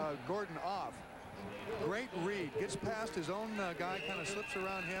Gordon off. Great read. Gets past his own guy, kind of slips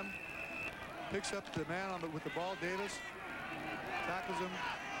around him. Picks up the man with the ball, Davis. Tackles him.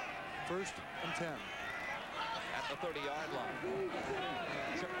 1st and 10. At the 30-yard line.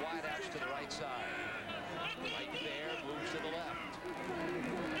 Trip wide out to the right side. Right there, moves to the left.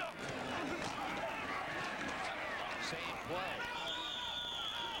 Same play.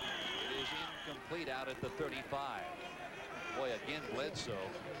 It is incomplete out at the 35. Boy, again, Bledsoe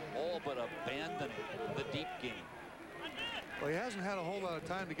all but abandoning the deep game. Well, he hasn't had a whole lot of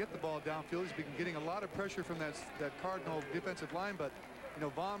time to get the ball downfield. He's been getting a lot of pressure from that Cardinal defensive line, but you know,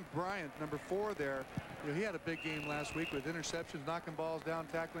 Von Bryant, number 4 there, you know, he had a big game last week with interceptions, knocking balls down,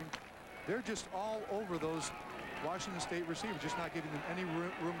 tackling. They're just all over those Washington State receivers, just not giving them any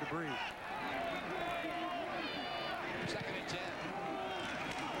room to breathe. 2nd and 10.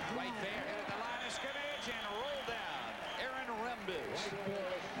 Right there, hit at the line of scrimmage and rolled down. Aaron Rembis.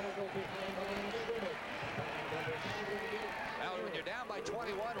 Now, when you're down by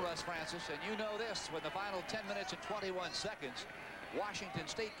 21, Russ Francis, and you know this, with the final 10 minutes and 21 seconds, Washington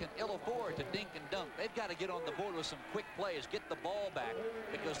State can ill afford to dink and dunk. They've got to get on the board with some quick plays, get the ball back,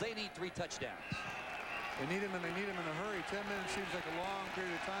 because they need 3 touchdowns. They need him, and they need him in a hurry. 10 minutes seems like a long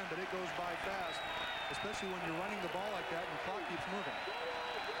period of time, but it goes by fast, especially when you're running the ball like that and the clock keeps moving.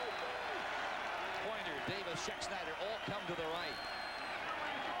 Pointer, Davis, Scheck-Snyder all come to the right.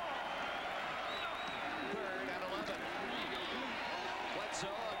 3rd and 11.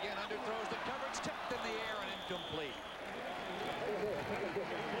 Bledsoe again underthrows the coverage, tipped in the air and incomplete.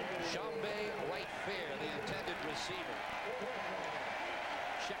 Shambe right fair, the intended receiver.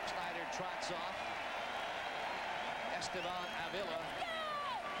 Scheck-Snyder trots off. Esteban Avila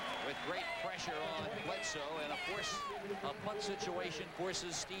with great pressure on Bledsoe, and of course a punt situation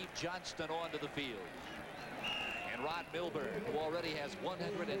forces Steve Johnston onto the field. And Rod Milburn, who already has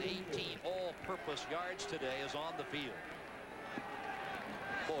 118 all-purpose yards today, is on the field.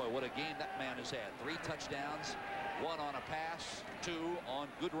 Boy, what a game that man has had. 3 touchdowns, 1 on a pass, 2 on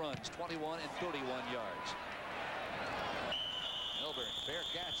good runs, 21 and 31 yards. Milburn, fair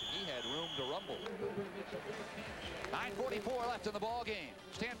catch, and he had room to rumble. 9:44 left in the ball game.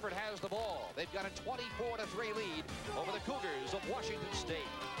 Stanford has the ball. They've got a 24-3 lead over the Cougars of Washington State.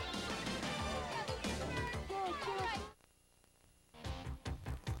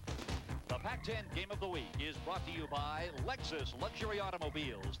 The Pac-10 Game of the Week is brought to you by Lexus Luxury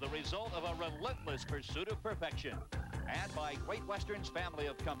Automobiles, the result of a relentless pursuit of perfection. And by Great Western's family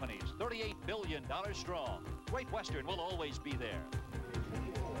of companies, $38 billion strong. Great Western will always be there.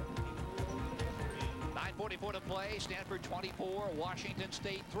 9:44 to play. Stanford 24, Washington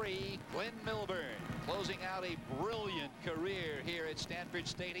State 3. Glenn Milburn closing out a brilliant career here at Stanford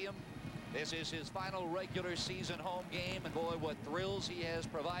Stadium. This is his final regular season home game, and boy, what thrills he has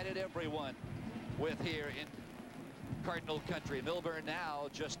provided everyone with here in Cardinal country. Milburn now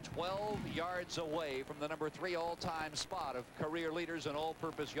just 12 yards away from the number 3 all-time spot of career leaders in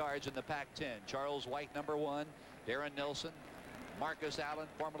all-purpose yards in the Pac-10. Charles White, number 1, Darren Nelson, Marcus Allen,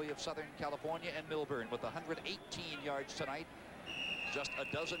 formerly of Southern California, and Milburn with 118 yards tonight, just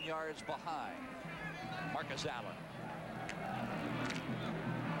a dozen yards behind Marcus Allen.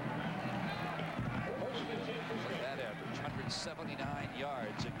 Look at that average, 179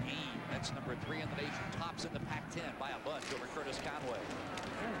 yards a game. That's number 3 in the nation. Tops in the Pac-10 by a bunch over Curtis Conway.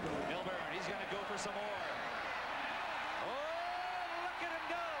 Milburn, he's going to go for some more. Oh, look at him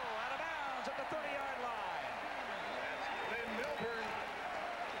go out of bounds at the 30-yard line. Then Milburn.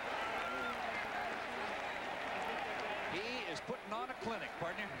 He is putting on a clinic,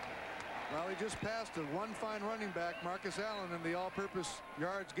 partner. Well, he just passed a one fine running back, Marcus Allen, in the all-purpose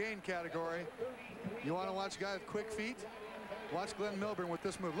yards gain category. You want to watch a guy with quick feet? Watch Glenn Milburn with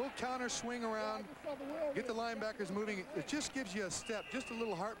this move. Little counter swing around, get the linebackers moving. It just gives you a step, just a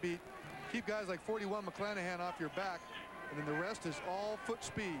little heartbeat. Keep guys like 41 McClanahan off your back, and then the rest is all foot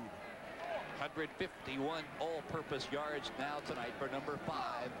speed. 151 all-purpose yards now tonight for number 5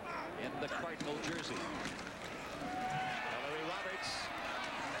 in the Cardinal jersey. Ellery Roberts.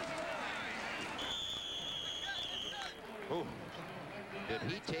 Ooh. Did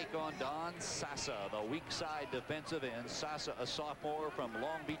he take on Don Sassa, the weak side defensive end? Sassa, a sophomore from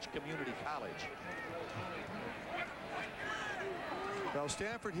Long Beach Community College. Well,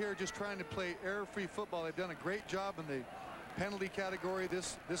 Stanford here just trying to play error-free football. They've done a great job in the penalty category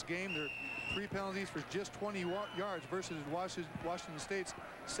this game. There are 3 penalties for just 20 yards versus Washington State's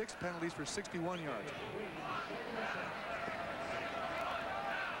 6 penalties for 61 yards.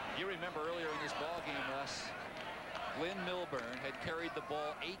 You remember earlier in this ball game, Russ, Glenn Milburn had carried the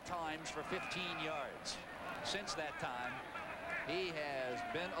ball 8 times for 15 yards. Since that time, he has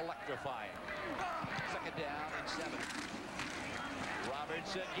been electrifying. 2nd down and 7.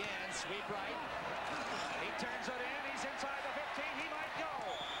 Roberts again, sweep right. He turns it in. He's inside the 15. He might go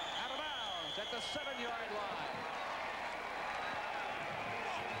out of bounds at the 7-yard line.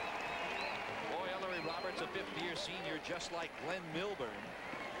 Boy, Ellery Roberts, a 5th-year senior, just like Glenn Milburn.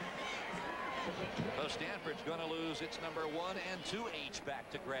 So Stanford's going to lose its number 1 and 2 H-back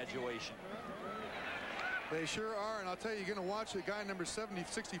to graduation. They sure are, and I'll tell you, you're going to watch the guy number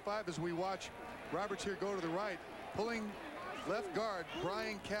 65 as we watch Roberts here go to the right, pulling left guard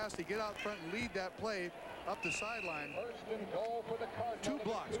Brian Cassidy get out front and lead that play up the sideline. 2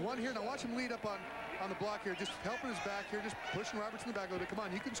 blocks, 1 here. Now watch him lead up on the block here, just helping his back here, just pushing Roberts in the back a little bit. Come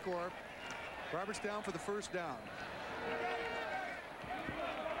on, you can score. Roberts down for the 1st down.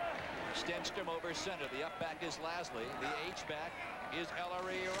 Stenstrom over center. The up back is Lasley. The H-back is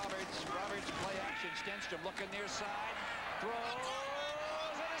Ellery Roberts. Roberts play action. Stenstrom looking near side. Throws.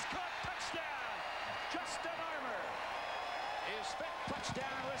 It is caught. Touchdown. Justin Armour. His 5th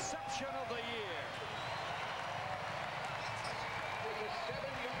touchdown reception of the year.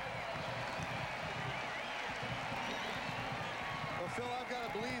 Well, Phil, I've got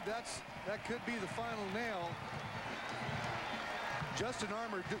to believe that could be the final nail. Justin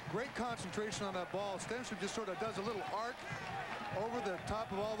Armour, great concentration on that ball. Stenstrom just sort of does a little arc over the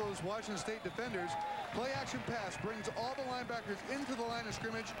top of all those Washington State defenders. Play action pass brings all the linebackers into the line of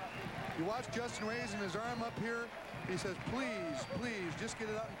scrimmage. You watch Justin raising his arm up here. He says, please, please, just get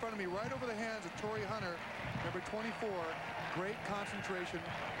it out in front of me, right over the hands of Torrey Hunter, number 24. Great concentration,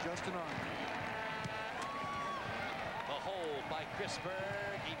 Justin Armour. A hold by Chris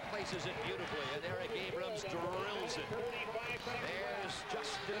Berg. He places it beautifully, and Eric Abrams drills it. There's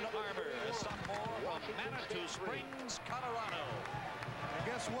Justin Armour, a sophomore from Manitou Springs, Colorado. And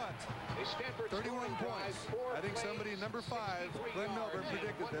guess what? 31 points. I think somebody, number 5, Glenn Milburn,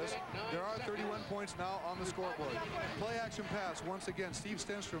 predicted this. There are 31 points now on the scoreboard. Play action pass once again. Steve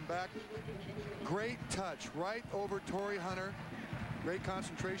Stenstrom back. Great touch right over Torrey Hunter. Great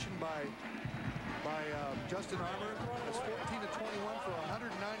concentration by Justin Armour. It's 14 to 21 for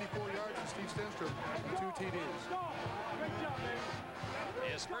 194 yards, and Steve Stenstrom 2 TDs.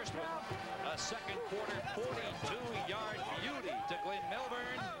 His first one, a 2nd quarter 42-yard beauty to Glenn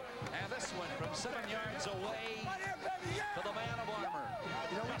Milburn, and this one from 7 yards away to the man of Armour,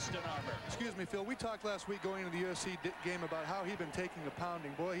 Justin Armour. Excuse me, Phil. We talked last week going into the USC game about how he'd been taking a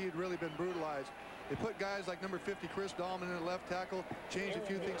pounding. Boy, he had really been brutalized. They put guys like number 50, Chris Dahlman, in at left tackle, changed a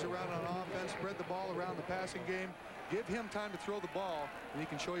few things around on offense, spread the ball around the passing game. Give him time to throw the ball, and he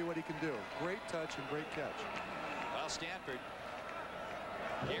can show you what he can do. Great touch and great catch. Well, Stanford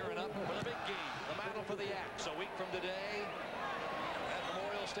gearing up for the big game, the battle for the axe, a week from today at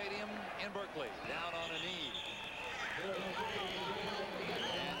Memorial Stadium in Berkeley, down on a knee.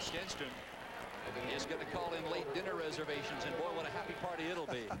 And Stenstrom is going to call in late dinner reservations, and boy, what a happy party it'll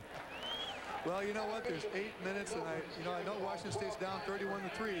be. Well, you know what? There's 8 minutes, and I know Washington State's down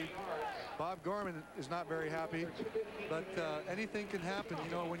 31-3. Bob Gorman is not very happy, but anything can happen. You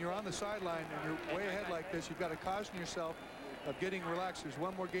know, when you're on the sideline and you're way ahead like this, you've got to caution yourself of getting relaxed. There's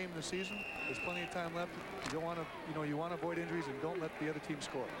one more game in the season. There's plenty of time left. You don't want to, you want to avoid injuries, and don't let the other team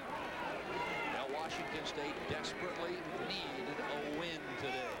score. Now, Washington State desperately needed a win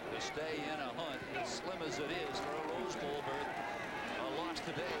today to stay in a hunt, as slim as it is for a Rose Bowl berth. A loss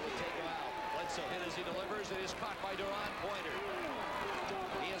today would take them out. Bledsoe hit as he delivers. It is caught by Duron Pointer.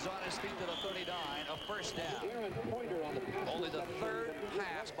 He is on his feet to the 39, a 1st down. Only the 3rd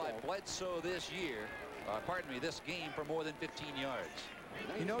pass by Bledsoe this year. This game for more than 15 yards.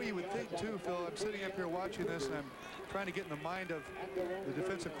 You know, you would think too, Phil, I'm sitting up here watching this, and I'm trying to get in the mind of the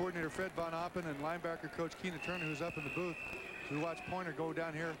defensive coordinator Fred Von Oppen and linebacker coach Keena Turner, who's up in the booth. So we watch Pointer go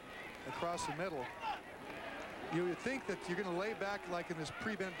down here across the middle. You would think that you're going to lay back like in this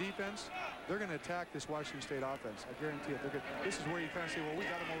prevent defense. They're going to attack this Washington State offense. I guarantee it. This is where you kind of say, well, we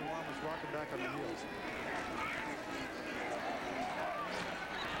got them over the line. Let's rock them back on the heels.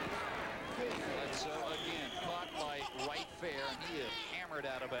 So again, caught by Wright Fair, and he is hammered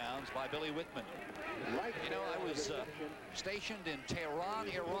out of bounds by Billy Whitman. You know, I was stationed in Tehran,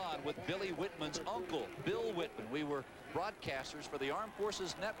 Iran with Billy Whitman's uncle, Bill Whitman. We were broadcasters for the Armed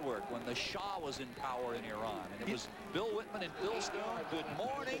Forces Network when the Shah was in power in Iran. And it was Bill Whitman and Bill Stone. Good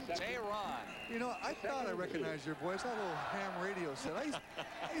morning, Tehran. You know, I thought I recognized your voice. That little ham radio set. I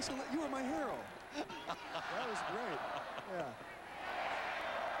used to, you were my hero. That was great. Yeah.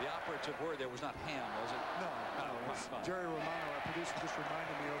 The operative word there was not ham, was it? No. Jerry Romano, our producer, just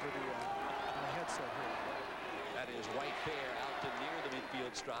reminded me over the headset here. That is Wright Fair out to near the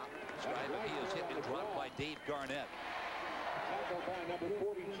midfield stripe. He is hit and dropped by Dave Garnett. By number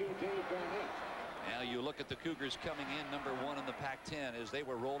 42, Dave Garnett. Now you look at the Cougars coming in #1 in the Pac-10 as they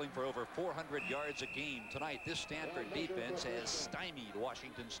were rolling for over 400 yards a game. Tonight, this Stanford defense has stymied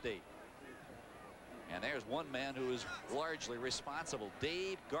Washington State. And there's one man who is largely responsible,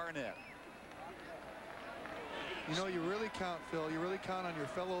 Dave Garnett. You know, you really count, Phil, you really count on your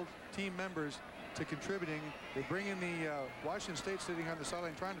fellow team members to contributing. They bring in the Washington State sitting on the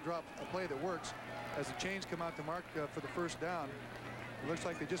sideline trying to drop a play that works. As the chains come out to mark for the first down, it looks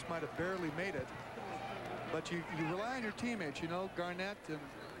like they just might have barely made it. But you rely on your teammates, you know, Garnett and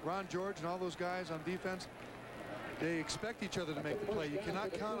Ron George and all those guys on defense. They expect each other to make the play. You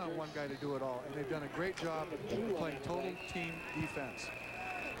cannot count on one guy to do it all, and they've done a great job playing total team defense.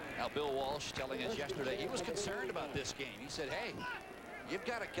 Now Bill Walsh telling us yesterday he was concerned about this game. He said, hey, you've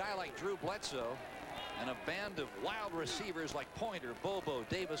got a guy like Drew Bledsoe and a band of wild receivers like Pointer, Bobo,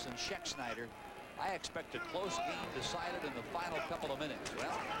 Davis, and Scheck-Snyder. I expect a close game decided in the final couple of minutes.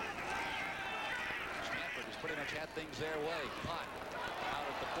 Well, Stanford has pretty much had things their way. Caught out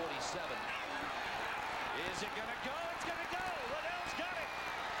at the 47. Is it going to go? It's going to go. Riddell's got it.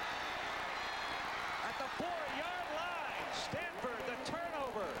 At the 4-yard line, Stanford, the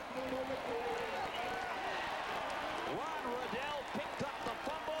turnover. Ron Riddell picked up the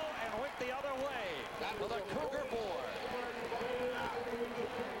fumble and went the other way for the Cougar board.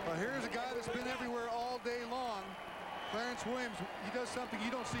 Well, here's a guy that's been everywhere all day long. Clarence Williams, he does something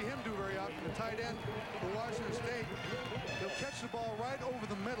you don't see him do very often. The tight end for Washington State. He'll catch the ball right over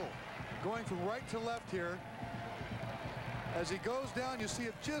the middle, going from right to left here. As he goes down, you see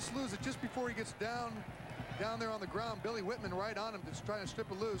it just lose it just before he gets down there on the ground. Billy Whitman right on him, just trying to strip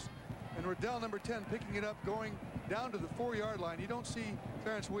it loose. And Riddell, number 10, picking it up, going down to the 4-yard line. You don't see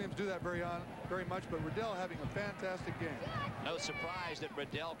Clarence Williams do that very much, but Riddell having a fantastic game. No surprise that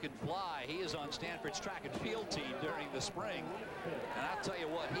Riddell can fly. He is on Stanford's track and field team during the spring. And I'll tell you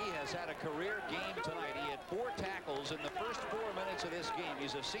what, he has had a career game tonight. He had 4 tackles in the first 4 minutes of this game.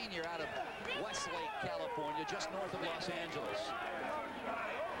 He's a senior out of Westlake, California, just north of Los Angeles.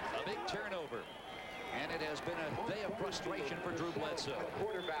 A big turnover. And it has been a day of frustration for Drew Bledsoe.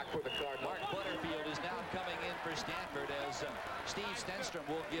 Quarterback for the Cardinals. Mark Butterfield is now coming in for Stanford as Steve Stenstrom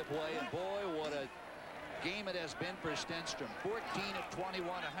will give way. And boy, what a game it has been for Stenstrom. 14 of 21,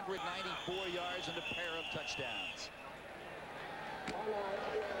 194 yards and a pair of touchdowns.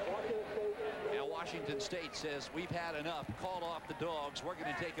 Now Washington State says we've had enough. Call off the dogs. We're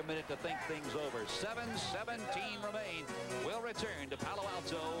going to take a minute to think things over. 7:17 remain. We'll return to Palo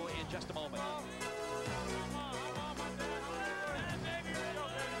Alto in just a moment.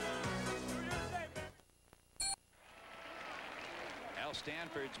 Now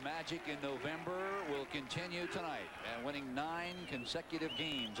Stanford's magic in November will continue tonight, and winning 9 consecutive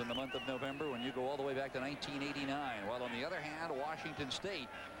games in the month of November when you go all the way back to 1989. While on the other hand, Washington State,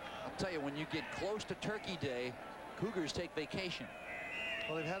 I'll tell you, when you get close to Turkey Day, Cougars take vacation.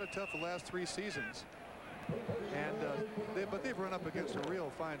 Well, they've had it tough the last 3 seasons. And but they've run up against a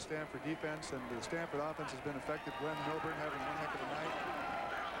real fine Stanford defense, and the Stanford offense has been effective. Glenn Milburn having one heck of a night.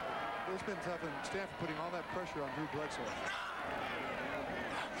 It's been tough, and Stanford putting all that pressure on Drew Bledsoe.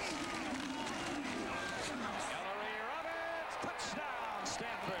 Touchdown,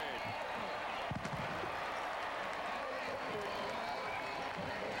 Stanford.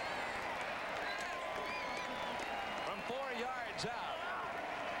 From 4 yards out,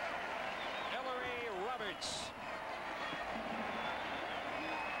 Hillary Roberts.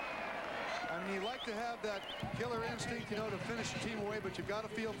 I mean, you like to have that killer instinct, you know, to finish the team away, but you've got to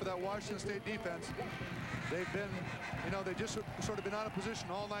feel for that Washington State defense. They've been, you know, they just sort of been out of position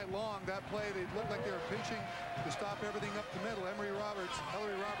all night long. That play, they looked like they were pinching to stop everything up the middle. Hillary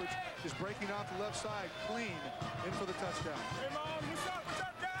Roberts is breaking off the left side, clean, in for the touchdown. Hey, Mom, what's up,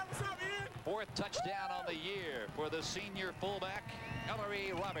 guys? What's up, Ian? Fourth touchdown on the year for the senior fullback,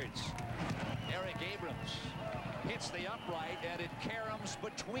 Ellery Roberts. Eric Abrams hits the upright, and it caroms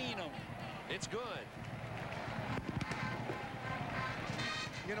between them. It's good.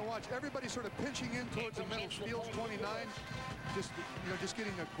 You're going to watch everybody sort of pinching in towards the middle. Fields 29. Just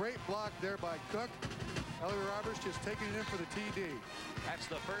getting a great block there by Cook. Ellery Roberts just taking it in for the TD. That's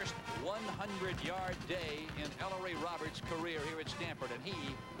the first 100-yard day in Ellery Roberts' career here at Stanford, and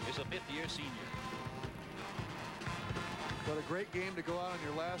he is a fifth-year senior. What a great game to go out on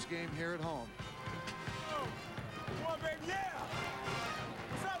your last game here at home. Come on, baby, yeah!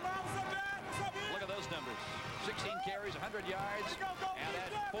 What's up, Mom? What's up, Dad? What's up, man? Look at those numbers. 16 carries, 100 yards, and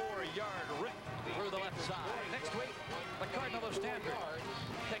that 4-yard rip through the left side. Next week, the Cardinal of Stanford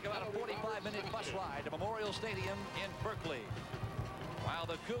take about a 45-minute bus ride to Memorial Stadium in Berkeley, while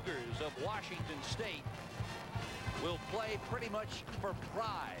the Cougars of Washington State will play pretty much for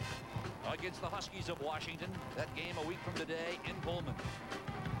pride against the Huskies of Washington. That game a week from today in Pullman.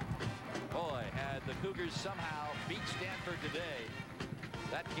 Boy, had the Cougars somehow beat Stanford today,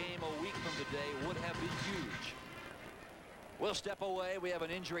 that game a week from today would have been huge. We'll step away. We have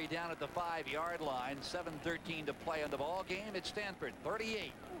an injury down at the 5-yard line. 7:13 to play on the ball game. It's Stanford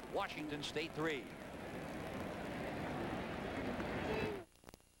 38, Washington State 3.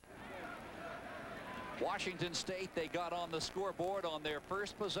 Washington State, they got on the scoreboard on their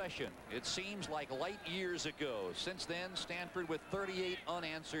first possession. It seems like light years ago. Since then, Stanford with 38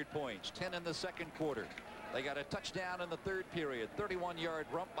 unanswered points, 10 in the second quarter. They got a touchdown in the third period, 31-yard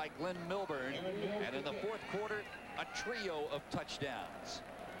rump by Glenn Milburn, and in the fourth quarter, a trio of touchdowns.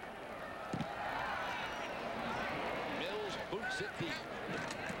 Mills boots it deep.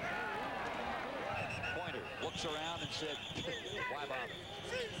 Pointer looks around and said, why bother?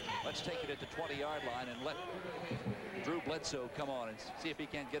 Let's take it at the 20-yard line and let Drew Bledsoe come on and see if he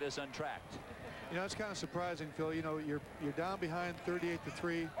can't get us untracked. You know, it's kind of surprising, Phil. You know, you're down behind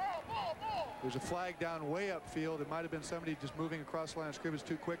 38-3. There's a flag down way upfield. It might have been somebody just moving across the line of scrimmage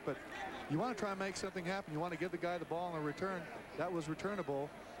too quick, but you want to try and make something happen. You want to give the guy the ball on the return. That was returnable.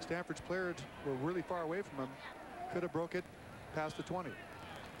 Stanford's players were really far away from him. Could have broke it past the 20.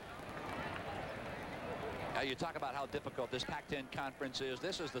 Now you talk about how difficult this Pac-10 conference is.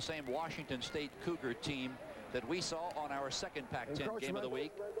 This is the same Washington State Cougar team that we saw on our second Pac-10 game of the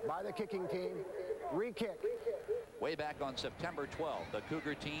week. By the kicking team, re-kick. Way back on September 12th, the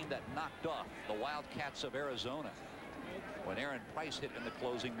Cougar team that knocked off the Wildcats of Arizona when Aaron Price hit in the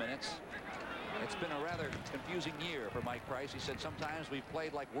closing minutes. It's been a rather confusing year for Mike Price. He said sometimes we've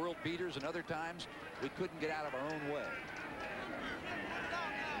played like world beaters and other times we couldn't get out of our own way.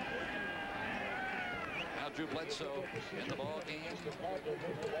 Now Drew Bledsoe in the ball game.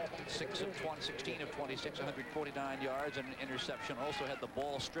 16 of 26, 149 yards and an interception. Also had the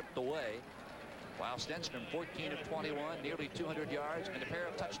ball stripped away. While Stenstrom 14 of 21, nearly 200 yards and a pair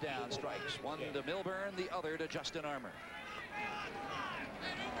of touchdown strikes. One to Milburn, the other to Justin Armour.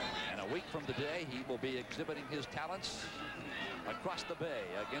 And a week from today, he will be exhibiting his talents across the bay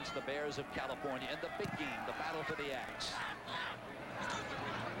against the Bears of California in the big game, the battle for the axe.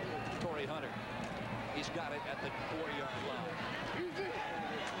 Torrey Hunter, he's got it at the 4-yard line.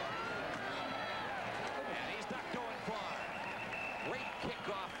 And he's not going far. Great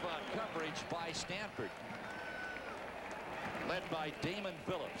kickoff coverage by Stanford, led by Damon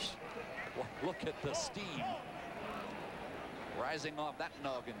Phillips. Well, look at the steam rising off that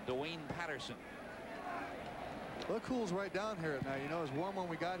noggin. Dwayne Patterson. Well, it cools right down here at night. You know, it was warm when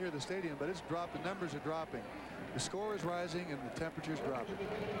we got here to the stadium, but it's dropped. The numbers are dropping. The score is rising and the temperature's dropping.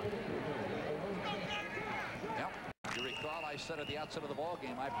 Yep. You recall I said at the outset of the ball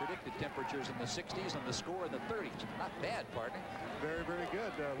game I predicted temperatures in the 60s and the score in the 30s. Not bad, partner. Very, very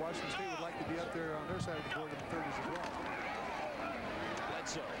good. Washington State would like to be up there on their side of the board in the 30s as well.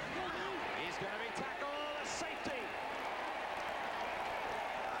 Bledsoe. He's going to be tackled. A safety.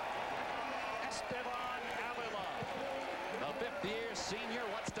 Esteban Avila, the fifth-year senior,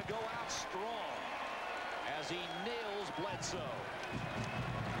 wants to go out strong as he nails Bledsoe.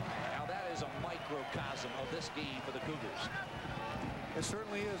 Now that is a microcosm of this game for the Cougars. It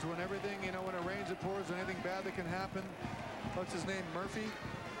certainly is. When everything, you know, when it rains, it pours, when anything bad that can happen. What's his name? Murphy?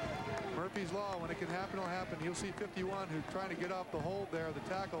 Murphy's Law. When it can happen, it'll happen. You'll see 51 who's trying to get off the hold there, the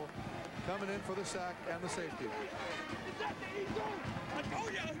tackle, coming in for the sack and the safety.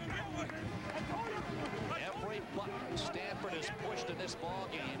 Every button Stanford has pushed in this ball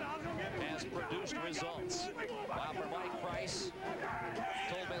game has produced results. While for Mike Price,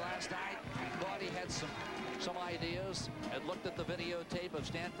 told me last night he thought he had some ideas, had looked at the videotape of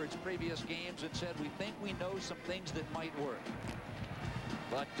Stanford's previous games and said, we think we know some things that might work.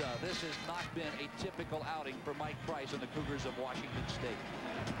 But this has not been a typical outing for Mike Price and the Cougars of Washington State.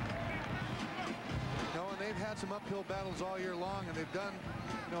 No, and they've had some uphill battles all year long, and they've done,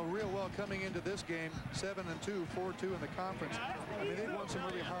 real well coming into this game. 7-2, 4-2 in the conference. I mean, they've won some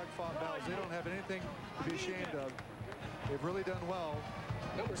really hard-fought battles. They don't have anything to be ashamed of. They've really done well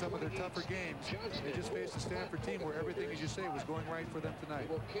in some of their tougher games. They just faced a Stanford team where everything, as you say, was going right for them tonight.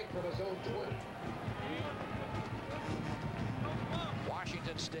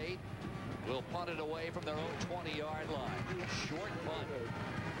 Washington State will punt it away from their own 20-yard line. Short punt.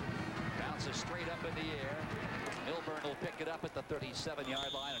 Bounces straight up in the air. Milburn will pick it up at the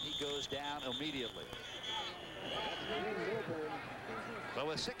 37-yard line, and he goes down immediately. So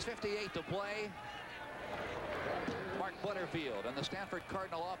with 6:58 to play, Mark Butterfield and the Stanford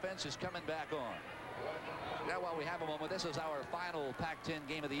Cardinal offense is coming back on. Now, while we have a moment, this is our final Pac-10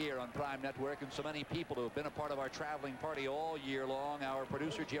 game of the year on Prime Network, and so many people who have been a part of our traveling party all year long. Our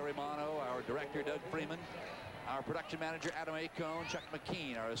producer, Jerry Mono, our director, Doug Freeman, our production manager, Adam A. Cohn, Chuck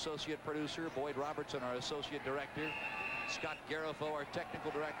McKean, our associate producer, Boyd Robertson, our associate director, Scott Garofo, our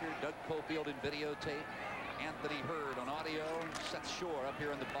technical director, Doug Cofield in videotape, Anthony Hurd on audio, Seth Shore up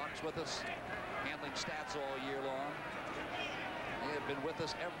here in the box with us, handling stats all year long. They have been with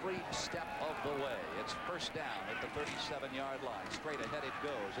us every step of the way. It's first down at the 37-yard line. Straight ahead it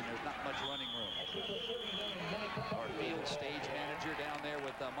goes, and there's not much running room. Our field stage manager down there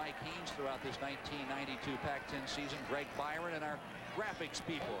with Mike Haynes throughout this 1992 Pac-10 season, Greg Byron, and our graphics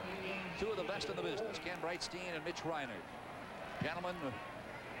people, two of the best in the business, Ken Breitstein and Mitch Reiner. Gentlemen,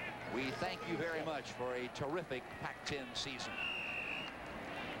 we thank you very much for a terrific Pac-10 season.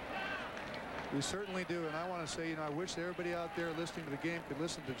 We certainly do, and I want to say, I wish everybody out there listening to the game could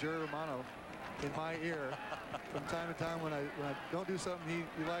listen to Jerry Romano in my ear from time to time when I don't do something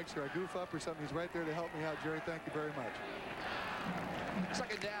he likes, or I goof up or something. He's right there to help me out. Jerry, thank you very much.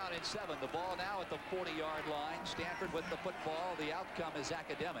 Second down and 7. The ball now at the 40-yard line. Stanford with the football. The outcome is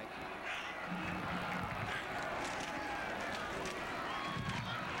academic.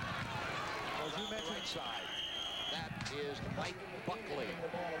 As you mentioned, right side. That is Mike Buckley.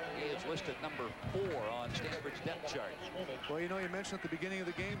 He is listed number 4 on Stanford's depth chart. Well, you mentioned at the beginning of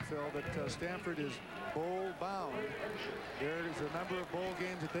the game, Phil, that Stanford is bowl bound. There is a number of bowl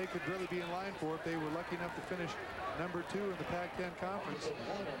games that they could really be in line for if they were lucky enough to finish number 2 in the Pac-10 conference,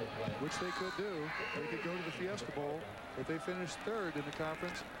 which they could do. They could go to the Fiesta Bowl. If they finish 3rd in the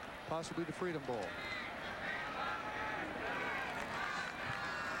conference, possibly the Freedom Bowl.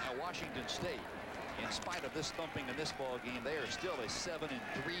 Now, Washington State, in spite of this thumping in this ball game, they are still a 7-3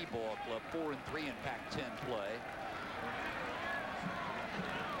 ball club, 4-3 in Pac-10 play.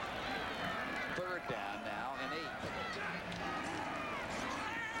 3rd down now and 8.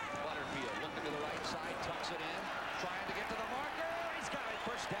 Butterfield looking to the right side, tucks it in, trying to get to the marker. He's got it.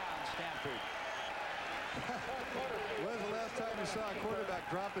 First down, Stanford. When's the last time you saw a quarterback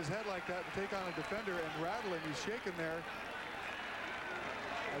drop his head like that and take on a defender and rattle him? He's shaking there.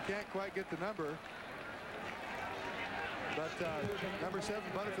 I can't quite get the number. But number 7,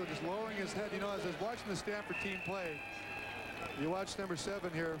 Butterfield, just lowering his head. As I was watching the Stanford team play, you watch number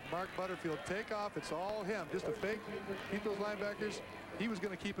 7 here, Mark Butterfield, take off. It's all him, just a fake. Keep those linebackers. He was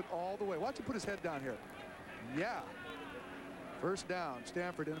going to keep it all the way. Watch him put his head down here. Yeah. First down,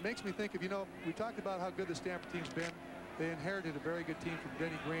 Stanford. And it makes me think of, we talked about how good the Stanford team's been. They inherited a very good team from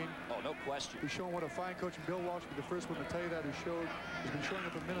Denny Green. Oh, no question. Who's shown what a fine coach, and Bill Walsh will be the first one to tell you that, who's been showing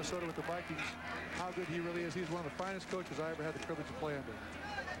up in Minnesota with the Vikings how good he really is. He's one of the finest coaches I ever had the privilege to play under.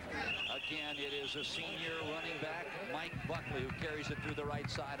 Again, it is a senior running back, Mike Buckley, who carries it through the right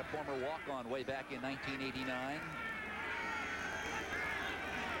side, a former walk-on way back in 1989.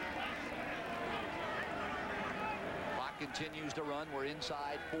 Continues to run. We're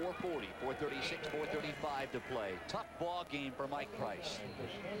inside 4:40, 4:36, 4:35 to play. Tough ball game for Mike Price.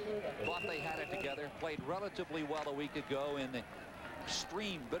 Thought they had it together. Played relatively well a week ago in the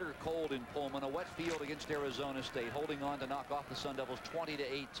extreme bitter cold in Pullman. A wet field against Arizona State, holding on to knock off the Sun Devils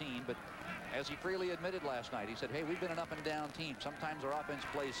 20-18. But as he freely admitted last night, he said, hey, we've been an up and down team. Sometimes our offense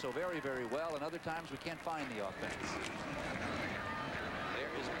plays so very, very well, and other times we can't find the offense. There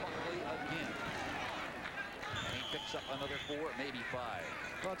is Buckley again. Picks up another 4, maybe 5.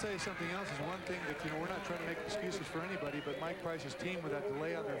 Well, I'll tell you something else is one thing that, we're not trying to make excuses for anybody, but Mike Price's team with that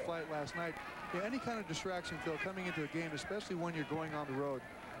delay on their flight last night, any kind of distraction, Phil, coming into a game, especially when you're going on the road,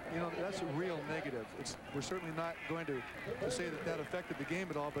 that's a real negative. We're certainly not going to say that affected the game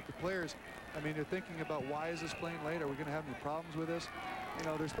at all, but the players, they're thinking about why is this plane late? Are we going to have any problems with this?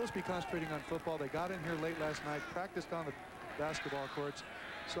 They're supposed to be concentrating on football. They got in here late last night, practiced on the basketball courts.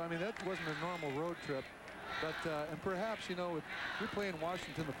 So, that wasn't a normal road trip. But and perhaps, you know, if you're playing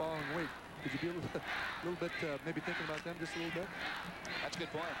Washington the following week, could you be a little bit maybe thinking about them just a little bit? That's a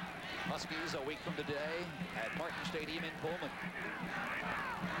good point. Huskies a week from today at Martin Stadium in Pullman.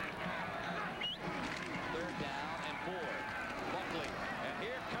 3rd down and 4. Buckley, and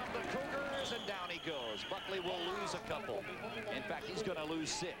here come the Cougars, and down he goes. Buckley will lose a couple. In fact, he's going to lose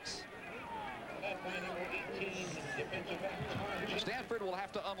 6. Stanford will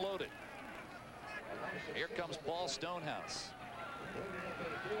have to unload it. Here comes Paul Stonehouse.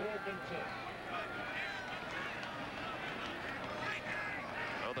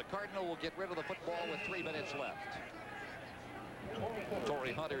 So the Cardinal will get rid of the football with 3 minutes left.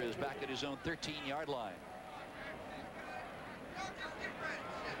 Torrey Hunter is back at his own 13-yard line.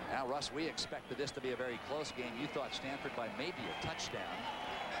 Now, Russ, we expected this to be a very close game. You thought Stanford by maybe a touchdown.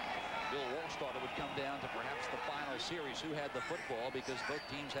 Bill Walsh thought it would come down to perhaps the final series, who had the football, because both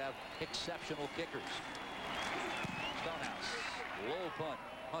teams have exceptional kickers. Stonehouse, low punt.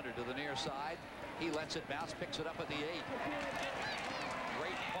 Hunter to the near side. He lets it bounce, picks it up at the 8.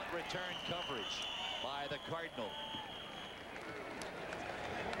 Great punt return coverage by the Cardinal.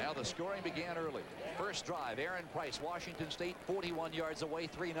 Now the scoring began early. First drive, Aaron Price, Washington State, 41 yards away,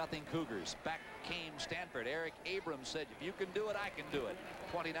 3-0 Cougars. Back came Stanford. Eric Abrams said, if you can do it, I can do it.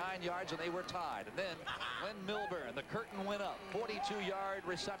 29 yards, and they were tied. And then Glenn Milburn, the curtain went up. 42-yard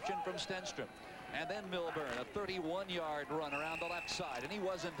reception from Stenstrom. And then Milburn, a 31-yard run around the left side. And he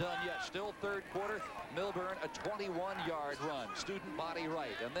wasn't done yet. Still 3rd quarter. Milburn, a 21-yard run. Student body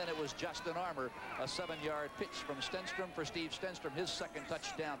right. And then it was Justin Armour, a 7-yard pitch from Stenstrom for Steve Stenstrom, his 2nd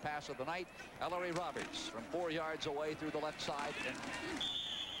touchdown pass of the night. Ellery Roberts from 4 yards away through the left side and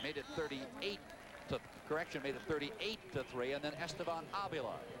made it 38 to, made it 38 to 3. And then Esteban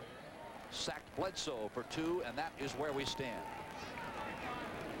Avila sacked Bledsoe for 2, and that is where we stand.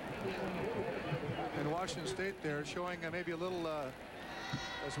 And Washington State there showing maybe a little,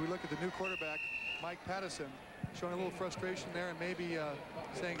 as we look at the new quarterback, Mike Pattison, showing a little frustration there and maybe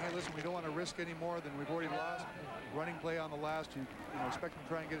saying, hey, listen, we don't want to risk any more than we've already lost. Running play on the last, you expect him to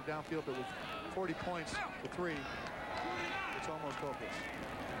try and get it downfield, but with 40 points to 3, it's almost hopeless.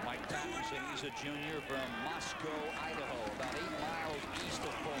 Mike Pattison, he's a junior from Moscow, Idaho, about 8 miles east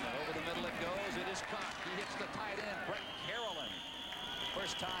of Pullman. Over the middle it goes. It is caught. He hits the tight end, Brett Carolyn.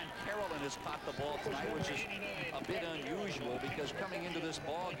 First time Carolyn has caught the ball tonight, which is a bit unusual because coming into this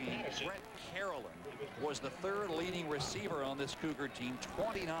ball game, Brett Carolyn was the 3rd leading receiver on this Cougar team,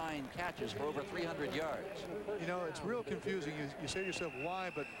 29 catches for over 300 yards. You know, it's real confusing. You say to yourself,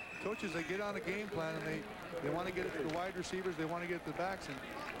 why? But coaches, they get on a game plan and they want to get it to the wide receivers, they want to get it to the backs. And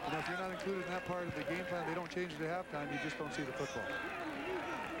if you're not included in that part of the game plan, they don't change it at halftime. You just don't see the football.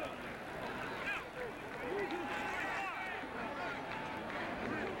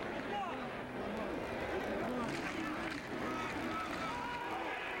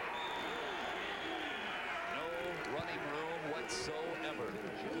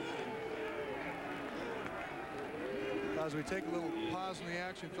 As we take a little pause in the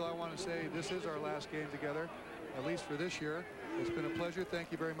action, Phil, I want to say this is our last game together, at least for this year. It's been a pleasure.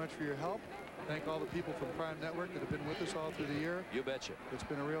 Thank you very much for your help. Thank all the people from Prime Network that have been with us all through the year. You betcha. It's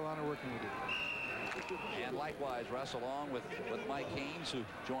been a real honor working with you. And likewise, Russ, along with Mike Haynes, who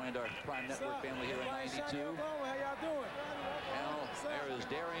joined our Prime Network family here in '92. How y'all doing? Now, there is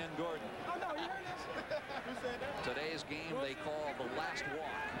Darian Gordon. Today's game they call the last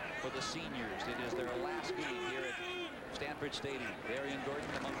walk for the seniors. It is their last game here at Stanford Stadium. Darian Gordon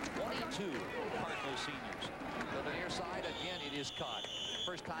among 22 Cardinal seniors. To the near side, again, it is caught.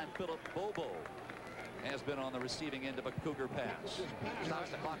 First time Philip Bobo has been on the receiving end of a Cougar pass. Stops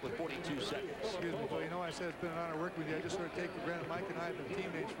the clock with 42 seconds. Excuse me, Phil. You know, I said it's been an honor working with you. I just sort of take for granted. Mike and I have been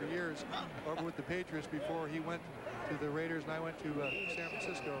teammates for years over with the Patriots before he went to the Raiders and I went to San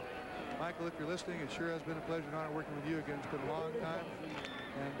Francisco. Michael, if you're listening, it sure has been a pleasure and honor working with you again. It's been a long time.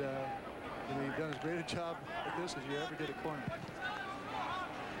 And you've done as great a job at this as you ever did at corner.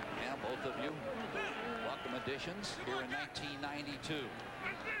 Yeah, both of you welcome additions here in 1992.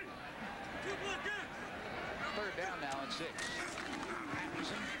 3rd down now and 6.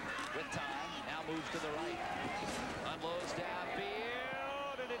 Patterson with time now moves to the right. Unloads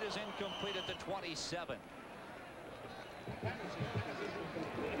downfield, and it is incomplete at the 27.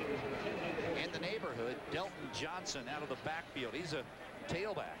 In the neighborhood, Delton Johnson out of the backfield. He's a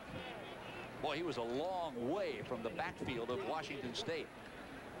tailback. Boy, he was a long way from the backfield of Washington State.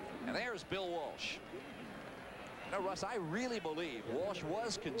 And there's Bill Walsh. Now, Russ, I really believe Walsh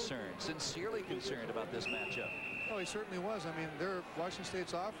was concerned, sincerely concerned about this matchup. Oh, he certainly was. I mean, Washington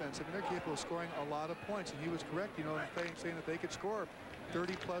State's offense, I mean, they're capable of scoring a lot of points. And he was correct, you know, in saying that they could score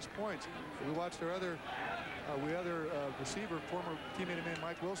 30-plus points. We watched our other We other receiver, former teammate of mine,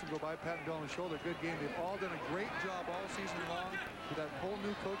 Mike Wilson, go by, pat and Bill on the shoulder. Good game. They've all done a great job all season long with that whole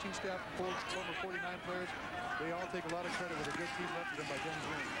new coaching staff, former 49 players. They all take a lot of credit with a good team left to them by Dennis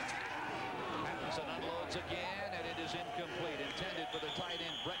Green. Patterson unloads again, and it is incomplete. Intended for the tight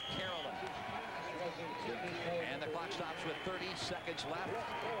end, Brett Carolyn. And the clock stops with 30 seconds left.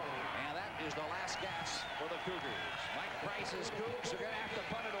 And that is the last gas for the Cougars. Mike Price's Cougs are going to have to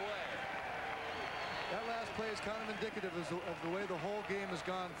punt it away. That last play is kind of indicative of the way the whole game has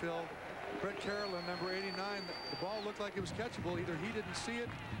gone, Phil. Brett Carolyn, number 89, the ball looked like it was catchable. Either he didn't see it,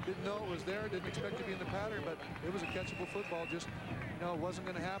 didn't know it was there, didn't expect to be in the pattern, but it was a catchable football. Just, you know, it wasn't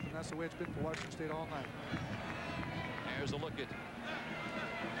going to happen. That's the way it's been for Washington State all night. There's a look at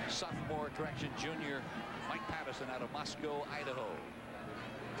sophomore correction junior Mike Patterson out of Moscow, Idaho.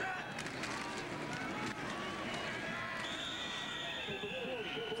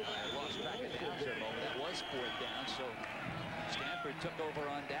 I lost track of downs there a moment. That was 4th down, so Stanford took over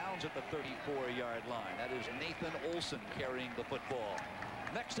on downs at the 34-yard line. That is Nathan Olson carrying the football.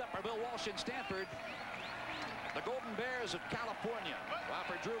 Next up are Bill Walsh and Stanford. The Golden Bears of California. Well,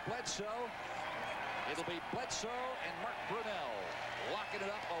 for Drew Bledsoe, it'll be Bledsoe and Mark Brunell locking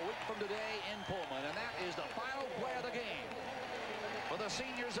it up a week from today in Pullman. And that is the final play of the game for the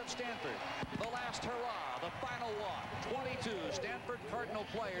seniors of Stanford. The last hurrah, the final walk. 22 Stanford Cardinal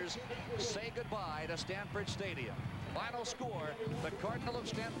players say goodbye to Stanford Stadium. Final score, the Cardinal of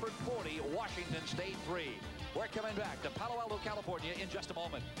Stanford 40, Washington State 3. We're coming back to Palo Alto, California in just a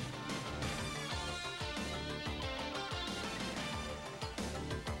moment.